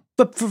expensive one.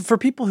 But for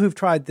people who've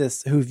tried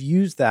this, who've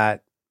used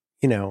that,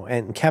 you know,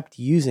 and kept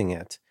using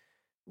it,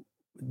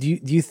 do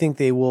you think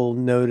they will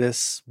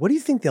notice? What do you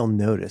think they'll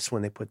notice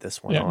when they put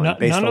this one on?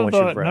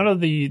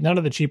 None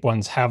of the cheap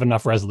ones have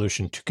enough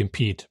resolution to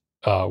compete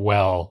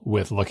well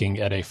with looking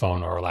at a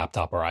phone or a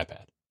laptop or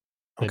iPad.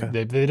 Okay.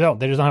 They just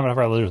don't have enough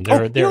resolution.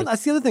 You know,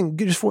 that's the other thing.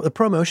 Just for the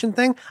ProMotion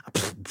thing,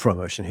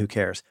 ProMotion, who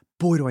cares?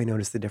 Boy, do I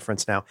notice the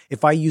difference now.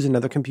 If I use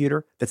another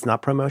computer that's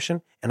not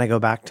ProMotion and I go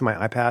back to my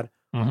iPad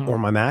or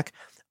my Mac,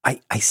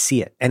 I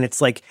see it. And it's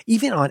like,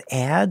 even on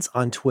ads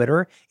on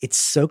Twitter, it's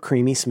so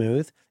creamy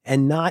smooth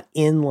and not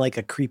in like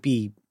a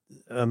creepy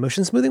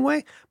motion smoothing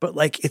way, but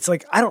like, it's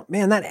like,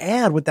 that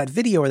ad with that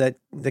video or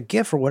the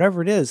GIF or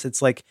whatever it is,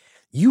 it's like,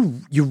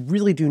 you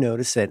really do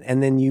notice it.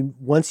 And then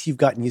once you've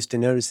gotten used to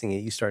noticing it,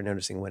 you start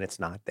noticing when it's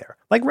not there.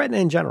 Like Retina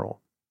in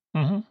general.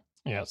 Mm-hmm.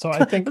 Yeah. So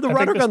I think the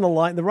Roderick on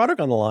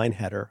the line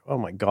header. Oh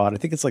my God. I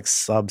think it's like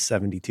sub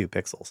 72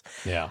 pixels.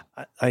 Yeah.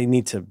 I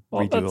need to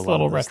redo a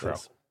little retro.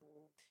 Things.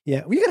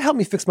 Yeah. Well, you gotta help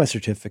me fix my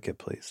certificate,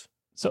 please.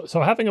 So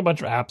having a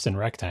bunch of apps in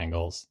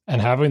rectangles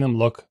and having them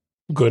look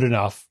good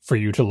enough for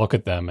you to look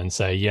at them and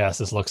say, yes,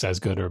 this looks as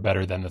good or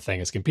better than the thing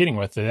it's competing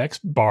with. The next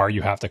bar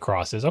you have to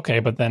cross is, okay,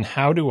 but then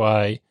how do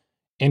I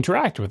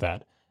interact with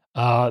that?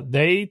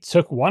 They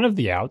took one of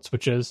the outs,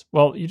 which is,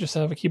 well, you just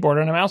have a keyboard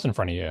and a mouse in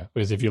front of you.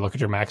 Because if you look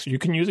at your Macs, you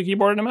can use a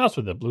keyboard and a mouse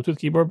with it. Bluetooth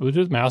keyboard,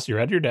 Bluetooth mouse. You're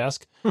at your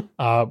desk.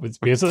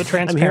 Because of the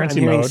transparency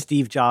I'm hearing mode.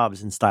 Steve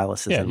Jobs and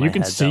styluses. Yeah, in my you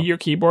can head, see though. your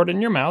keyboard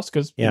and your mouse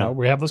because you know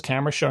we have those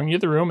cameras showing you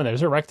the room, and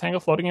there's a rectangle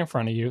floating in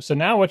front of you. So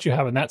now what you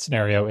have in that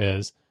scenario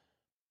is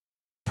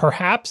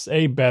perhaps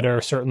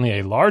certainly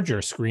a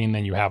larger screen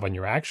than you have on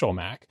your actual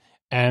Mac,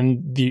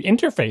 and the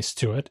interface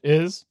to it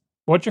is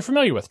what you're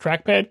familiar with: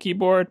 trackpad,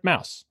 keyboard,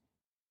 mouse.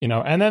 You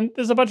know, and then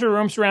there's a bunch of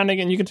room surrounding,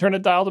 and you can turn a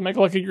dial to make it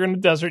look like you're in a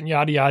desert, and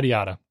yada yada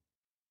yada.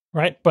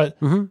 Right, but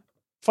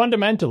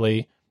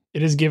fundamentally,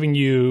 it is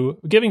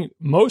giving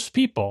most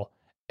people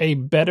a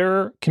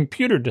better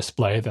computer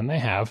display than they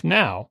have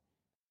now,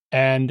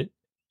 and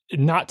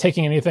not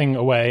taking anything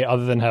away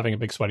other than having a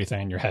big sweaty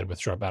thing in your head with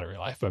short battery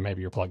life, but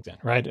maybe you're plugged in,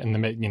 right? And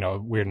the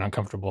weird and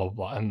uncomfortable,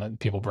 blah, and then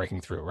people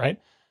breaking through, right?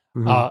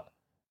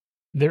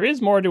 There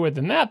is more to it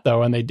than that,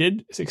 though, and they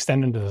did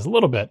extend into this a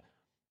little bit.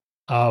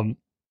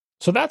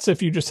 So that's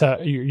if you just you're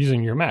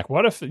using your Mac.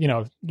 What if,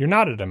 you're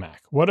not at a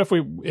Mac? What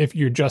if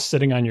you're just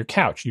sitting on your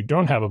couch, you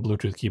don't have a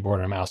Bluetooth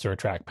keyboard or a mouse or a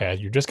trackpad,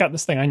 you just got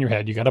this thing on your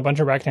head, you got a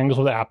bunch of rectangles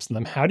with apps in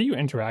them. How do you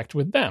interact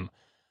with them?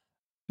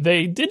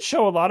 They did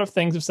show a lot of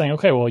things of saying,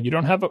 okay, well, you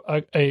don't have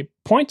a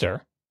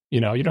pointer, you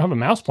don't have a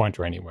mouse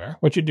pointer anywhere.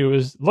 What you do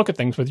is look at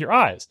things with your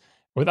eyes,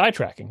 with eye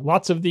tracking.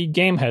 Lots of the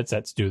game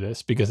headsets do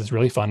this because it's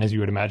really fun, as you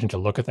would imagine, to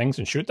look at things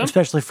and shoot them.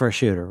 Especially for a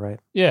shooter, right?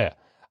 Yeah.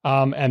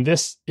 And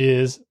this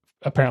is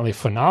apparently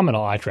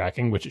phenomenal eye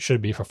tracking, which it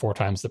should be for 4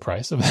 times the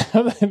price of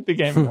the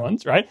gaming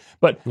ones, right?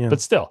 But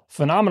still,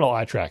 phenomenal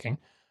eye tracking.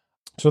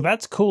 So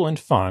that's cool and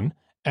fun.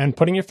 And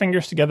putting your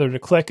fingers together to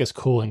click is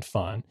cool and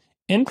fun.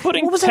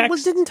 Inputting What was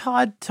text. that? Didn't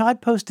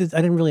Todd posted?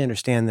 I didn't really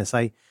understand this.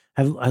 I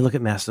look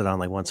at Mastodon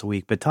like once a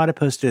week, but Todd had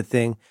posted a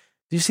thing.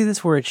 Do you see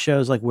this where it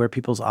shows like where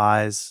people's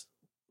eyes?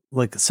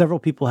 Like several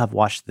people have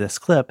watched this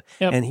clip,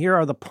 and here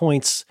are the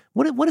points.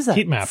 What is that?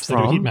 Heat maps. From?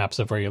 They do heat maps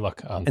of where you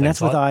look. On and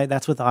that's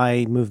with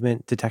eye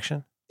movement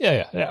detection.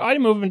 Yeah. Eye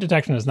movement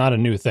detection is not a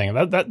new thing.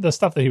 That the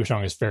stuff that he was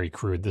showing is very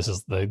crude. This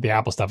is the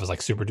Apple stuff is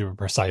like super duper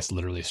precise,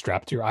 literally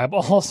strapped to your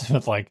eyeballs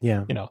with like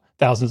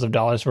thousands of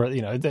dollars for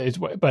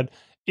but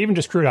even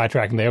just crude eye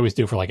tracking, they always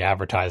do for like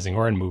advertising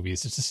or in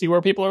movies, just to see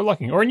where people are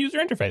looking, or in user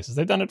interfaces.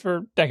 They've done it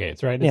for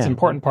decades, right? It's an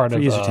important part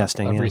of user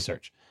testing of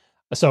research.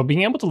 So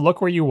being able to look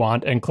where you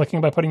want and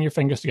clicking by putting your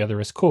fingers together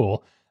is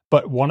cool.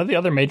 But one of the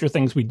other major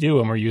things we do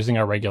when we're using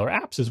our regular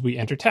apps is we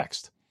enter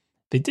text.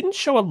 They didn't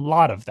show a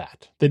lot of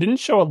that. They didn't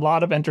show a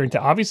lot of entering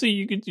text. Obviously,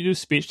 you could do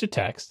speech to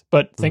text,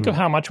 but think of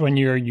how much when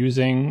you're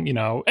using,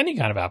 any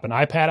kind of app, an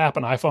iPad app,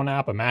 an iPhone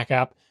app, a Mac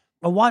app.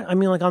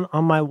 Like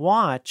on my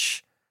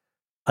watch,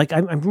 like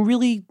I'm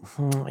really,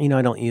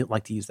 I don't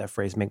like to use that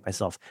phrase, make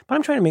myself, but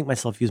I'm trying to make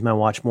myself use my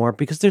watch more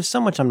because there's so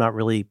much I'm not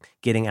really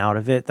getting out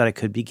of it that I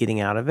could be getting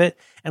out of it.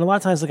 And a lot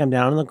of times, like I'm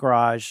down in the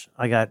garage,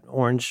 I got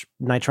orange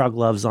nitrile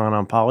gloves on,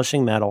 I'm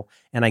polishing metal,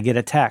 and I get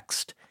a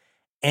text,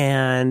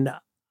 and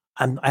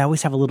I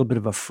always have a little bit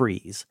of a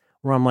freeze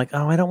where I'm like,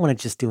 oh, I don't want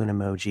to just do an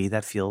emoji.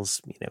 That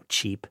feels,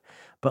 cheap.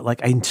 But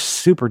like, I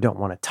super don't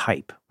want to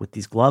type with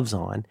these gloves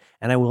on.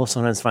 And I will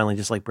sometimes finally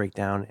just like break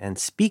down and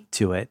speak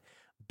to it.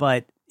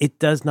 But it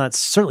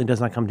certainly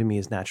does not come to me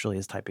as naturally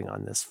as typing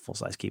on this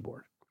full-size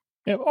keyboard.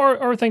 Yeah,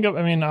 or think of,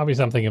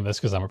 obviously I'm thinking of this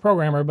because I'm a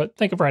programmer, but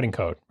think of writing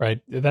code, right?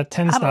 That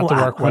tends not to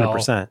work well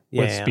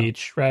with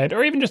speech, right?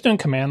 Or even just doing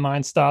command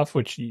line stuff,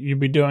 which you'd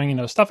be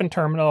doing, stuff in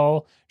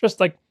terminal, just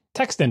like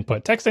text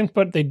input,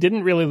 they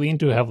didn't really lean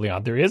too heavily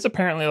on. There is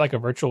apparently like a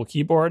virtual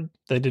keyboard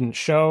they didn't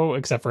show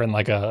except for in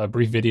like a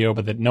brief video,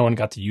 but that no one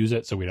got to use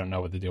it. So we don't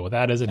know what the deal with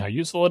that is and how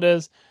useful it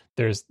is.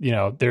 There's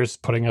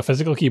putting a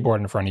physical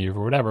keyboard in front of you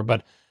or whatever.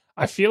 But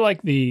I feel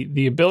like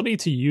the ability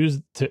to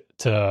use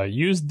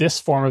this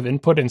form of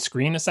input and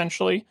screen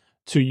essentially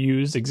to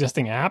use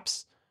existing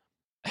apps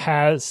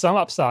has some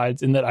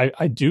upsides in that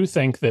I do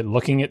think that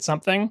looking at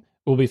something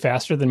will be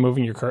faster than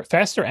moving your cursor,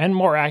 faster and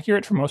more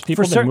accurate for most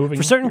people than moving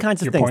for certain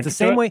kinds of things. The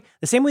same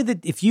way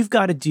that if you've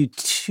got to do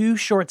 2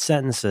 short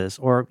sentences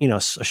or a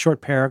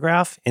short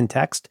paragraph in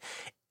text,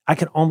 I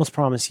can almost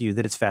promise you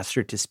that it's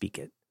faster to speak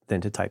it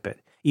than to type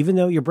it. Even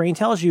though your brain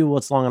tells you, well,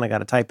 it's long and I got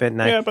to type it.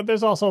 But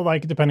there's also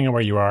like, depending on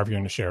where you are, if you're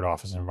in a shared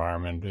office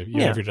environment, if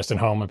you're just at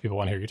home and people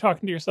want to hear you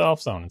talking to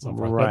yourself, so on and so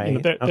forth.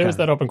 Right. But, there's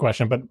that open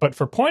question. But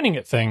for pointing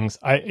at things,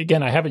 I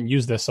haven't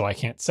used this, so I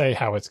can't say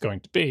how it's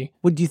going to be.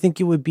 What do you think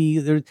it would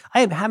be?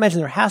 I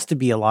imagine there has to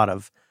be a lot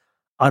of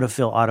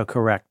autofill,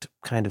 autocorrect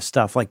kind of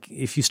stuff. Like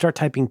if you start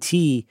typing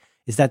T,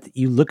 is that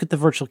you look at the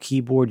virtual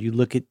keyboard, you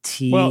look at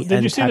T. Well,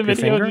 did you see the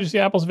video? Did you see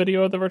Apple's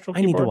video of the virtual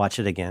keyboard? I need to watch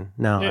it again.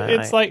 No, it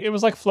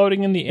was like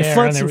floating in the air. It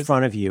floats in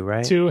front of you,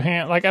 right? 2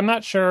 hand. Like I'm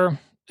not sure.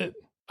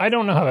 I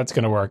don't know how that's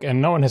going to work,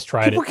 and no one has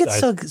tried it.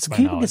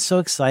 People get so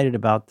excited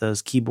about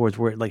those keyboards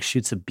where it like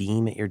shoots a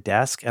beam at your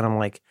desk, and I'm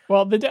like,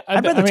 well,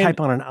 I'd rather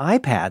type on an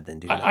iPad than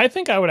do that. I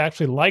think I would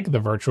actually like the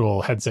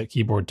virtual headset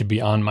keyboard to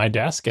be on my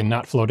desk and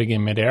not floating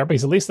in midair,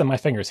 because at least then my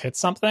fingers hit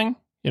something.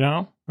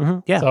 Mm-hmm.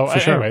 Yeah. So for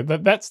sure. Anyway,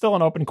 that's still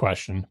an open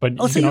question. But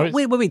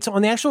wait. So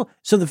on the actual,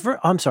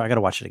 I'm sorry, I got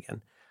to watch it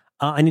again.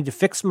 I need to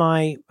fix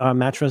my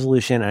match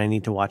resolution, and I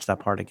need to watch that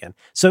part again.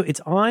 So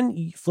it's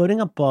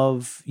floating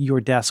above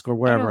your desk or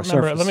wherever.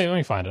 Let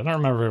me find it. I don't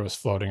remember if it was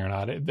floating or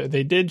not.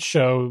 They did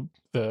show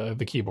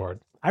the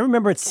keyboard. I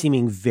remember it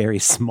seeming very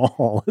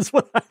small is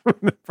what I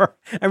remember.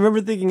 I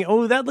remember thinking,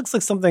 oh, that looks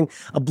like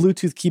a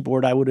Bluetooth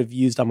keyboard I would have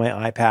used on my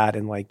iPad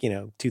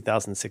in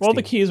 2016. Well,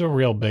 the keys were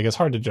real big. It's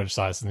hard to judge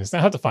size in these. I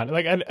have to find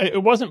it.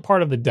 It wasn't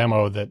part of the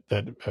demo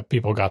that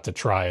people got to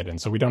try it. And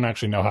so we don't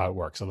actually know how it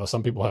works, although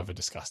some people have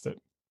discussed it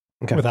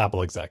with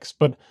Apple execs.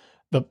 But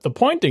the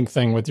pointing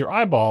thing with your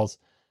eyeballs,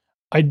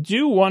 I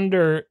do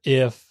wonder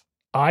if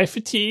eye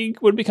fatigue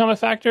would become a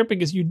factor,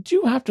 because you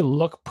do have to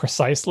look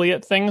precisely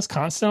at things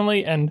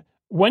constantly. And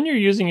when you're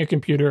using a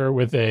computer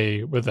with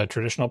a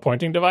traditional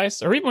pointing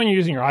device, or even when you're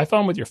using your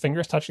iPhone with your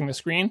fingers touching the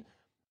screen,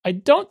 I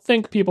don't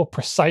think people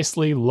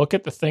precisely look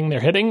at the thing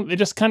they're hitting. They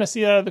just kind of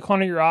see it out of the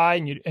corner of your eye,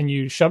 and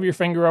you shove your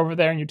finger over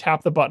there and you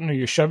tap the button, or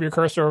you shove your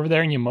cursor over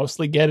there and you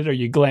mostly get it, or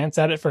you glance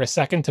at it for a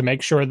second to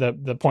make sure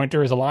that the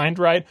pointer is aligned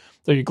right.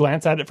 So you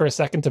glance at it for a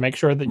second to make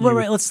sure that you...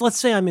 Right. Let's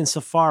say I'm in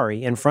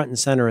Safari and Front and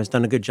Center has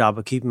done a good job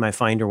of keeping my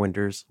Finder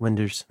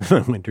windows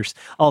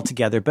all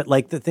together. But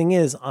like the thing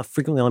is,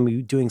 frequently I'm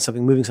moving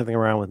something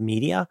around with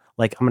media.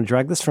 Like I'm going to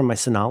drag this from my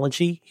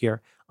Synology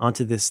here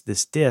onto this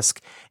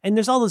disc, and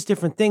there's all those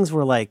different things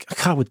where like,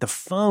 God, with the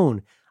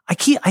phone, I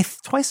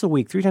twice a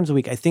week, 3 times a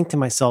week, I think to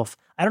myself,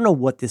 I don't know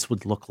what this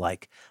would look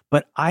like,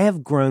 but I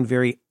have grown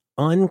very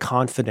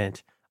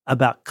unconfident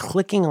about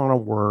clicking on a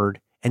word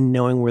and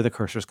knowing where the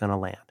cursor is going to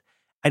land.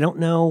 I don't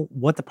know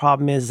what the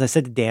problem is. As I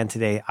said to Dan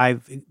today,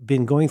 I've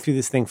been going through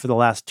this thing for the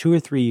last 2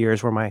 or 3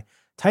 years where my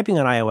typing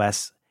on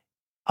iOS,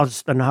 I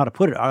don't know how to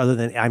put it other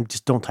than I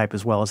just don't type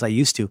as well as I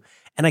used to.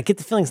 And I get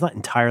the feeling it's not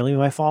entirely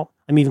my fault.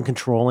 I'm even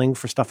controlling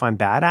for stuff I'm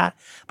bad at.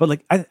 But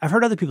like I've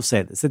heard other people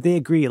say this, that they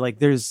agree, like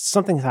there's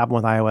something that's happened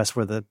with iOS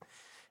where the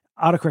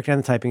autocorrect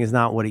and the typing is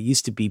not what it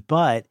used to be.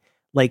 But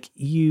like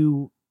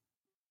you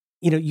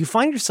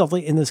find yourself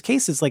like in those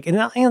cases, like, and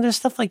there's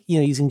stuff like,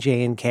 using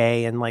J and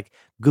K and like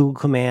Google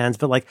commands,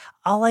 but like,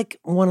 I'll like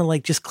want to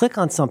like just click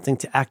on something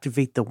to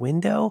activate the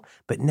window,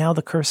 but now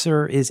the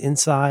cursor is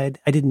inside.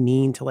 I didn't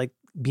mean to like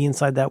be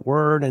inside that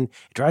word, and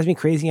it drives me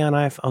crazy on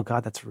iPhone. Oh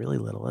God, that's really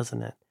little,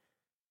 isn't it?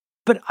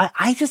 But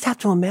I just have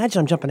to imagine,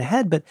 I'm jumping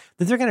ahead, but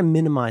that they're going to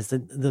minimize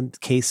the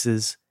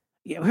cases.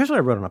 Yeah, here's what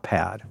I wrote on a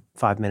pad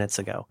 5 minutes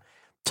ago.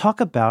 Talk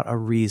about a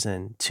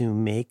reason to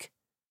make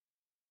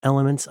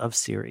elements of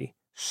Siri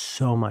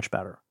so much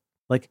better.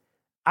 Like,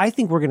 I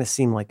think we're going to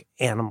seem like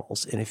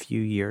animals in a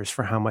few years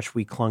for how much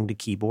we clung to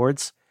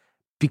keyboards,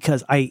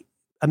 because I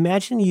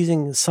imagine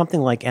using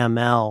something like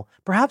ML,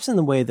 perhaps in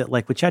the way that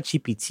like with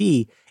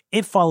ChatGPT,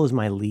 it follows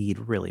my lead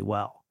really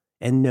well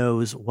and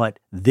knows what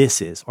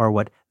this is or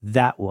what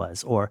that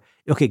was, or,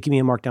 okay, give me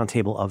a markdown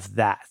table of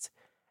that.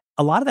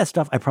 A lot of that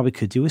stuff I probably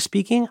could do with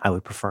speaking. I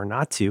would prefer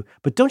not to,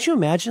 but don't you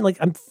imagine, like,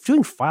 I'm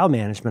doing file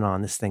management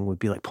on this thing would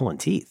be like pulling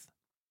teeth.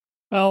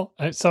 Well,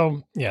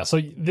 so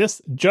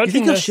this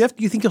judging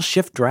you think you'll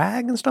shift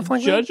drag and stuff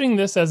like judging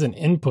this as an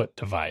input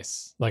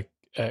device, like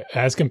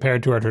as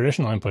compared to our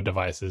traditional input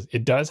devices,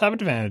 it does have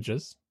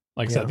advantages.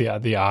 Like I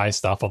said, the eye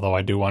stuff, although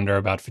I do wonder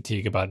about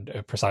fatigue, about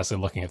precisely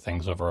looking at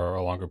things over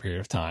a longer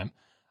period of time.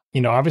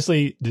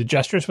 Obviously the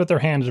gestures with their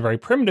hands are very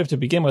primitive to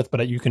begin with,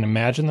 but you can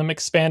imagine them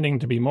expanding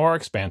to be more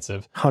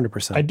expansive.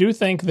 100%. I do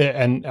think that,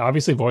 and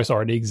obviously voice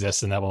already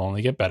exists and that will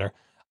only get better.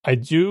 I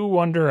do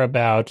wonder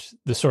about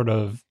the sort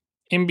of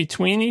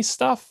in-betweeny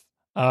stuff,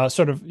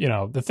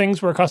 the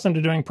things we're accustomed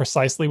to doing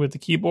precisely with the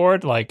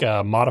keyboard, like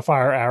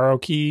modifier arrow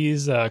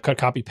keys, cut,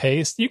 copy,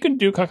 paste. You can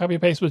do cut, copy,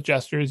 paste with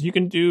gestures. You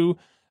can do,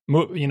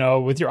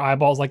 with your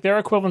eyeballs. Like, there are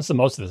equivalents to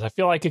most of this. I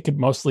feel like it could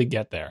mostly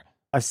get there.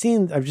 I've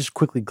just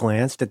quickly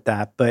glanced at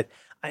that, but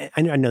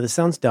I know this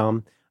sounds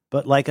dumb,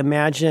 but like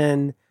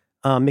imagine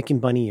making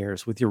bunny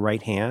ears with your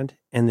right hand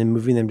and then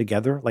moving them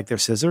together like they're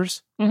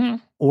scissors. Mm-hmm.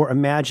 Or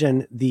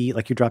imagine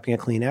like you're dropping a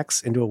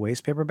Kleenex into a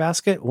waste paper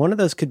basket. One of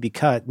those could be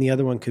cut and the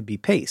other one could be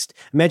paste.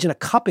 Imagine a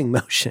cupping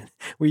motion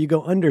where you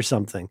go under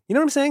something. You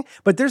know what I'm saying?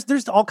 But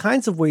there's all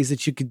kinds of ways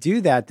that you could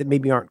do that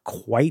maybe aren't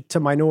quite to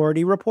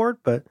Minority Report,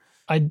 but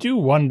I do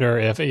wonder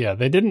if,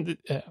 they didn't...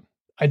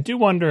 I do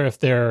wonder if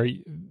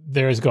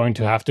there's going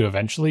to have to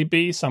eventually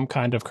be some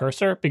kind of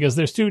cursor, because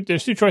there's two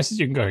choices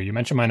you can go. You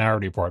mentioned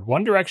Minority Report.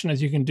 One direction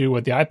is you can do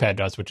what the iPad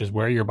does, which is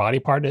where your body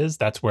part is.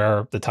 That's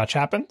where the touch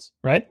happens,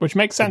 right? Which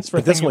makes sense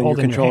for this one. You're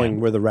controlling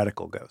your where the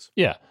reticle goes.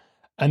 Yeah,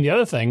 and the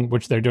other thing,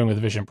 which they're doing with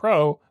Vision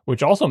Pro,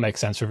 which also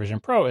makes sense for Vision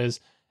Pro, is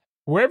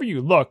wherever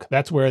you look,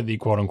 that's where the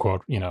quote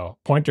unquote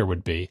pointer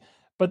would be.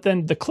 But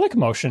then the click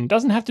motion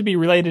doesn't have to be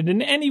related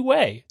in any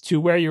way to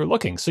where you're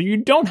looking. So you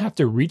don't have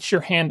to reach your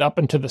hand up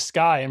into the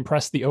sky and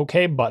press the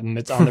OK button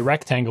that's on the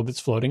rectangle that's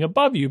floating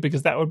above you,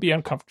 because that would be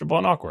uncomfortable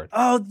and awkward.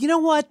 Oh, you know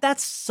what?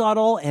 That's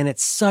subtle, and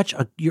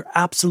you're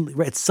absolutely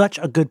right. It's such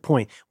a good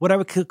point. What I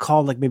would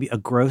call like maybe a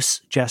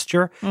gross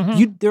gesture.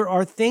 Mm-hmm. There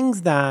are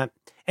things that,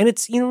 and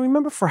it's,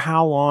 remember for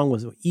how long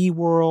was it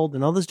eWorld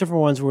and all those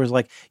different ones where it's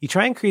like you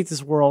try and create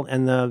this world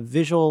and the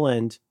visual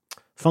and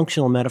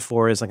functional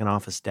metaphor is like an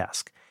office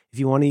desk. If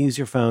you want to use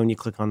your phone, you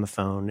click on the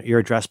phone. Your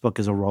address book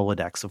is a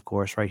Rolodex, of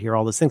course, right here,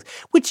 all those things,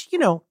 which,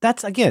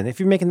 that's, again, if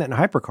you're making that in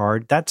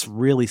HyperCard, that's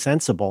really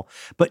sensible.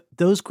 But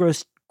those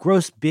gross,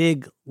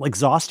 big,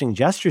 exhausting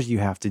gestures you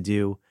have to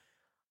do,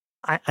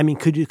 I mean,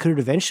 could it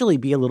eventually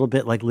be a little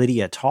bit like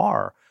Lydia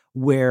Tarr,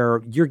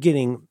 where you're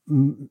getting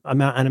an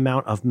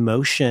amount of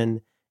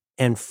motion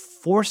and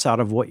force out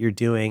of what you're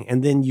doing,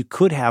 and then you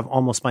could have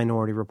almost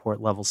Minority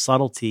Report level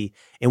subtlety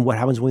in what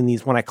happens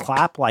when I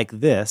clap like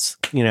this,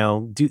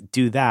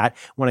 do that.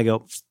 When I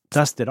go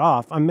dust it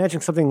off, I'm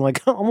imagining something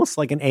like almost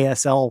like an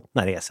ASL,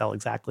 not ASL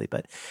exactly,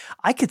 but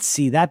I could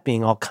see that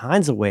being all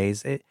kinds of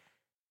ways.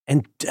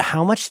 And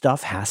how much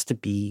stuff has to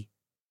be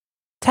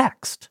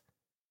text?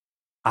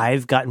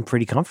 I've gotten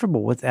pretty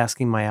comfortable with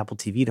asking my Apple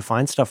TV to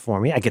find stuff for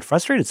me. I get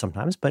frustrated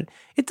sometimes, but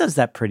it does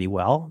that pretty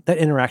well. That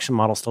interaction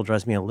model still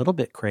drives me a little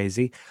bit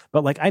crazy,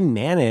 but like I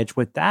manage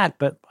with that.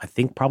 But I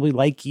think probably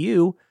like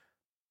you,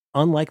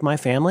 unlike my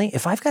family,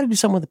 if I've got to do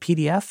something with a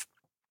PDF,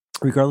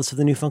 regardless of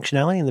the new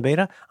functionality in the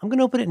beta, I'm going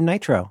to open it in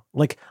Nitro.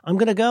 Like I'm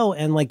going to go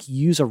and like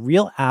use a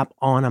real app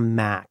on a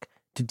Mac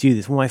to do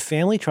this. When my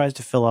family tries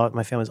to fill out,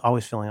 my family's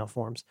always filling out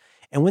forms.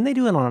 And when they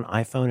do it on an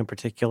iPhone in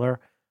particular,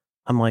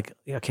 I'm like,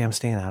 okay, I'm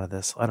staying out of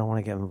this. I don't want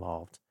to get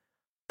involved.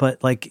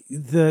 But like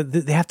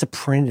they have to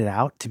print it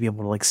out to be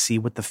able to like see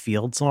what the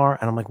fields are.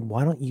 And I'm like,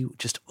 why don't you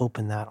just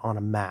open that on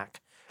a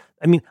Mac?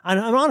 I mean,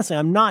 I'm honestly,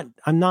 I'm not,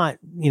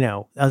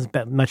 as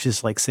much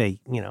as like say,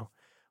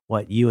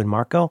 what, you and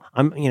Marco,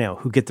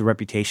 who get the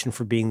reputation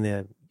for being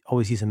the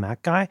always use a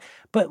Mac guy,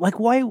 but like,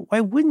 why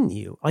wouldn't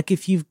you? Like,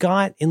 if you've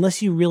got,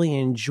 unless you really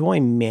enjoy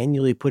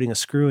manually putting a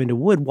screw into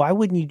wood, why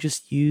wouldn't you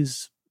just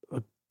use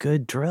a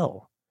good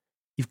drill?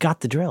 You've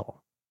got the drill.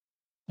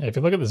 If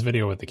you look at this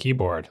video with the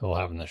keyboard we'll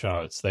have in the show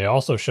notes, they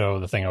also show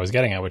the thing I was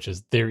getting at, which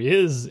is there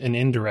is an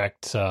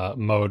indirect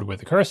mode with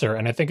the cursor.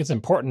 And I think it's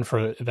important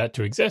for that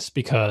to exist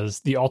because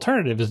the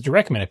alternative is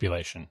direct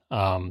manipulation.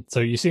 So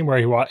you see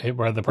where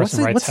the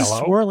person writes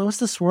hello. What's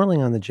the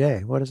swirling on the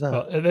J? What is that?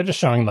 Well, they're just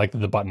showing like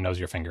the button knows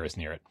your finger is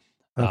near it.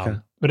 Okay.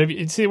 But if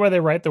you see where they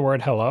write the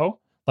word hello,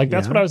 like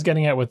that's what I was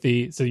getting at with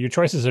so your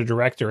choices are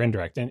direct or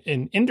indirect. And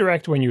in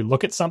indirect, when you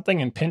look at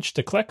something and pinch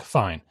to click,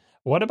 fine.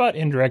 What about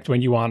indirect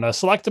when you want to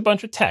select a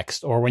bunch of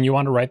text or when you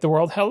want to write the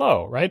word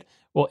hello, right?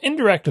 Well,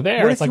 indirect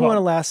there. What if you want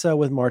to lasso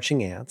with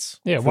marching ants?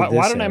 Yeah, why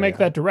don't I make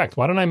that direct?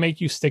 Why don't I make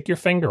you stick your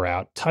finger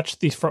out, touch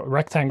the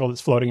rectangle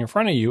that's floating in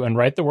front of you, and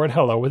write the word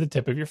hello with the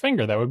tip of your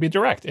finger? That would be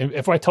direct.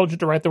 If I told you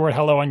to write the word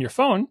hello on your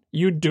phone,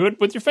 you'd do it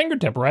with your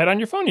fingertip right on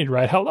your phone. You'd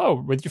write hello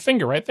with your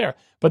finger right there.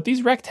 But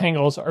these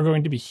rectangles are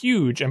going to be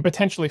huge and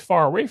potentially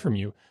far away from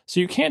you. So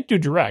you can't do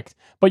direct,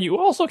 but you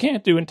also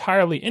can't do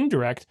entirely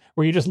indirect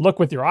where you just look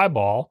with your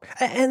eyeball.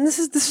 And this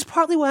is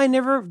partly why I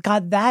never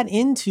got that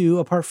into,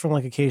 apart from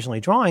like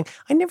occasionally drawing,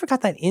 I never got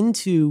that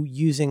into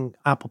using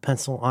Apple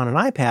Pencil on an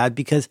iPad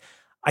because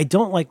I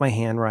don't like my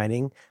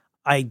handwriting.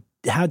 I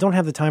don't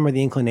have the time or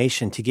the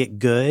inclination to get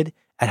good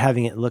at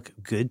having it look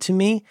good to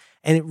me.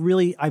 And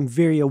I'm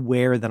very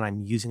aware that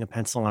I'm using a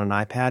pencil on an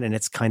iPad and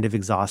it's kind of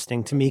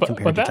exhausting to me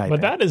compared to typing.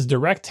 But that is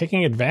direct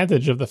taking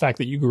advantage of the fact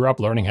that you grew up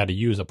learning how to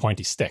use a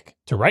pointy stick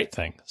to write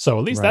things. So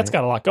at least that's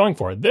got a lot going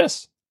for it.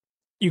 This,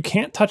 you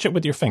can't touch it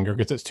with your finger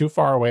because it's too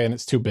far away and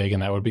it's too big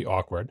and that would be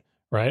awkward.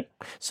 Right.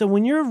 So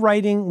when you're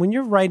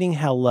writing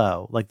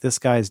hello, like this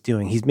guy's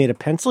doing, he's made a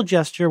pencil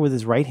gesture with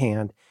his right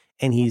hand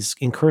and he's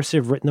in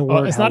cursive written the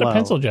word it's hello. Not a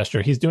pencil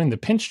gesture. He's doing the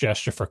pinch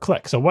gesture for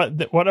click. So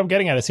what I'm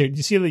getting at is here, do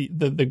you see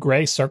the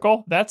gray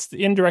circle? That's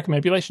the indirect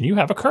manipulation. You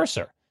have a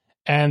cursor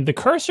and the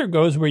cursor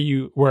goes where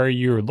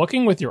you're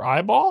looking with your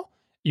eyeball.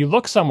 You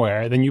look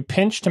somewhere, then you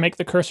pinch to make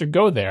the cursor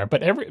go there.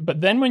 But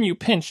then when you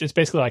pinch, it's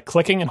basically like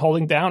clicking and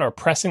holding down or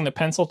pressing the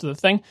pencil to the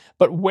thing.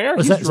 But where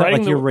he's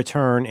writing your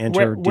return,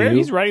 enter, where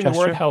he's writing gesture?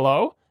 the word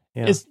hello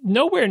is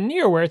nowhere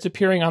near where it's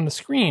appearing on the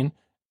screen.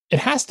 It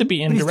has to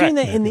be indirect. But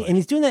he's doing that and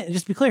he's doing that.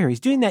 Just to be clear, he's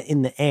doing that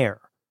in the air.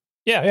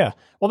 Yeah.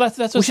 Well, that's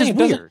what which is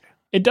weird.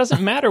 It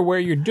doesn't matter where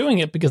you're doing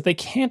it because they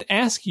can't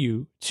ask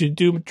you to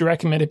do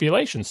direct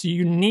manipulation. So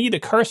you need a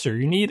cursor.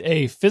 You need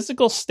a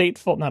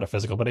not a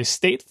physical, but a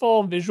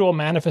stateful visual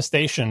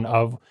manifestation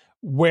of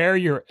where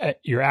your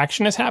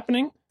action is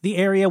happening. The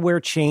area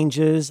where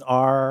changes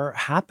are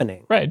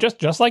happening. Right.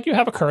 Just like you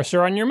have a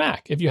cursor on your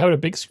Mac. If you have a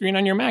big screen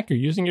on your Mac, you're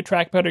using your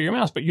trackpad or your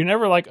mouse, but you're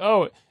never like,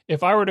 oh,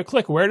 if I were to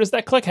click, where does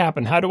that click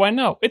happen? How do I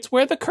know? It's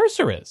where the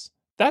cursor is.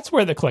 That's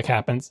where the click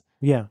happens.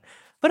 Yeah.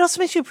 But it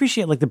also makes you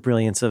appreciate like the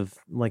brilliance of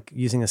like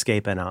using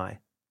Escape NI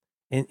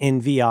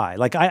in VI.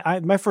 Like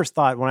my first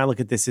thought when I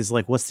look at this is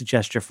like, what's the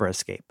gesture for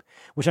escape?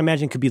 Which I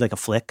imagine could be like a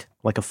flick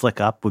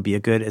up would be a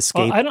good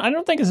escape. Well, I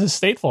don't think it's as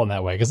stateful in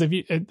that way because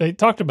they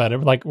talked about it,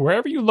 like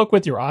wherever you look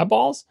with your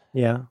eyeballs,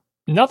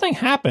 nothing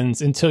happens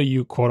until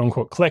you quote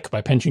unquote click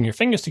by pinching your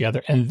fingers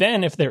together. And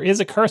then if there is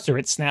a cursor,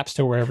 it snaps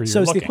to wherever you're looking.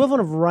 So it's the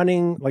equivalent of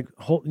running, like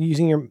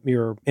using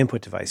your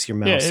input device, your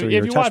mouse or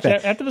your touchpad. If you watch,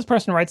 after this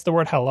person writes the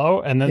word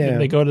hello and then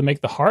they go to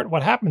make the heart,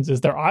 what happens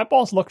is their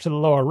eyeballs look to the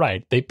lower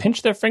right. They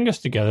pinch their fingers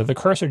together. The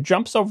cursor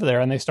jumps over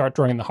there and they start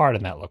drawing the heart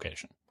in that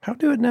location. How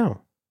do it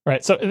now?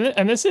 Right. So,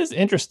 and this is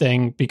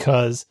interesting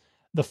because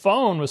the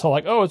phone was all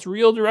like, oh, it's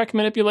real direct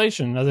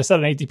manipulation. As I said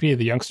on ATP,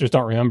 the youngsters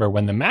don't remember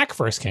when the Mac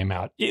first came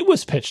out, it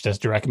was pitched as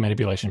direct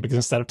manipulation because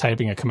instead of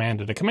typing a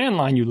command at a command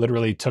line, you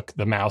literally took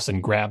the mouse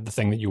and grabbed the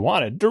thing that you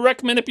wanted.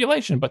 Direct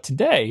manipulation. But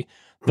today,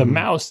 the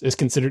mouse is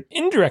considered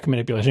indirect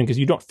manipulation because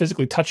you don't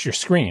physically touch your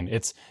screen.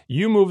 It's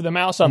you move the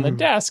mouse on the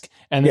desk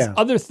and this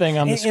other thing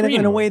on the screen. And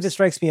in a way that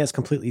strikes me as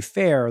completely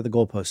fair, the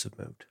goalposts have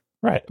moved.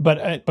 Right.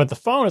 But the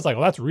phone is like,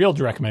 well, that's real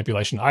direct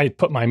manipulation. I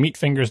put my meat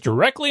fingers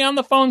directly on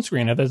the phone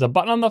screen. If there's a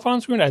button on the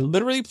phone screen, I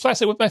literally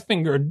press it with my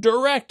finger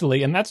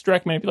directly, and that's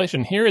direct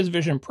manipulation. Here is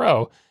Vision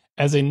Pro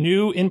as a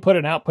new input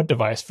and output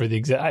device for the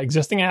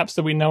existing apps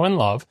that we know and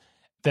love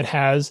that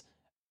has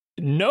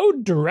no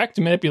direct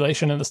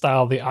manipulation in the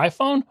style of the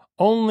iPhone,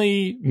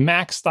 only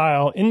Mac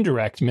style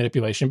indirect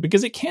manipulation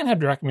because it can't have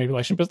direct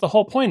manipulation because the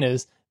whole point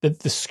is that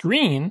the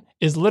screen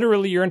is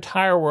literally your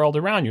entire world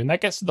around you. And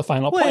that gets to the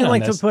final point. Well, on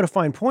like this. To put a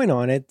fine point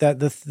on it, that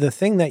the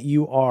thing that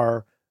you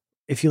are,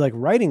 if you like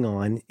writing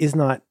on, is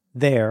not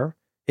there.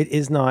 It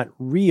is not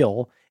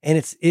real. And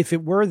if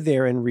it were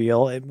there and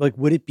real,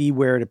 would it be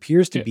where it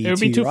appears to be? It would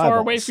be too far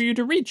away for you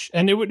to reach,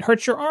 and it would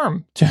hurt your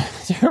arm to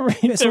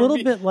reach. It's a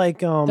little bit like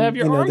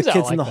the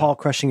kids in the hall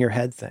crushing your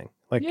head thing.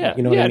 Like, yeah,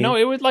 you know what I mean? No,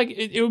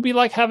 it would be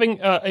like having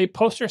a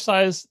poster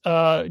size,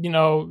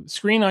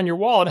 screen on your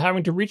wall and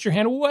having to reach your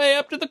hand way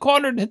up to the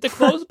corner to hit the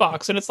close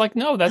box, and it's like,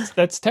 no,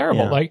 that's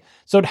terrible. Yeah.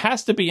 So it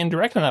has to be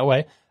indirect in that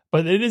way.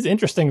 But it is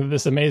interesting that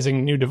this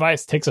amazing new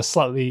device takes a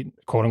slightly,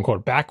 quote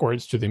unquote,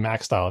 backwards to the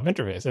Mac style of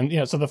interface.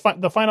 And, so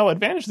the final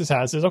advantage this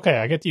has is, okay,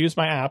 I get to use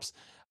my apps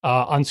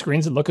on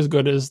screens that look as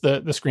good as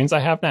the screens I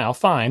have now.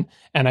 Fine.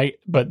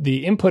 But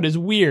the input is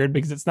weird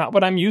because it's not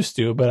what I'm used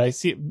to, but I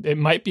see it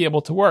might be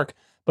able to work.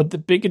 But the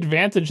big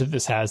advantage that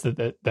this has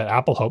that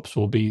Apple hopes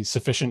will be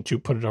sufficient to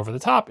put it over the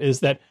top is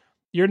that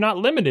you're not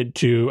limited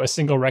to a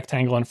single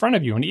rectangle in front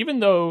of you. And even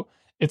though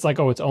it's like,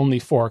 oh, it's only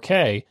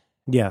 4K,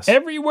 yes,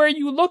 everywhere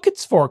you look,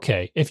 it's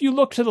 4K. If you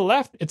look to the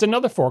left, it's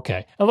another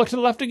 4K. And look to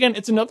the left again,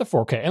 it's another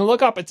 4K. And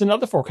look up, it's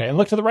another 4K. And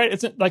look to the right,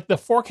 it's like the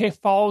 4K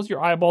follows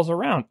your eyeballs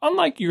around.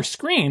 Unlike your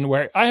screen,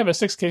 where I have a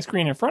 6K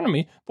screen in front of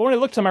me, but when I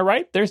look to my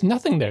right, there's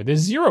nothing there. There's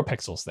 0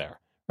 pixels there,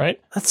 right?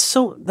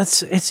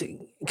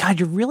 God,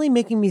 you're really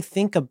making me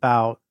think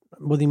about,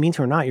 whether you mean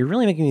to or not, you're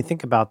really making me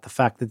think about the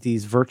fact that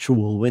these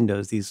virtual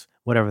windows, these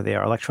whatever they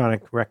are,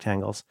 electronic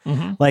rectangles,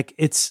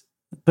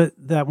 but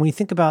that when you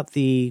think about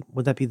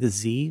would that be the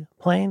Z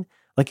plane?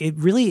 Like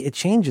it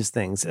changes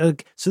things.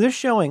 So they're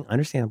showing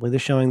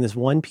this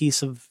one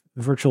piece of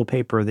virtual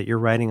paper that you're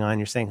writing on,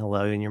 you're saying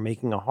hello and you're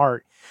making a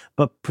heart,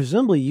 but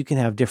presumably you can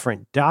have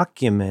different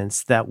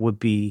documents that would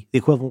be the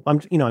equivalent.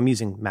 I'm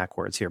using Mac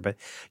words here, but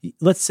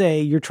let's say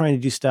you're trying to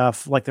do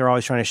stuff like they're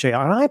always trying to show you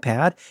on an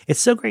iPad.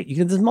 It's so great. You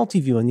get this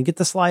multi-view and you get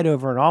the slide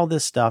over and all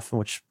this stuff,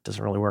 which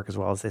doesn't really work as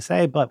well as they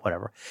say, but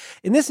whatever.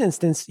 In this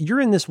instance,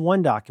 you're in this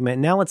one document.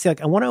 Now let's say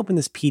like, I want to open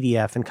this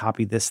PDF and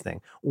copy this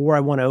thing, or I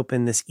want to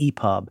open this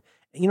EPUB.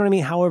 You know what I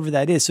mean? However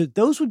that is. So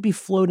those would be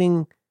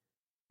floating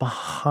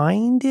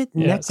behind it,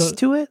 next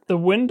to it. The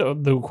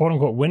quote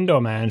unquote window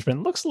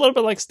management looks a little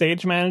bit like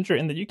Stage Manager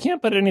in that you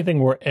can't put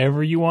anything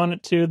wherever you want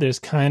it to.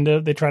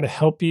 They try to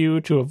help you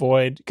to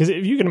avoid, because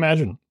if you can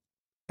imagine,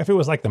 if it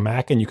was like the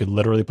Mac and you could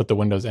literally put the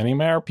windows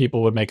anywhere,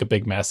 people would make a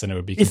big mess and it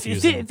would be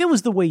confusing. If it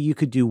was the way you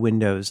could do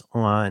Windows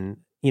on,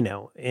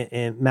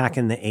 in Mac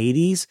in the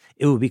 80s,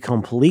 it would be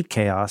complete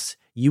chaos.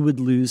 You would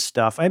lose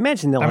stuff. I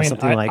imagine they'll have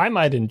something like... I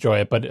might enjoy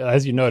it, but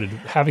as you noted,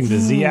 having the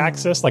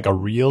Z-axis, like a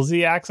real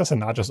Z-axis and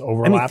not just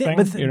overlapping.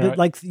 But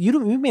like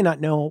you may not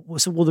know,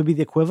 so will there be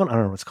the equivalent? I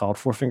don't know what it's called.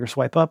 4-finger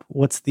swipe up?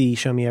 What's the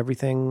show me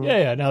everything?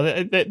 Yeah. No,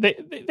 they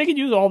could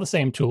use all the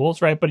same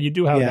tools, right? But you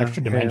do have an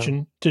extra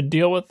dimension to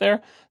deal with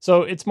there.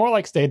 So it's more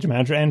like Stage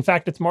Manager. And in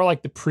fact, it's more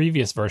like the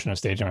previous version of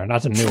Stage Manager,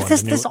 not the new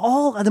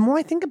one. The more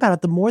I think about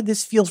it, the more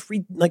this feels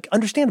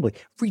understandably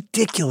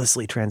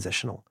ridiculously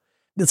transitional.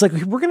 It's like,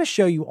 we're going to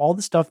show you all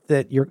the stuff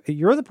that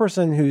you're the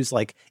person who's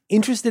like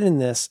interested in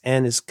this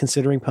and is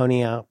considering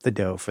ponying out the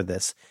dough for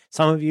this.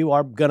 Some of you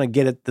are going to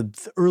get it the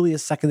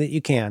earliest second that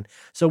you can.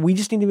 So we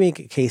just need to make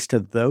a case to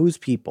those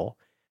people.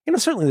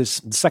 Certainly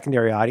there's the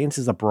secondary audience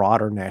is a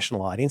broader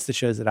national audience that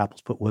shows that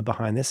Apple's put wood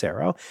behind this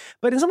arrow.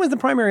 But in some ways, the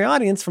primary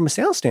audience from a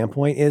sales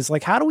standpoint is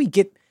like, how do we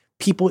get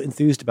people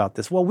enthused about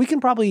this? Well, we can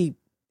probably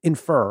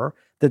infer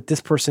that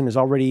this person is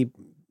already...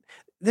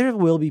 There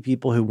will be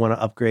people who want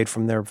to upgrade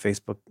from their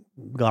Facebook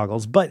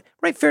goggles, but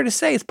fair to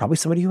say, it's probably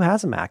somebody who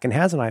has a Mac and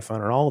has an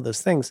iPhone and all of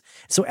those things.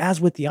 So as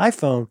with the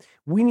iPhone,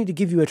 we need to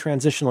give you a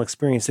transitional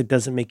experience that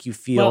doesn't make you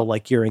feel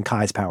like you're in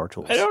Kai's Power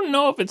Tools. I don't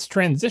know if it's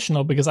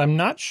transitional because I'm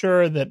not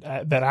sure that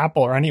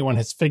Apple or anyone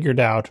has figured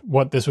out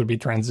what this would be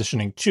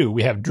transitioning to.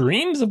 We have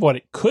dreams of what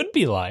it could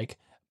be like,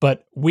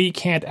 but we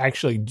can't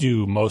actually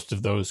do most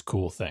of those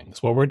cool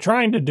things. What we're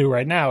trying to do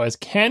right now is,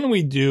 can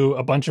we do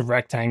a bunch of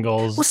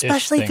rectangles? Well,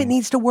 especially if it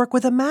needs to work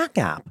with a Mac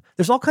app.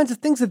 There's all kinds of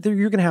things that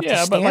you're going to have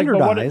to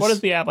standardize. But what is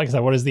the app? Like I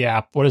said, what is the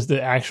app? What is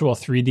the actual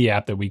 3D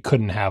app that we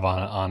couldn't have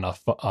on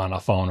a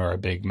phone or a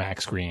big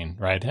Mac screen,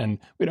 right? And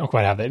we don't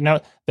quite have that.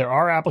 Now, there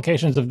are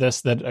applications of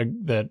this that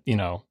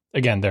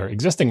again, they're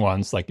existing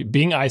ones, like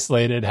being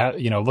isolated,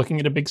 looking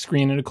at a big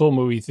screen in a cool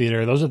movie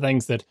theater. Those are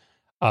things that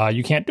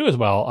you can't do as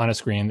well on a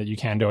screen that you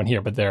can do in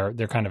here, but they're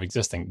kind of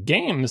existing.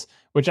 Games,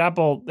 which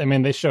Apple,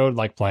 they showed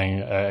like playing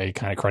a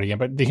kind of cruddy game,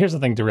 but here's the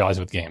thing to realize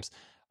with games.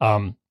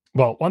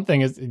 Well, one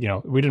thing is,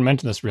 we didn't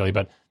mention this really,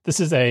 but this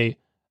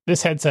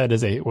headset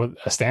is a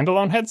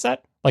standalone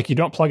headset. Like, you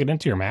don't plug it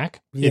into your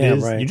Mac.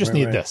 You just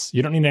need this.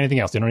 You don't need anything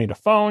else. You don't need a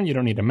phone. You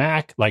don't need a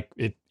Mac. Like,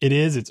 it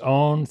is its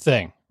own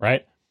thing,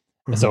 right?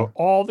 Mm-hmm. So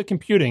all the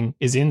computing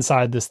is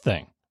inside this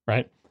thing,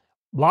 right?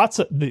 Lots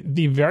of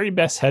the very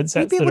best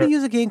headsets. Would you be able to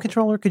use a game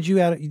controller? Could you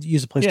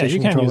use a PlayStation controller? Yeah, you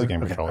can use a game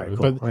controller.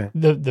 Right, cool.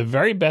 But the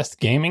very best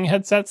gaming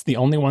headsets, the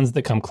only ones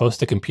that come close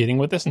to competing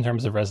with this in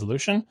terms of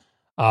resolution,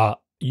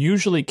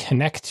 usually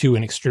connect to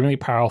an extremely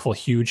powerful,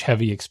 huge,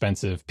 heavy,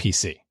 expensive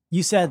PC.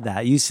 You said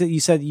that. You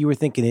said you were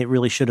thinking it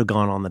really should have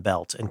gone on the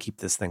belt and keep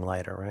this thing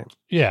lighter, right?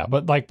 Yeah,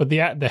 but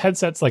the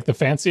headsets, like the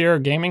fancier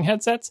gaming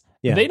headsets,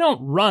 they don't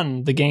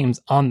run the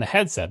games on the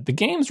headset. The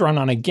games run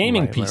on a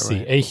gaming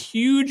PC, a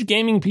huge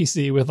gaming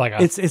PC with like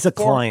it's a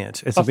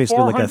client. It's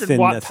basically like a thin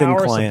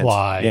power client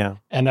supply,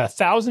 and a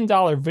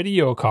 $1,000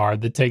 video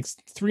card that takes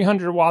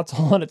 300 watts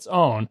all on its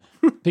own,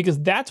 because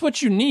that's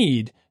what you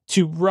need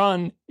to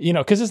run,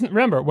 because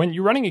remember, when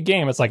you're running a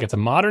game, it's like it's a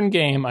modern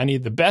game. I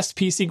need the best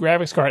PC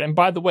graphics card. And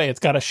by the way, it's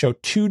got to show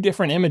 2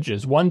 different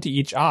images, one to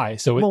each eye.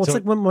 So it's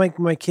like when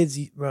my kids,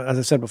 as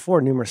I said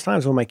before numerous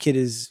times, when my kid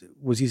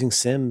was using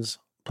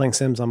playing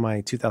Sims on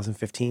my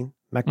 2015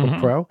 MacBook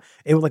Pro,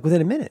 it would, like,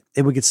 within a minute,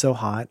 it would get so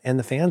hot and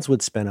the fans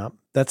would spin up.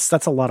 That's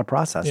a lot of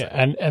processing.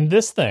 Yeah, and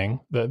this thing,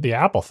 the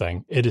Apple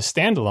thing, it is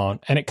standalone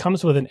and it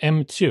comes with an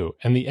M2,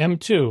 and the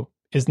M2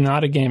 is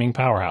not a gaming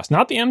powerhouse.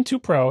 Not the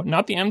M2 Pro,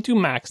 not the M2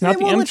 Max, not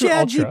the M2 Ultra.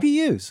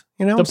 GPUs,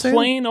 the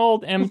plain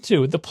old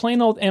M2. The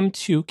plain old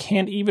M2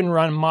 can't even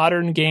run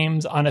modern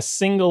games on a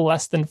single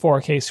less than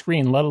 4K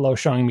screen, let alone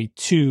showing me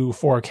 2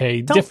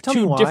 4K,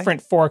 two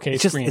different 4K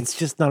screens. It's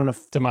just not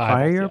enough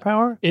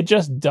power? It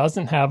just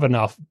doesn't have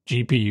enough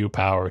GPU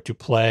power to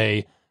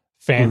play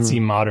fancy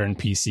modern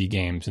PC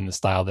games in the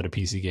style that a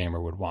PC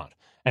gamer would want.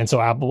 And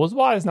so Apple was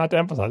wise not to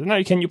emphasize it.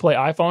 Now, can you play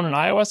iPhone and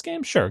iOS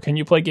games? Sure. Can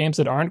you play games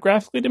that aren't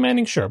graphically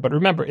demanding? Sure. But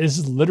remember, it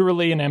is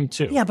literally an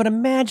M2. Yeah, but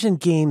imagine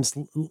games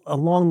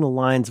along the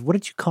lines, what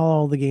did you call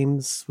all the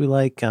games we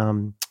like?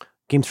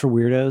 Games for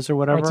weirdos or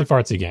whatever?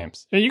 Artsy-fartsy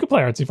games. Yeah, you could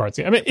play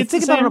artsy-fartsy. I mean,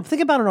 think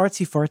about an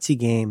artsy-fartsy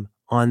game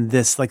on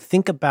this. Like,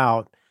 think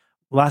about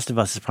Last of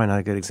Us is probably not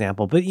a good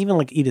example, but even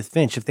like Edith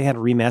Finch, if they had a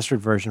remastered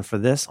version for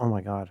this, oh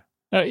my God.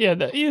 Yeah,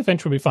 the Edith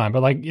Finch would be fine.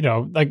 But like you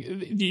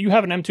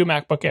have an M2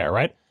 MacBook Air,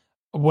 right?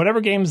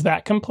 Whatever games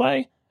that can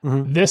play,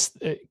 this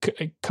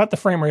cut the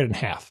frame rate in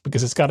half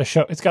because it's got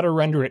to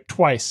render it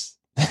twice.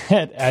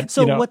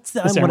 So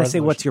when I say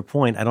what's your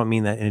point, I don't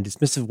mean that in a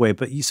dismissive way,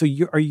 but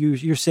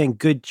you're saying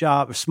good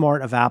job,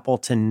 smart of Apple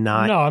to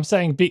not. No, I'm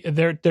saying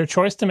their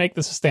choice to make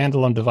this a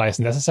standalone device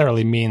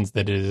necessarily means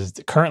that it is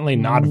currently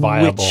not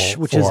viable.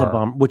 Which is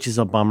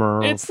a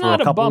bummer. It's for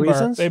not a couple bummer,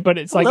 reasons, but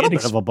it's a little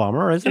bit of a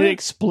bummer, isn't it? It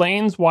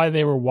explains why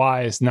they were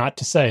wise not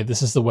to say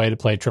this is the way to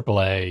play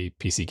AAA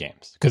PC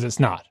games, because it's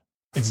not.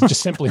 It's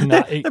just simply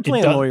not. They're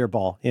playing lawyer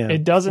ball. Yeah,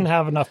 it doesn't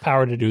have enough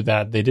power to do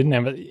that. They didn't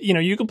have it.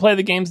 You can play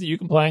the games that you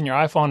can play on your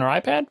iPhone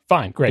or iPad.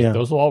 Fine, great. Yeah.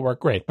 Those will all work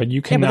great. But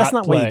you cannot. But that's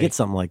not why you get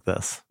something like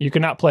this. You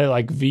cannot play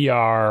like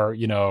VR.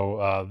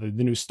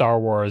 The new Star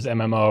Wars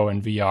MMO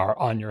and VR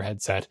on your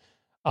headset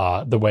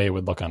the way it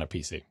would look on a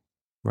PC.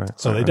 Right.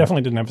 So they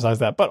definitely didn't emphasize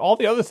that. But all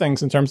the other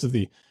things in terms of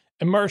the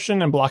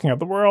immersion and blocking out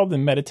the world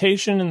and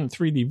meditation and the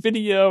 3D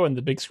video and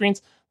the big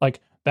screens, like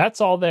that's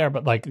all there.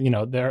 But like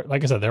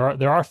like I said,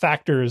 there are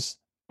factors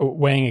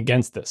weighing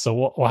against this.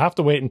 So we'll have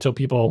to wait until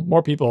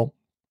more people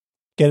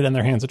get it in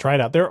their hands to try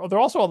it out. There are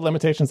also all the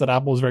limitations that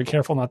Apple was very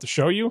careful not to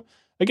show you.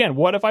 Again,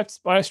 what if I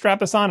strap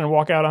this on and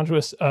walk out onto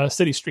a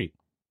city street?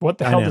 What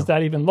the hell does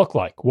that even look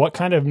like? What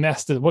kind of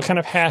what kind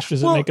of hash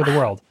does it make of the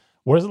world?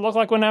 What does it look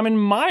like when I'm in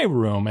my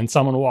room and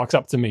someone walks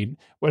up to me?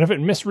 What if it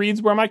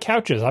misreads where my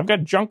couch is? I've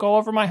got junk all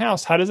over my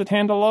house. How does it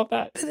handle all of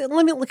that?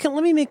 Let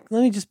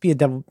me just be a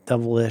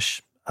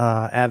devilish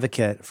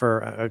advocate for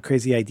a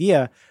crazy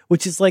idea,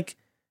 which is like,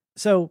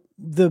 so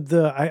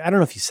I don't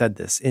know if you said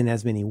this in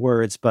as many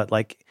words, but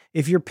like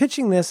if you're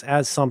pitching this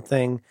as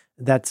something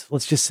that's,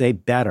 let's just say,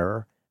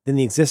 better than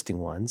the existing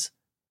ones,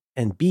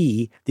 and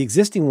B, the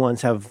existing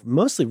ones have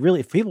mostly really,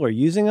 if people are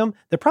using them,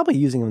 they're probably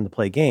using them to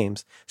play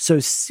games. So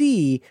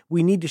C,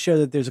 we need to show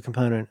that there's a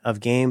component of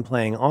game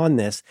playing on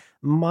this.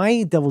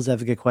 My devil's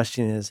advocate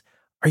question is,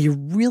 are you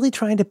really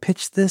trying to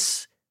pitch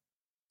this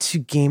to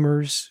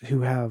gamers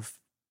who have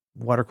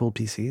water-cooled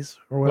PCs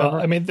or whatever?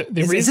 Well, I mean,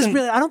 the reason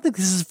I don't think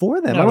this is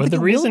for them. No, the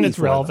reason it's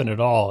relevant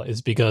at all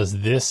is because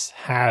this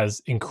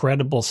has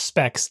incredible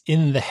specs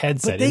in the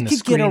headset. But they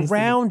could get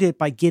around it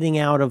by getting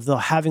out of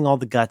having all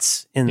the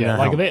guts in the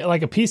helmet.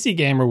 Like a PC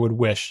gamer would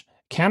wish,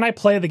 can I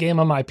play the game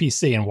on my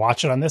PC and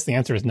watch it on this? The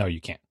answer is no, you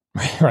can't.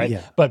 Right?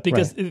 Yeah, but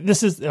because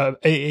this is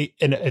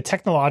a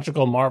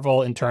technological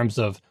marvel in terms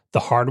of the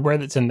hardware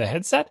that's in the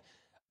headset,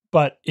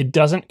 but it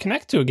doesn't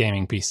connect to a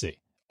gaming PC.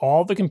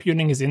 All the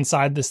computing is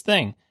inside this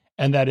thing.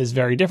 And that is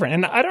very different.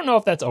 And I don't know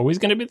if that's always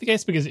going to be the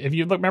case, because if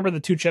you remember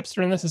the 2 chips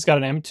that are in this, it's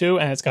got an M2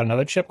 and it's got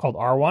another chip called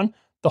R1.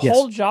 The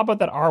whole job of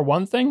that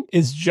R1 thing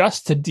is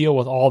just to deal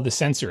with all the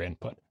sensor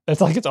input.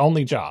 That's like its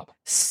only job.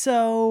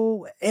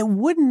 So it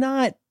would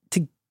not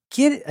to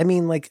get it. I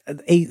mean, like,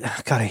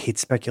 God, I hate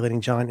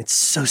speculating, John. It's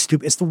so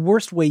stupid. It's the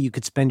worst way you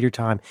could spend your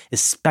time is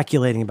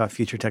speculating about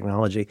future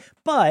technology.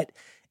 But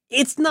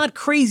it's not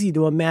crazy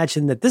to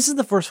imagine that this is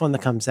the first one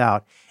that comes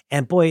out.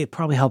 And boy, it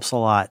probably helps a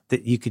lot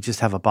that you could just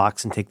have a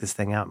box and take this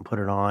thing out and put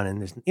it on. And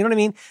there's, you know what I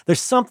mean? There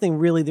is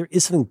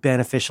something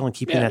beneficial in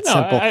keeping that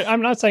simple.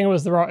 I'm not saying it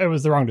was the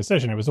wrong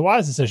decision. It was a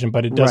wise decision,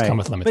 but it does come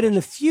with limitations. But in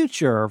the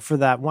future, for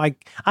that,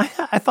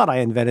 I thought I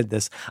invented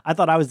this. I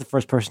thought I was the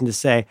first person to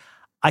say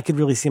I could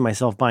really see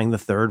myself buying the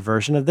 3rd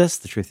version of this.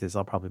 The truth is,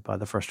 I'll probably buy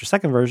the 1st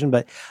or 2nd version,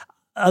 but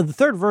the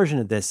 3rd version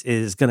of this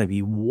is going to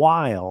be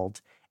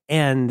wild.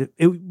 And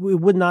it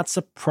would not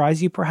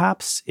surprise you,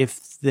 perhaps,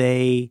 if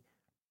they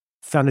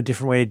found a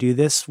different way to do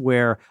this,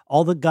 where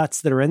all the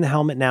guts that are in the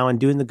helmet now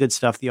and doing the good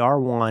stuff, the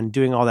R1,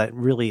 doing all that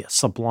really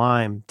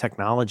sublime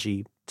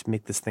technology to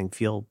make this thing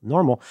feel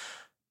normal,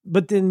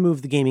 but then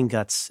move the gaming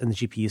guts and the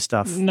GPU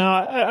stuff. No,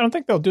 I don't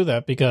think they'll do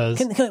that because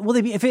Will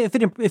they be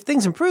if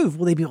things improve?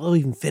 Will they be able to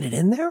even fit it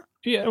in there?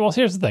 Yeah, well,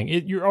 here's the thing: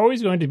 you're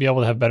always going to be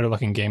able to have better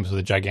looking games with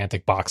a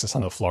gigantic boxes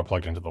on the floor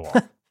plugged into the wall.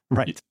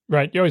 Right.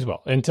 You always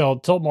will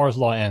until Moore's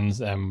law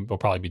ends, and we'll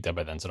probably be dead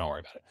by then. So don't worry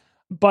about it.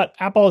 But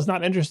Apple is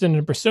not interested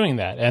in pursuing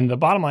that, and the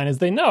bottom line is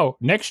they know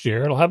next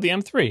year it'll have the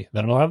M3,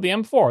 then it'll have the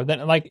M4,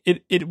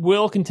 then it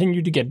will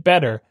continue to get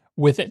better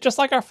with it, just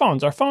like our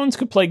phones. Our phones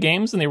could play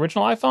games in the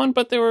original iPhone,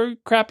 but they were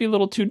crappy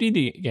little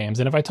 2D games.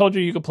 And if I told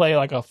you could play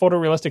like a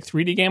photorealistic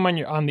 3D game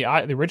on the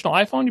original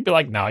iPhone, you'd be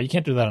like, no, you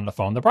can't do that on the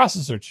phone. The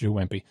processor's too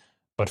wimpy.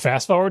 But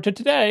fast forward to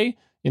today,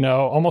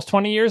 almost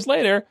 20 years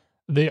later,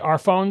 our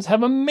phones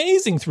have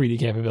amazing 3D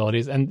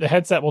capabilities, and the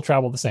headset will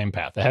travel the same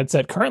path. The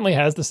headset currently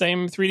has the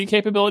same 3D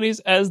capabilities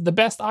as the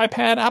best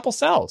iPad Apple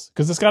sells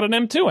because it's got an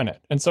M2 in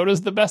it, and so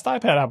does the best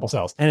iPad Apple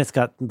sells. And it's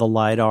got the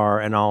LiDAR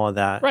and all of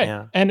that. Right,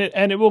 yeah. and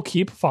it will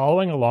keep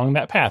following along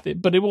that path,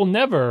 but it will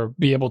never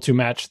be able to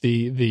match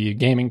the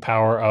gaming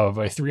power of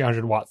a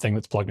 300-watt thing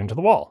that's plugged into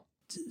the wall.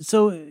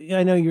 So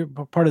I know you're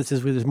part of this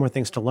is where there's more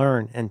things to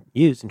learn and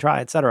use and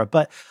try, et cetera.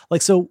 But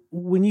so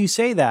when you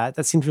say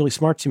that seems really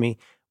smart to me.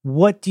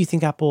 What do you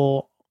think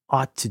Apple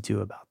ought to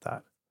do about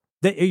that?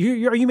 Are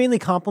you mainly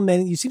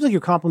complimenting? You seem like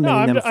you're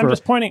complimenting them. I'm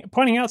just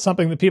pointing out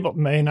something that people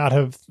may not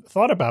have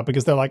thought about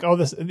because they're like, oh,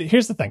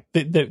 here's the thing.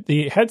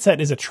 The headset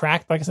is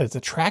like I said, it's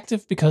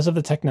attractive because of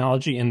the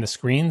technology in the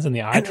screens and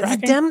the eye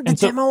tracking. The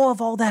demo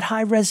of all that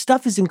high res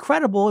stuff is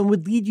incredible and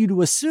would lead you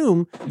to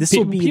assume this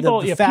will be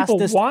the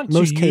fastest,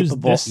 most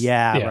capable.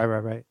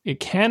 Right.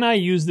 Can I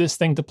use this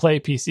thing to play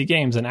PC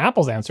games? And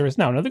Apple's answer is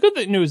no. Now, the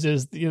good news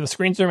is the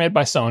screens are made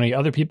by Sony.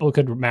 Other people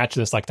could match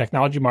this, like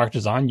technology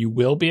marches on. You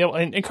will be able,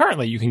 and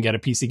currently you can get a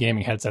PC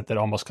gaming headset that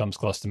almost comes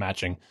close to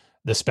matching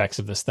the specs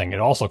of this thing. It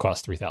also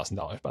costs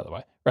 $3,000, by the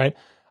way, right?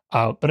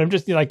 But I'm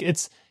just like,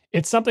 it's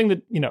something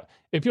that,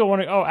 if people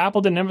want to,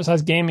 Apple didn't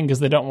emphasize gaming because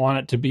they don't want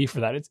it to be for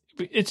that.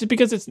 It's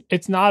because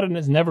it's not, and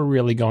it's never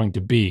really going to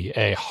be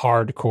a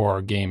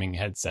hardcore gaming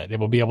headset. It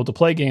will be able to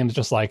play games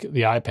just like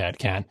the iPad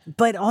can.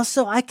 But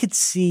also, I could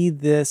see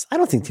this. I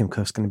don't think Tim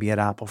Cook's going to be at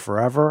Apple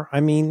forever. I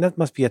mean, that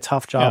must be a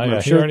tough job.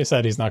 Yeah, he already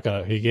said he's not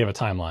going to. He gave a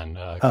timeline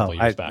a couple of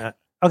years back.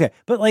 Okay,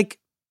 but like,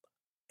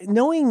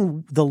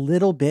 knowing the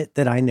little bit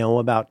that I know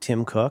about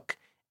Tim Cook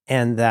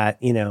and that,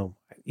 you can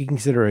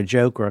consider a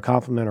joke or a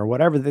compliment or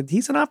whatever, that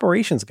he's an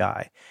operations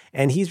guy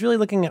and he's really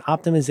looking at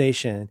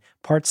optimization,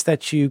 parts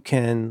that you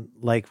can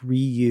like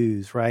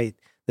reuse, right?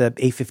 The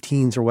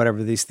A15s or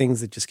whatever, these things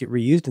that just get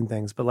reused in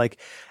things. But like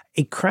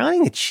a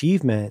crowning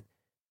achievement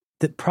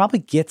that probably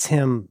gets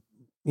him,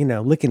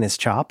 licking his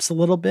chops a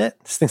little bit.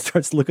 This thing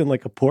starts looking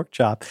like a pork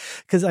chop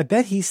because I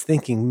bet he's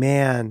thinking,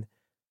 man,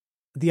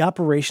 the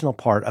operational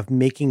part of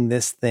making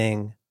this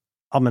thing,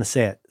 I'm going to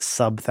say it,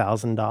 sub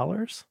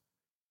 $1,000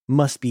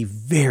 must be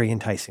very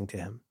enticing to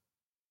him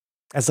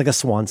as like a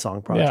swan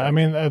song project. Yeah, I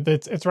mean,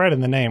 it's right in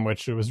the name,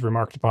 which was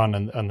remarked upon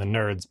on the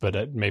nerds, but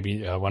it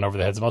maybe went over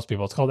the heads of most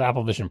people. It's called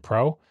Apple Vision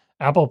Pro.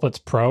 Apple puts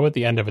Pro at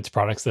the end of its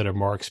products that are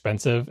more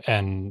expensive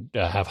and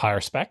have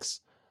higher specs.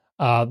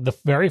 The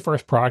very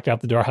first product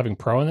out the door having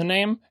Pro in the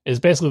name is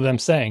basically them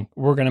saying,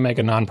 we're going to make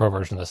a non-Pro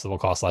version of this that will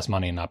cost less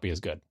money and not be as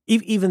good.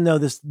 Even though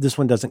this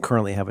one doesn't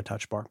currently have a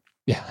touch bar.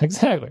 Yeah,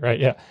 exactly. Right.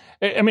 Yeah.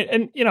 I mean,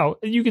 and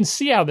you can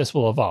see how this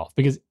will evolve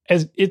because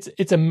as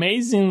it's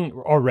amazing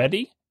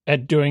already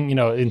at doing,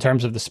 in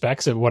terms of the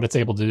specs of what it's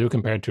able to do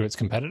compared to its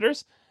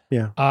competitors.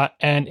 Yeah.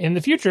 And in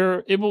the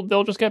future,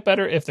 they'll just get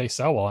better if they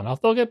sell well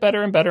enough. They'll get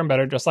better and better and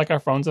better, just like our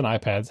phones and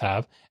iPads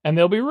have. And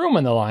there'll be room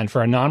in the line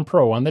for a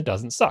non-Pro one that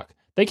doesn't suck.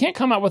 They can't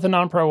come out with a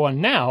non-Pro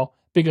one now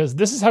because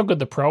this is how good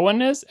the Pro one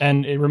is,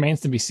 and it remains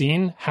to be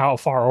seen how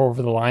far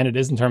over the line it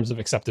is in terms of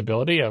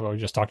acceptability. We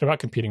just talked about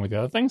competing with the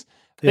other things.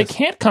 Yes. They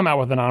can't come out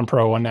with a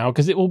non-Pro one now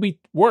because it will be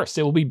worse.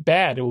 It will be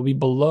bad. It will be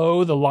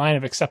below the line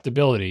of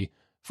acceptability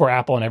for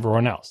Apple and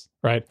everyone else,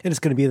 right? And it's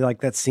going to be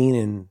like that scene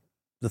in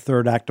the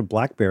third act of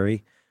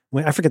BlackBerry.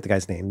 I forget the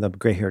guy's name, the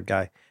gray-haired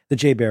guy. The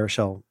Jay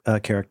Baruchel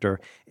character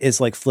is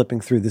like flipping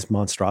through this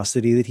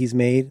monstrosity that he's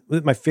made.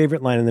 My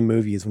favorite line in the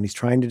movie is when he's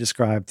trying to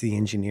describe to the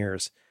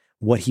engineers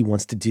what he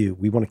wants to do.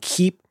 We want to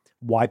keep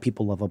why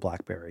people love a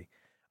BlackBerry.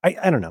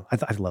 I don't know.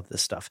 I love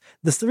this stuff.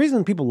 The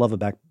reason people love a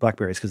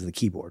BlackBerry is because of the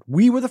keyboard.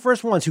 We were the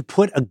first ones who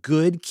put a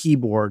good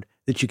keyboard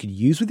that you could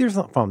use with your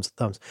thumbs.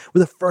 We're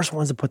the first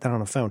ones to put that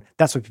on a phone.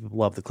 That's why people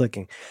love the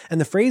clicking.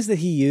 And the phrase that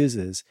he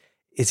uses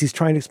is he's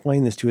trying to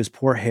explain this to his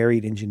poor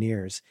harried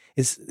engineers.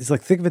 It's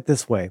like, think of it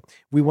this way.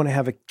 We want to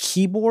have a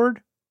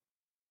keyboard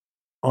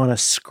on a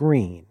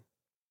screen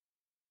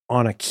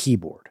on a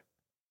keyboard.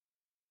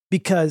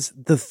 Because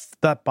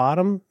that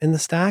bottom in the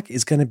stack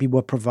is going to be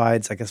what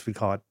provides, I guess we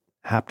call it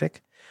haptic.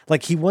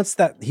 Like he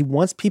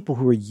wants people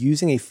who are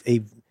using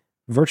a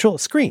virtual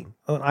screen,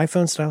 an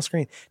iPhone style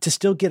screen, to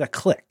still get a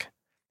click.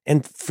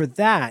 And for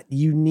that,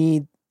 you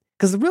need,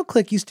 because the real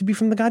click used to be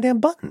from the goddamn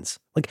buttons.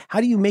 Like, how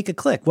do you make a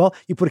click? Well,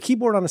 you put a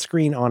keyboard on a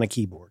screen on a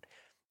keyboard.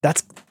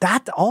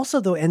 That also,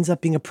 though, ends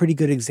up being a pretty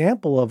good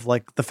example of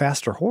like the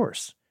faster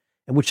horse,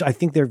 which I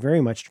think they're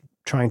very much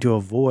trying to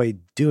avoid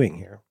doing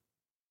here.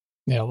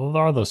 Yeah, well,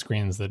 there are those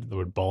screens that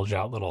would bulge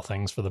out little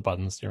things for the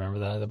buttons. Do you remember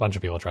that? A bunch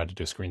of people tried to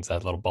do screens that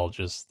had little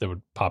bulges that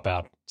would pop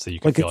out so you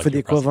could Like feel for like the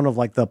equivalent of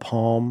like the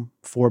Palm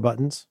 4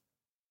 buttons.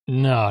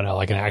 No,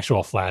 like an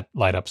actual flat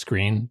light up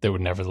screen that would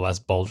nevertheless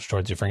bulge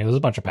towards your finger. There's a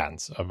bunch of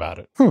patents about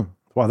it.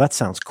 Wow, that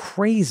sounds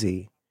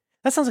crazy.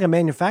 That sounds like a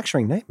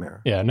manufacturing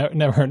nightmare. Yeah,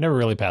 never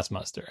really passed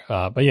muster.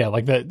 But yeah,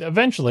 like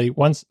eventually,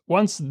 once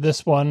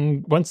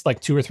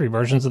like 2 or 3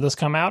 versions of this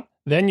come out,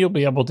 then you'll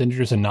be able to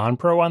introduce a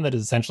non-pro one that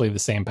is essentially the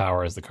same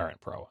power as the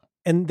current pro one.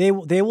 And they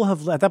will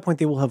have, at that point,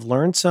 they will have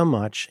learned so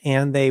much,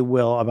 and they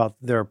will about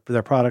their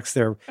products,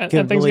 their capabilities.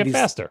 And things get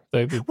faster.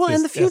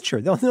 In the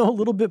future, they'll know a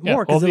little bit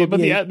more. Well, the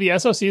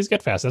SoCs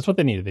get faster. That's what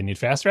they need. They need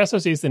faster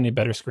SoCs. They need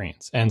better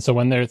screens. And so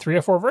when there are 3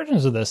 or 4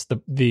 versions of this,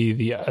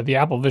 the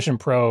Apple Vision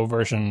Pro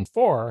version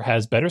 4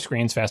 has better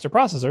screens, faster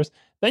processors.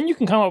 Then you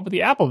can come up with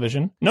the Apple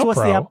Vision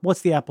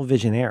What's the Apple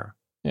Vision Air?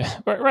 Yeah,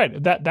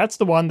 right. That's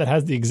the one that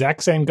has the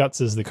exact same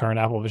guts as the current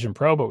Apple Vision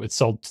Pro, but it's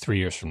sold 3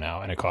 years from now,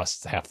 and it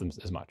costs half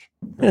as much.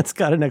 It's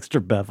got an extra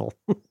bevel.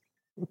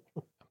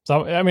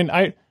 So, I mean,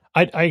 I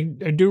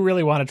do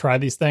really want to try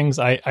these things.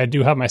 I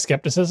do have my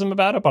skepticism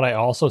about it, but I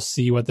also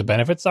see what the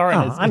benefits are.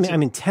 And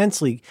I'm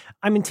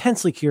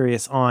intensely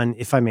curious on,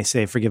 if I may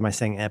say, forgive my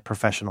saying, a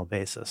professional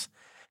basis.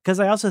 Because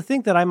I also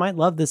think that I might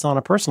love this on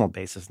a personal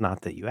basis.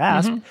 Not that you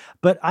asked,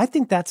 but I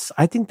think that's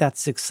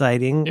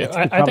exciting.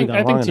 Yeah, I think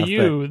to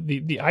you,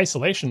 the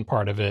isolation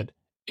part of it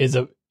is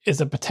a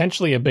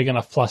potentially a big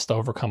enough plus to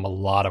overcome a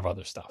lot of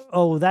other stuff.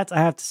 Oh, I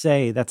have to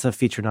say, that's a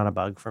feature, not a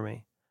bug for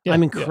me. Yeah,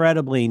 I'm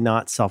incredibly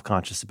not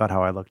self-conscious about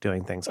how I look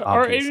doing things.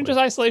 Obviously. Or even just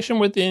isolation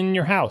within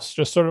your house,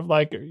 just sort of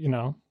like,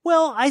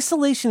 Well,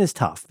 isolation is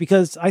tough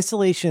because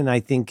isolation, I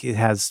think it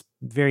has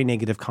very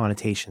negative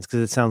connotations because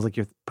it sounds like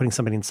you're putting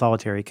somebody in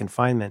solitary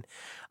confinement.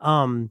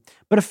 But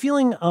a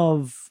feeling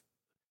of,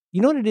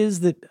 you know what it is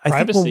that I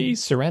privacy,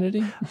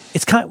 serenity.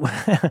 It's kind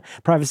of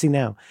privacy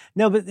now.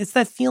 No, but it's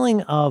that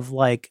feeling of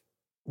like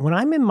when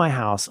I'm in my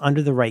house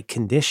under the right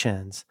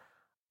conditions,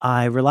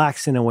 I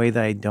relax in a way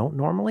that I don't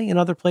normally in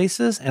other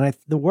places. And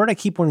the word I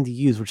keep wanting to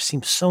use, which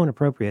seems so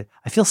inappropriate,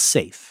 I feel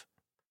safe.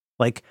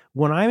 Like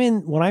when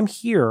I'm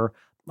here,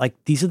 like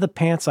these are the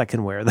pants I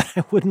can wear that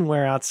I wouldn't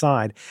wear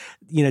outside.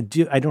 I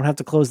don't have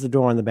to close the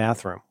door in the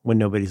bathroom when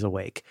nobody's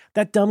awake.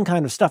 That dumb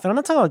kind of stuff. And I'm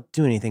not talking about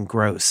doing anything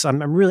gross.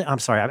 I'm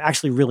sorry.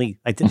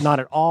 I did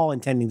not at all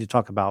intending to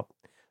talk about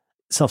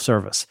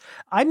self-service.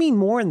 I mean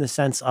more in the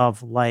sense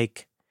of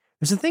like,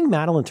 there's a thing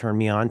Madeline turned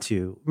me on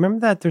to.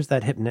 Remember that there's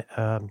that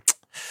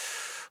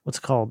what's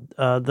it called?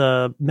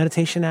 The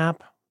meditation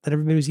app that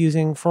everybody was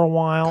using for a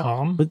while.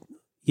 Calm? But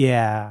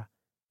yeah,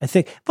 I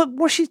think. But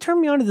where she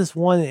turned me on to this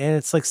one, and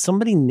it's like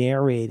somebody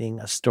narrating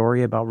a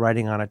story about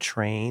riding on a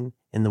train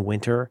in the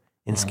winter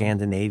in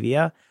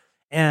Scandinavia.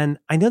 And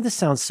I know this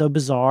sounds so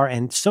bizarre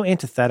and so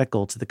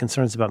antithetical to the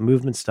concerns about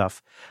movement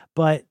stuff,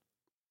 but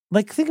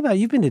like think about it,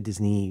 you've been to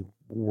Disney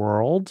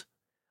World.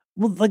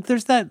 Well, like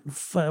there's that,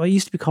 what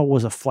used to be called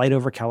was a flight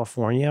over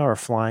California or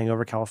flying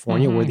over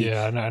California.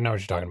 Yeah, I know what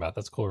you're talking about.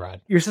 That's a cool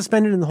ride. You're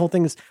suspended and the whole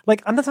thing is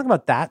like, I'm not talking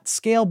about that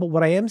scale, but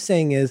what I am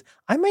saying is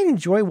I might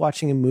enjoy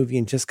watching a movie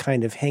and just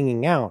kind of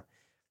hanging out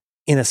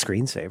in a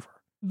screensaver.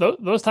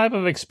 Those type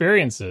of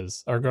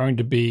experiences are going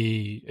to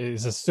be,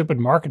 is a stupid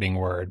marketing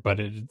word, but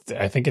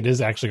I think it is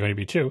actually going to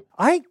be too.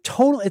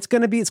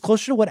 It's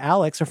closer to what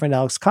our friend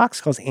Alex Cox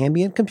calls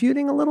ambient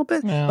computing a little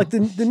bit. Yeah. Like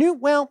the new,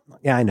 well,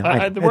 yeah, I know.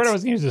 The word I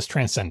was going to use is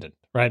transcendent,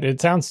 right? It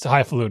sounds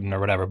highfalutin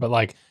or whatever, but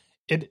like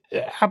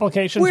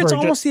applications where it's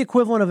almost the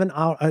equivalent of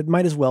it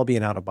might as well be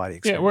an out-of-body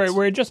experience. Yeah,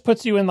 where it just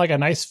puts you in like a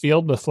nice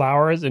field with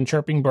flowers and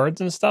chirping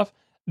birds and stuff.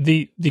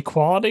 The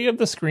quality of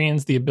the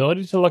screens, the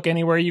ability to look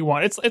anywhere you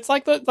want. It's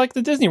like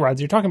the Disney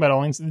rides you're talking about,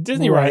 Owens. The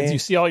Disney rides, you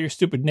see all your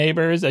stupid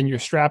neighbors and you're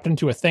strapped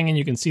into a thing and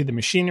you can see the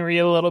machinery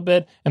a little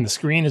bit and the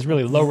screen is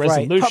really low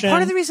resolution.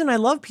 Part of the reason I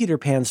love Peter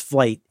Pan's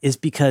flight is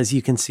because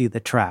you can see the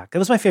track. It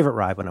was my favorite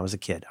ride when I was a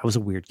kid. I was a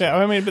weird kid. Yeah,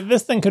 I mean, but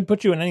this thing could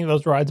put you in any of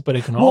those rides, but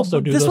it can also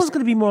do this one's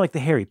going to be more like the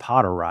Harry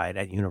Potter ride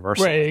at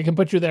Universal. Right, it can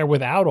put you there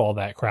without all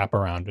that crap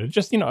around it.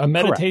 Just, a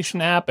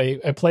meditation app,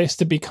 a place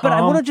to be calm. But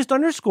I want to just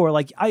underscore,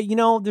 like,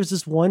 there's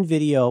this one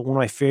video, one of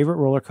my favorite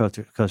roller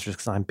coasters,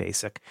 because I'm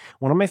basic.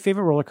 One of my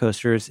favorite roller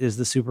coasters is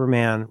the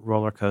Superman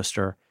roller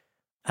coaster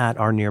at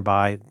our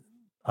nearby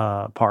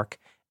park.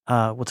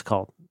 What's it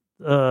called?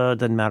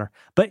 Doesn't matter.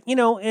 But,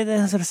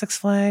 is it a Six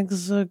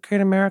Flags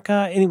Great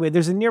America? Anyway,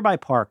 there's a nearby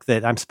park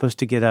that I'm supposed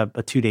to get a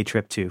 2-day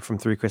trip to from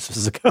 3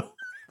 Christmases ago.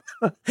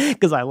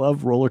 Because I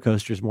love roller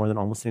coasters more than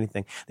almost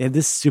anything. They have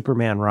this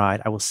Superman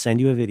ride. I will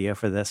send you a video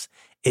for this.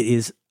 It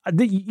is,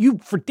 you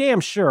for damn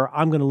sure,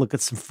 I'm going to look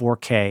at some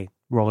 4K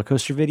roller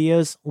coaster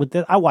videos with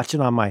this. I watch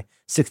it on my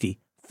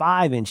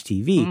 65-inch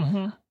TV.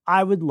 Mm-hmm.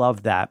 I would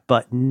love that,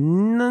 but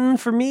none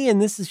for me. And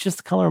this is just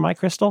the color of my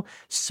crystal.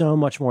 So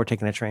much more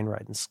taking a train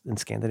ride in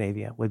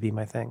Scandinavia would be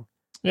my thing.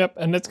 Yep,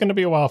 and it's going to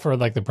be a while for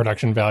like the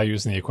production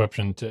values and the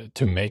equipment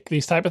to make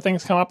these type of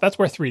things come up. That's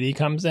where 3D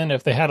comes in.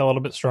 If they had a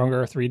little bit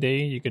stronger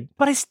 3D, you could.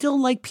 But I still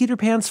like Peter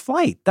Pan's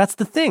flight. That's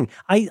the thing.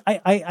 I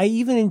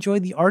even enjoy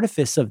the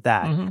artifice of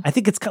that. Mm-hmm. I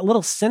think it's a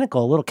little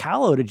cynical, a little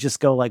callow to just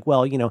go like,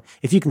 well,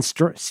 if you can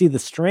see the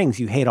strings,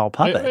 you hate all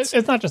puppets.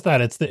 It's not just that.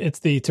 It's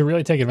the to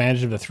really take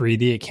advantage of the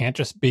 3D. It can't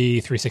just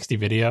be 360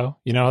 video.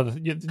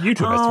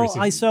 YouTube has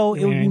 360. So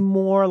it would be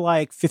more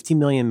like 50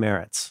 million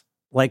merits.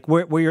 Like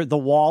where the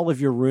wall of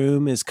your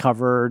room is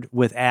covered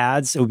with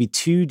ads. It would be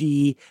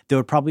 2D.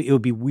 It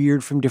would be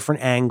weird from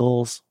different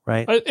angles,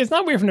 right? It's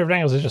not weird from different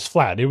angles. It's just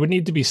flat. It would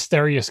need to be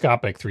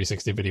stereoscopic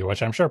 360 video,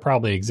 which I'm sure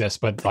probably exists.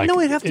 But like, no,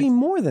 it'd have to be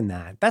more than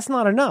that. That's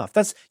not enough.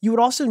 You would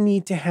also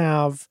need to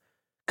have,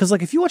 because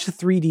like if you watch a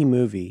 3D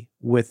movie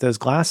with those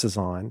glasses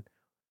on,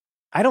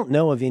 I don't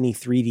know of any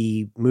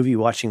 3D movie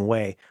watching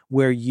way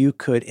where you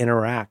could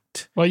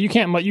interact. Well, you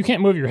can't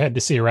move your head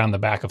to see around the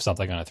back of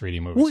something on a 3D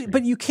movie screen.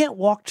 But you can't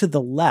walk to the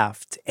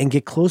left and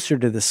get closer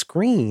to the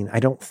screen, I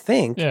don't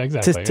think. Yeah,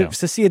 exactly.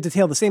 To see a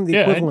detail, the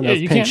equivalent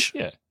of pinch.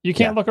 You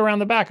can't look around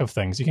the back of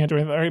things. You can't do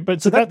anything. Right?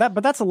 But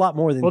but that's a lot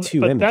more than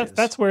two images.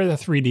 That's where the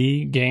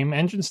 3D game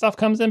engine stuff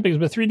comes in, because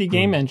with 3D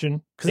game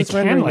engine, it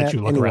can let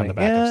you look around the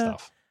back of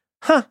stuff.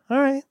 Huh, all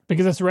right.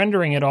 Because it's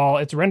rendering it all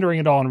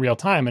in real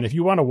time. And if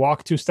you want to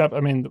walk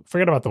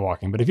forget about the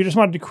walking, but if you just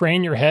wanted to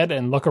crane your head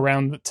and look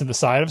around to the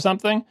side of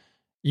something,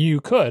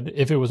 you could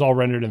if it was all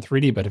rendered in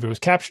 3D. But if it was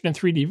captured in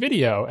 3D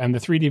video and the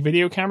 3D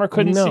video camera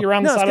couldn't see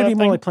around the side of the thing. No, it's going to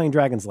be more like playing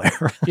Dragon's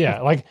Lair.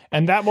 Yeah,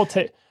 and that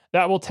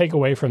will take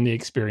away from the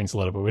experience a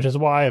little bit, which is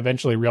why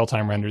eventually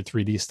real-time rendered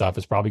 3D stuff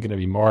is probably going to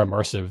be more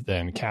immersive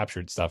than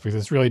captured stuff, because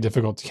it's really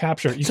difficult to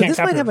capture. This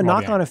might have a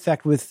knock-on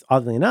effect with,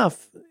 oddly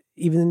enough,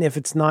 even if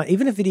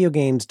video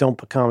games don't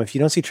become, if you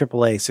don't see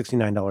AAA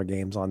 $69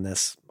 games on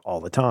this all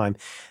the time,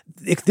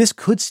 this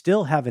could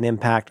still have an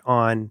impact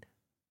on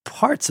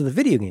parts of the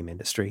video game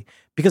industry,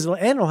 because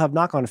it'll have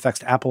knock-on effects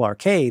to Apple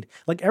Arcade.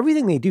 Like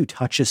everything they do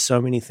touches so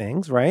many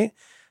things, right?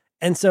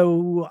 And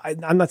so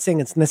I'm not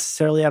saying it's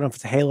necessarily, I don't know if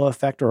it's a halo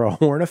effect or a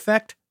horn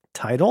effect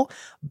title,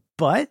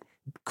 but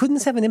couldn't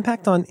this have an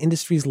impact on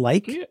industries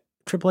like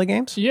AAA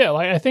games? Yeah,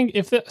 like I think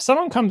if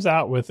someone comes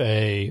out with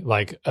a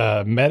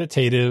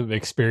meditative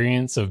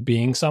experience of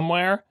being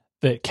somewhere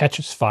that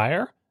catches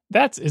fire,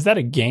 is that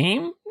a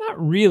game?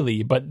 Not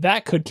really, but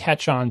that could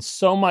catch on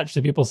so much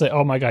that people say,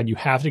 "Oh my God, you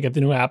have to get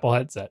the new Apple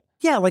headset."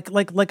 Yeah, like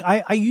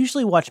I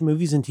usually watch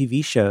movies and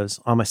TV shows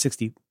on my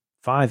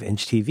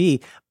 65-inch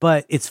TV,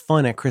 but it's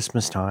fun at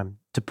Christmas time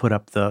to put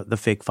up the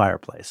fake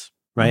fireplace,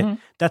 right?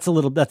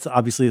 Mm-hmm. That's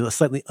obviously a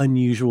slightly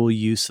unusual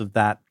use of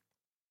that.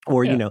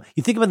 Or, you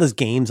think about those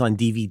games on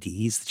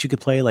DVDs that you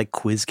could play, like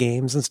quiz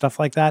games and stuff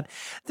like that.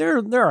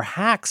 There are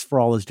hacks for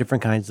all those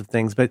different kinds of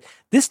things. But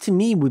this to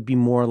me would be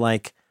more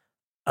like,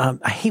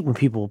 I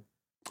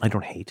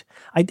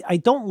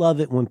don't love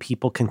it when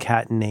people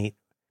concatenate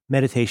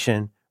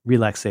meditation,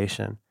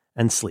 relaxation,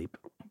 and sleep,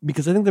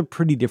 because I think they're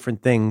pretty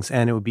different things.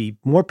 And it would be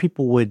more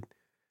people would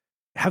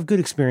have good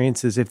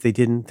experiences if they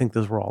didn't think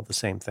those were all the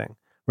same thing.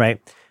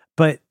 Right.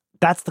 But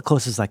that's the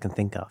closest I can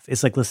think of.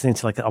 It's like listening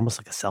to almost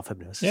like a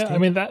self-hypnosis. Yeah, tape. I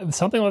mean,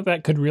 something like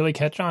that could really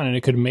catch on, and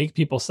it could make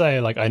people say,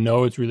 like, I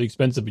know it's really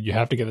expensive, but you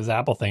have to get this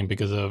Apple thing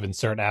because of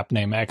insert app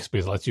name X,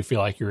 because it lets you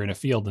feel like you're in a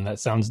field, and that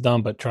sounds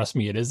dumb, but trust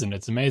me, it isn't.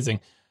 It's amazing.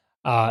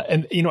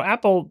 And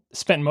Apple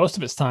spent most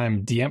of its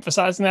time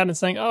de-emphasizing that and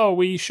saying, oh,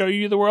 we show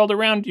you the world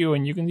around you,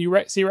 and you can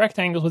see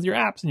rectangles with your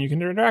apps, and you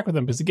can interact with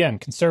them, because, again,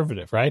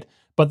 conservative, right?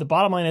 But the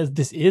bottom line is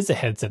this is a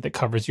headset that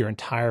covers your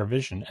entire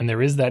vision, and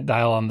there is that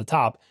dial on the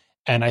top.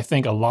 And I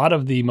think a lot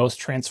of the most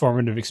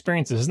transformative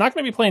experiences is not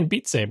going to be playing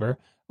Beat Saber,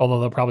 although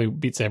they'll probably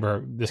Beat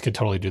Saber. This could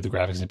totally do the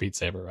graphics in Beat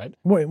Saber, right?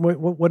 Wait,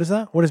 what is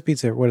that? What is Beat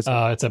Saber? What is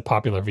that? It's a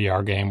popular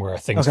VR game where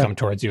things come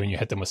towards you and you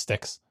hit them with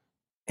sticks.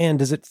 And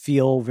does it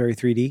feel very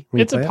 3D?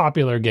 It's a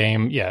popular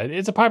game. Yeah,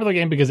 it's a popular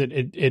game because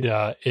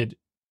it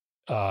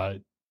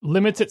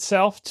limits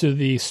itself to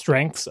the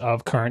strengths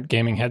of current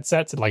gaming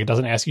headsets. It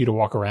doesn't ask you to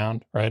walk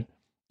around, right?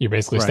 You're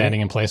basically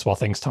standing in place while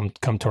things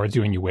come towards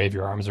you, and you wave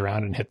your arms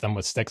around and hit them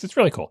with sticks. It's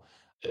really cool.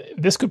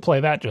 This could play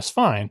that just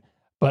fine,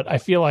 but I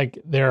feel like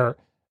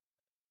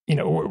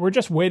we're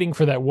just waiting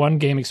for that one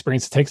game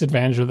experience that takes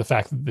advantage of the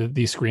fact that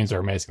these screens are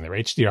amazing. They're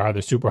HDR,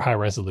 they're super high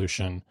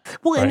resolution.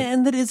 Well, right?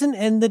 and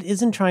that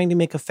isn't trying to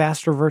make a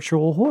faster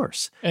virtual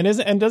horse. And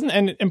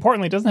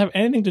importantly doesn't have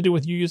anything to do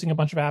with you using a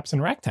bunch of apps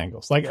and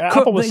rectangles. Like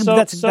Apple was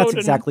that's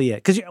exactly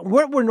it. Because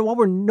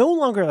we're no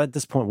longer at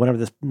this point. Whenever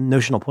this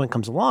notional point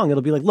comes along,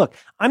 it'll be like, look,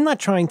 I'm not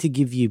trying to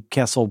give you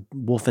Castle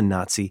Wolfen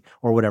Nazi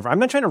or whatever. I'm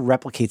not trying to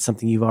replicate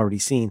something you've already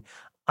seen.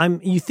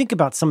 You think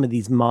about some of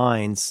these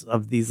minds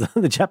of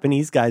the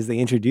Japanese guys they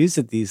introduce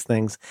at these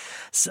things.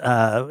 Is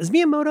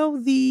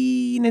Miyamoto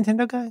the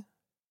Nintendo guy?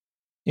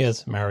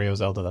 Yes, Mario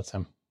Zelda. That's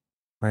him.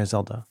 Mario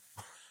Zelda.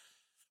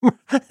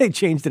 They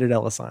changed it at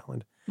Ellis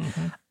Island.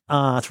 Mm-hmm.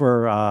 That's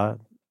where.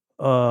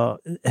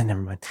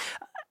 Never mind.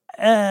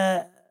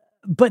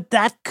 But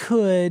that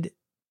could.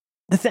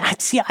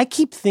 I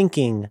keep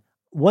thinking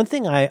one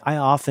thing. I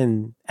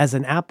often, as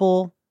an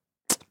Apple.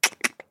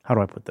 how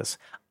do I put this?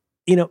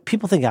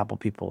 People think Apple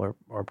people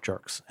are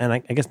jerks, and I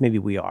guess maybe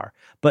we are.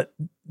 But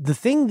the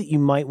thing that you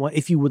might want,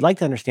 if you would like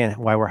to understand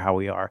why we're how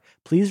we are,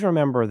 please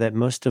remember that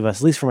most of us,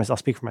 at least for myself, I'll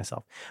speak for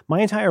myself,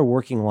 my entire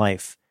working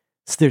life,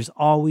 there's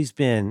always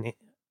been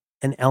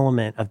an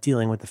element of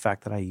dealing with the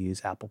fact that I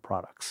use Apple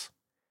products.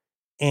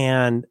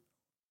 And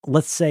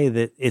let's say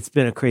that it's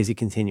been a crazy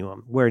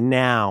continuum where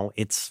now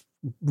it's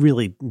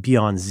really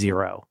beyond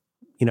zero,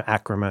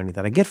 acrimony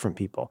that I get from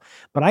people.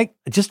 But I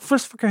just for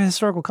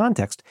historical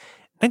context,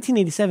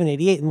 1987,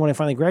 88, and when I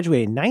finally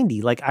graduated in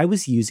 90, like I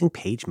was using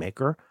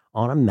PageMaker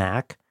on a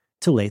Mac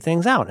to lay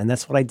things out. And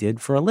that's what I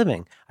did for a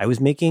living. I was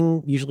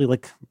making usually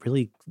like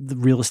really the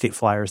real estate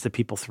flyers that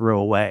people throw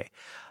away.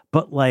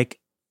 But like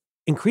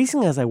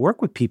increasingly as I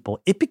work with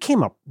people, it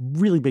became a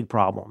really big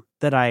problem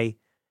that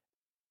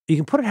you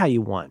can put it how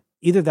you want.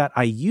 Either that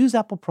I use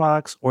Apple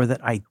products or that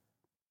I,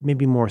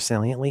 maybe more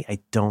saliently, I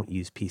don't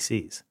use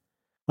PCs.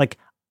 Like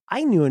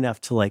I knew enough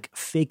to like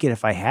fake it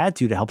if I had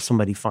to help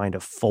somebody find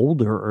a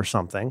folder or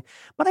something,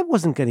 but I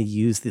wasn't going to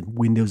use the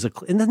Windows.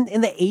 In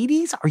the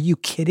 80s, are you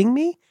kidding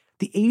me?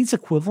 The 80s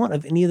equivalent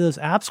of any of those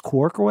apps,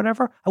 Quark or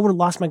whatever, I would have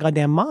lost my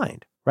goddamn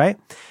mind, right?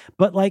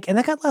 But like, and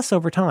that got less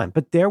over time.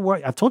 But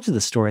I've told you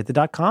this story, at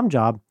the .com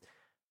job,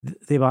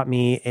 they bought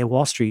me a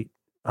Wall Street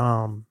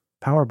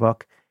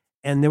PowerBook.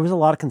 And there was a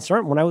lot of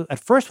concern when I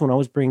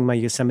was bringing my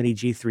Yosemite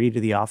G3 to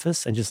the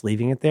office and just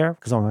leaving it there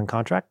because I'm on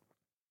contract.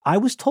 I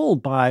was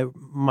told by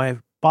my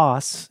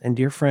boss and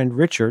dear friend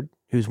Richard,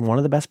 who's one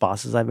of the best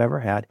bosses I've ever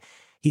had,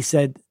 he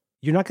said,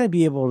 you're not going to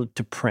be able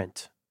to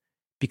print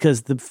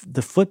because the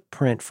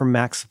footprint for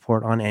Mac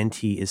support on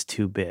NT is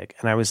too big.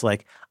 And I was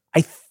like, I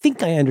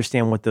think I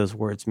understand what those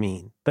words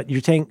mean, but you're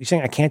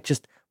saying I can't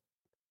just,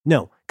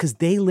 no, because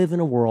they live in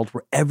a world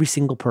where every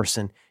single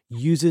person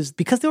uses,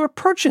 because they were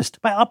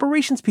purchased by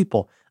operations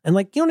people. And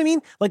like, you know what I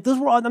mean? Like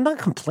I'm not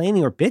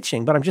complaining or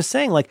bitching, but I'm just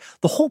saying like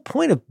the whole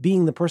point of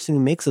being the person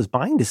who makes those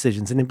buying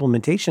decisions and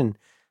implementation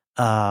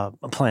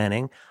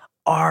planning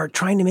are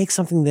trying to make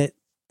something that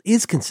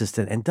is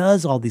consistent and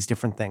does all these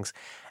different things.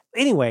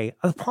 Anyway,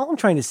 the point I'm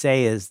trying to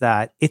say is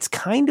that it's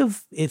kind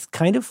of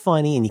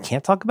funny, and you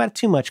can't talk about it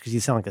too much because you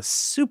sound like a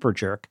super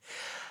jerk,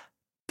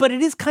 but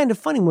it is kind of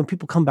funny when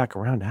people come back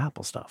around to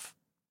Apple stuff.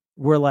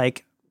 We're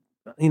like,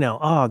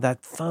 oh,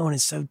 that phone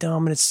is so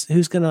dumb. And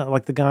who's going to,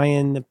 like the guy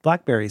in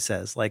BlackBerry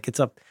says, like it's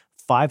a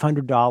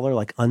 $500,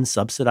 like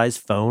unsubsidized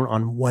phone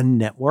on one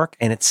network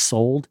and it's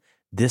sold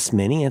this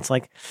many. It's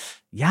like,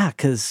 yeah,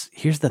 because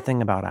here's the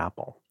thing about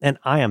Apple. And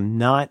I am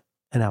not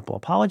an Apple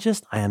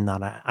apologist. I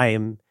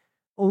am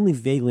only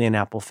vaguely an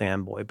Apple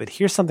fanboy, but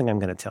here's something I'm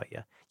going to tell you.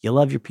 You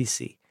love your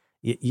PC.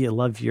 You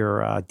love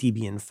your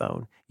Debian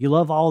phone. You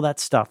love all that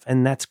stuff.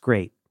 And that's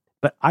great.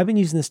 But I've been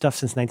using this stuff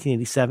since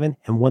 1987.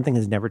 And one thing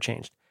has never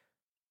changed.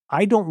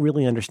 I don't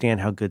really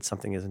understand how good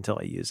something is until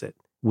I use it,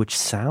 which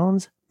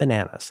sounds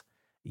bananas.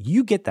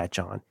 You get that,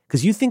 John,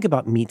 because you think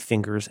about meat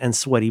fingers and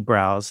sweaty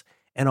brows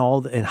and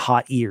and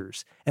hot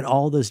ears and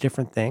all those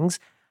different things.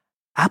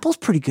 Apple's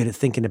pretty good at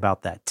thinking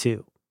about that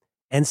too.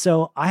 And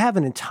so I have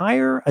an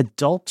entire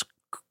adult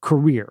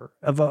career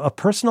of a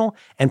personal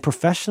and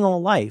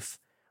professional life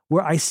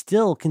where I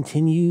still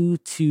continue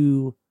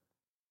to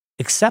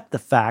accept the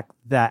fact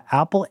that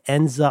Apple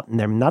ends up, and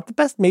they're not the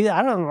best, maybe,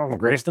 I don't know, the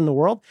greatest in the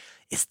world.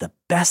 It's the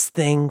best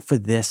thing for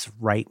this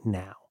right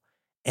now.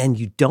 And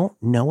you don't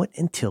know it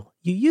until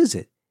you use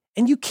it.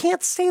 And you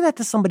can't say that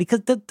to somebody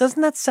because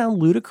doesn't that sound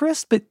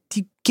ludicrous? But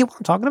do you get what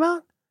I'm talking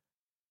about?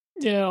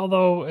 Yeah,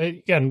 although,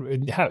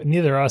 again,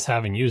 neither of us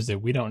having used it,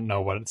 we don't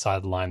know what side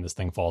of the line this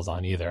thing falls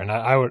on either. And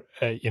I would,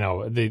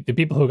 the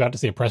people who got to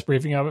see a press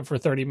briefing of it for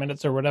 30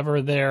 minutes or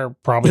whatever, they're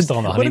probably still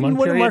in the honeymoon period.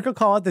 What did Marco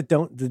call it? The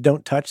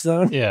don't touch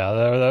zone? Yeah,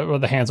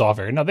 the hands-off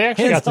area. No, they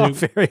actually got to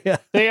do,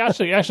 they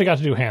actually got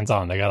to do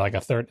hands-on. They got like a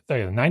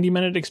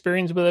 90-minute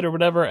experience with it or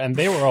whatever, and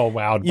they were all wowed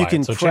by it.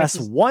 You can press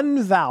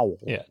one vowel.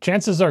 Yeah,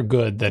 chances are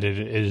good that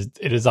it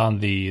is on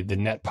the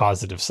net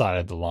positive side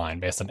of the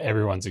line based on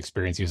everyone's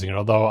experience using it,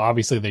 although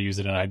obviously they use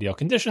it in ideal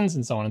conditions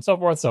and so on and so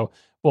forth. So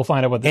we'll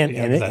find out what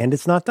and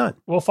it's not done.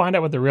 We'll find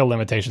out what the real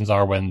limitations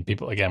are when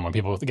people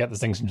get these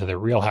things into their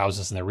real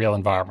houses and their real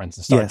environments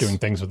and start doing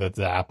things with it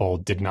that Apple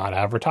did not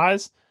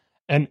advertise.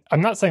 And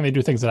I'm not saying they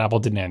do things that Apple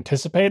didn't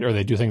anticipate or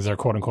they do things that are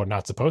quote unquote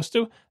not supposed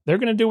to. They're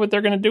going to do what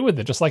they're going to do with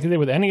it, just like they did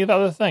with any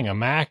other thing, a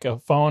Mac, a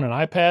phone, an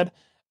iPad.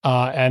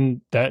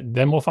 And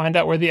then we'll find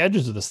out where the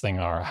edges of this thing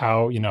are.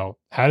 How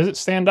does it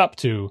stand up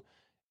to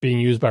being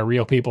used by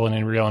real people and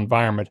in real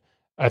environment?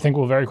 I think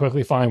we'll very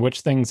quickly find which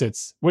things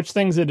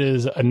it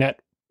is a net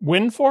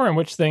win for and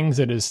which things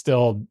it is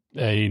still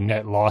a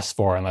net loss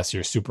for unless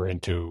you're super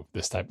into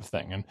this type of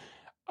thing. And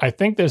I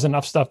think there's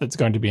enough stuff that's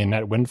going to be a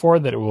net win for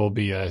that it will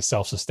be a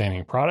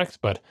self-sustaining product,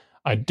 but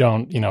I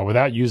don't,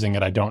 without using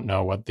it, I don't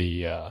know what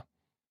the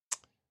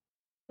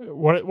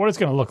what it's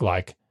going to look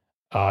like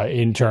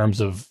in terms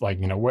of like,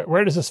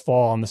 where does this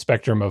fall on the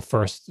spectrum of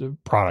first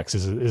products?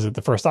 Is it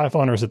the first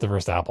iPhone or is it the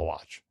first Apple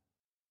Watch?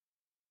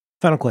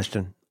 Final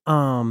question.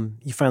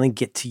 You finally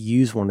get to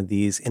use one of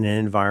these in an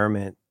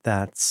environment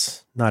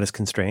that's not as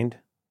constrained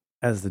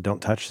as the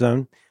don't touch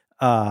zone.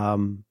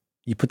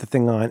 You put the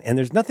thing on, and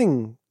there's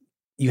nothing.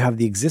 You have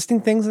the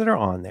existing things that are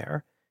on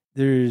there.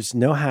 There's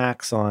no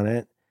hacks on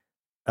it.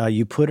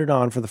 You put it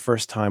on for the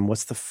first time.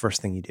 What's the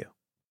first thing you do?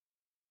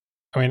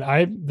 I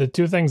mean, the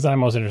two things I'm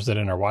most interested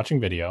in are watching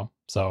video.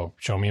 So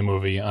show me a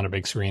movie on a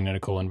big screen in a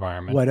cool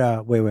environment. What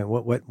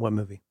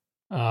movie?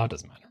 It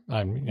doesn't matter.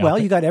 Well,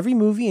 you got every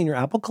movie in your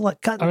Apple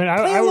collection.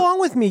 Play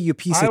along with me, you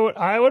piece of.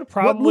 I would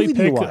probably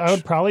pick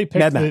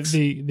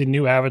the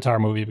new Avatar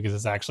movie because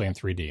it's actually in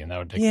 3D, and that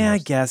would take. Yeah, I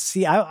guess.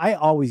 See, I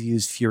always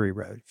use Fury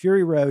Road.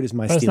 Fury Road is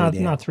my. But it's not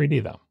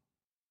 3D though.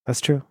 That's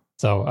true.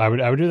 So I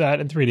would do that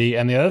in 3D,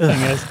 and the other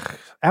thing is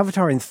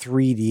Avatar in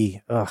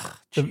 3D. Ugh.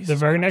 The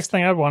very next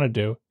thing I'd want to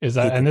do is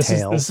that, and this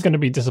is going to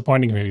be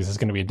disappointing to me because it's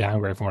going to be a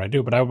downgrade from what I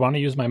do. But I would want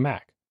to use my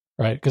Mac.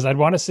 Right, because I'd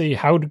want to see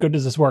how good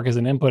does this work as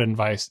an input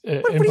device.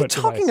 What are you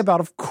talking about?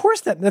 Of course,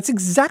 that's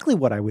exactly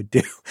what I would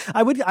do.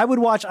 I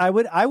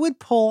would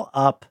pull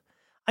up.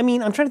 I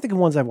mean, I'm trying to think of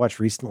ones I've watched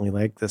recently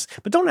like this,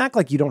 but don't act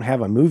like you don't have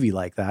a movie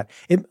like that.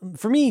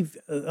 For me,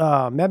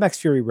 Mad Max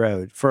Fury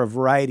Road, for a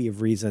variety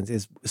of reasons,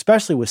 is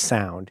especially with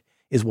sound,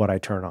 is what I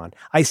turn on.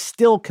 I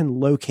still can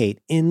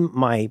locate in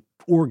my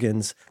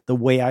organs the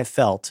way I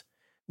felt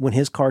when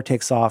his car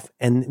takes off,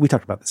 and we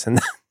talked about this in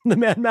the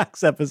Mad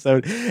Max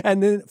episode,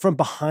 and then from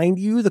behind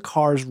you, the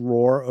cars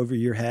roar over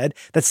your head.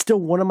 That's still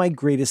one of my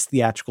greatest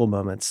theatrical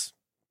moments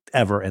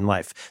ever in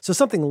life. So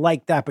something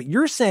like that, but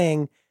you're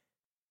saying,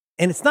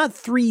 and it's not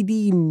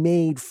 3D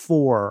made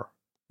for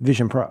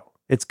Vision Pro.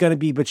 It's going to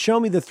be, but show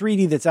me the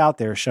 3D that's out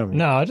there. Show me.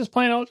 No, just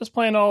plain old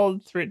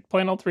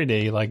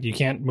 3D. Like you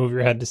can't move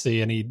your head to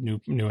see any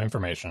new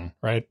information,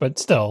 right? But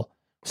still.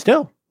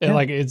 Yeah.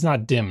 Like it's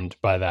not dimmed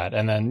by that.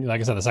 And then,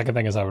 like I said, the second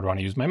thing is I would want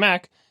to use my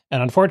Mac.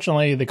 And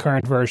unfortunately, the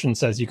current version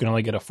says you can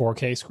only get a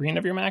 4K screen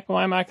of your Mac, but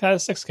my Mac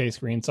has a 6K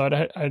screen. So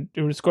I'd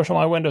squish all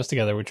my windows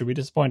together, which would be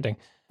disappointing.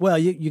 Well,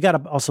 you got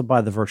to also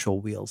buy the virtual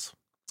wheels.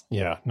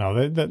 Yeah, no,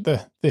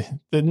 the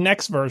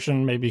next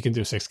version maybe you can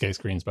do 6K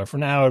screens, but for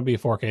now it would be a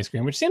 4K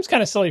screen, which seems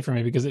kind of silly for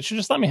me because it should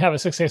just let me have a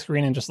 6K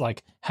screen and just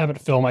like have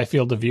it fill my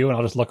field of view, and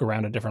I'll just look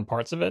around at different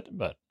parts of it.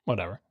 But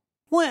whatever.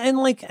 Well,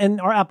 and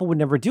our Apple would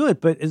never do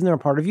it, but isn't there a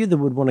part of you that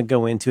would want to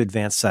go into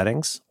advanced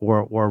settings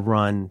or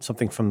run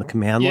something from the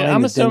command line? Yeah,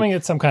 I'm assuming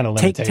it's some kind of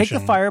limitation. Take the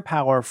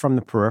firepower from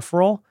the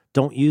peripheral.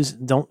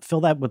 Don't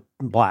fill that with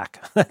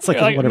black. That's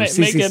like whatever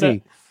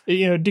CCC.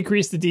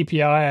 Decrease the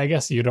DPI. I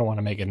guess you don't want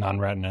to make it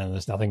non-retina, and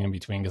there's nothing in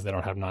between because they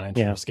don't have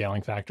non-intuitive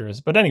scaling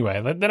factors. But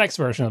anyway, the next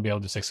version will be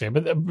able to do 6K.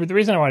 But the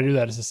reason I want to do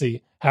that is to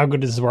see how good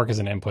does this work as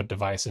an input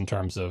device in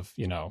terms of,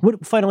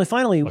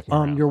 Finally,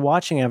 you're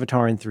watching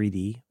Avatar in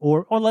 3D,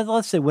 or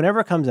let's say whenever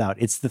it comes out,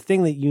 it's the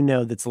thing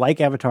that that's like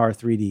Avatar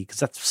 3D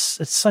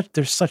because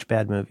there's such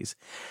bad movies.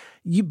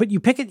 But you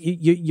pick it,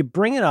 you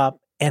bring it up,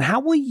 and how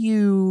will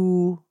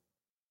you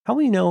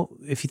know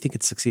if you think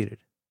it's succeeded?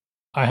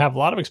 I have a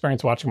lot of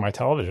experience watching my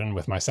television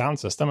with my sound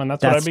system, and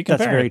that's what I'd be comparing.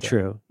 That's very it to,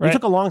 true. Right? It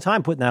took a long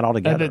time putting that all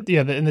together.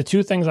 And the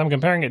two things I'm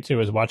comparing it to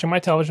is watching my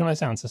television and my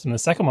sound system. The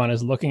second one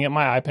is looking at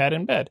my iPad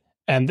in bed.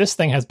 And this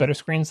thing has better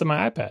screens than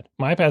my iPad.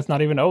 My iPad's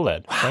not even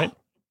OLED, right?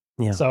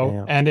 Yeah.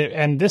 So,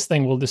 and this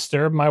thing will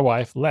disturb my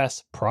wife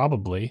less,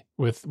 probably,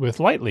 with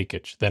light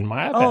leakage than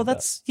my iPad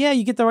does.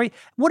 You get the right.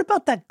 What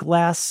about that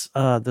glass,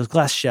 those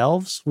glass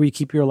shelves where you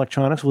keep your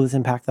electronics? Will this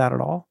impact that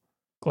at all?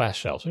 Glass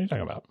shelves? What are you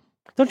talking about?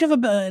 Don't you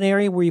have an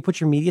area where you put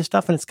your media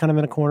stuff and it's kind of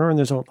in a corner and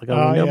there's a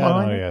window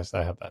behind it? Yes,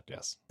 I have that,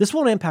 yes. This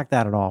won't impact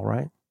that at all,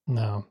 right?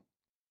 No.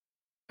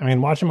 I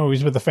mean, watching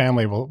movies with the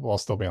family will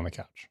still be on the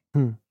couch.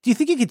 Do you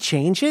think you could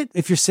change it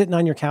if you're sitting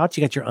on your couch?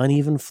 You got your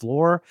uneven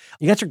floor.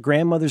 You got your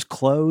grandmother's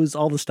clothes.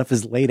 All the stuff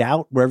is laid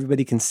out where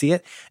everybody can see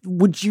it.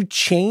 Would you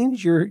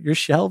change your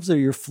shelves or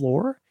your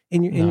floor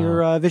in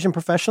your Vision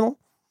Professional?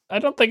 I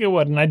don't think it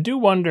would. And I do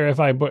wonder if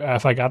I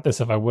got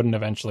this, if I wouldn't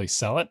eventually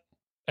sell it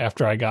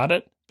after I got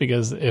it.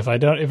 Because if it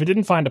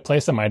didn't find a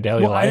place in my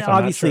daily life,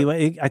 obviously,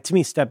 to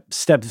me, step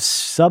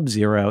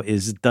sub-zero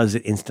is, does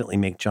it instantly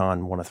make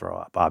John want to throw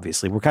up?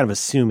 Obviously, we're kind of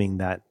assuming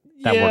that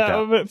worked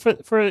out.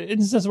 But for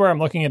instance where I'm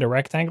looking at a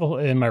rectangle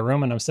in my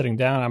room and I'm sitting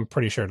down, I'm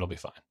pretty sure it'll be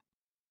fine.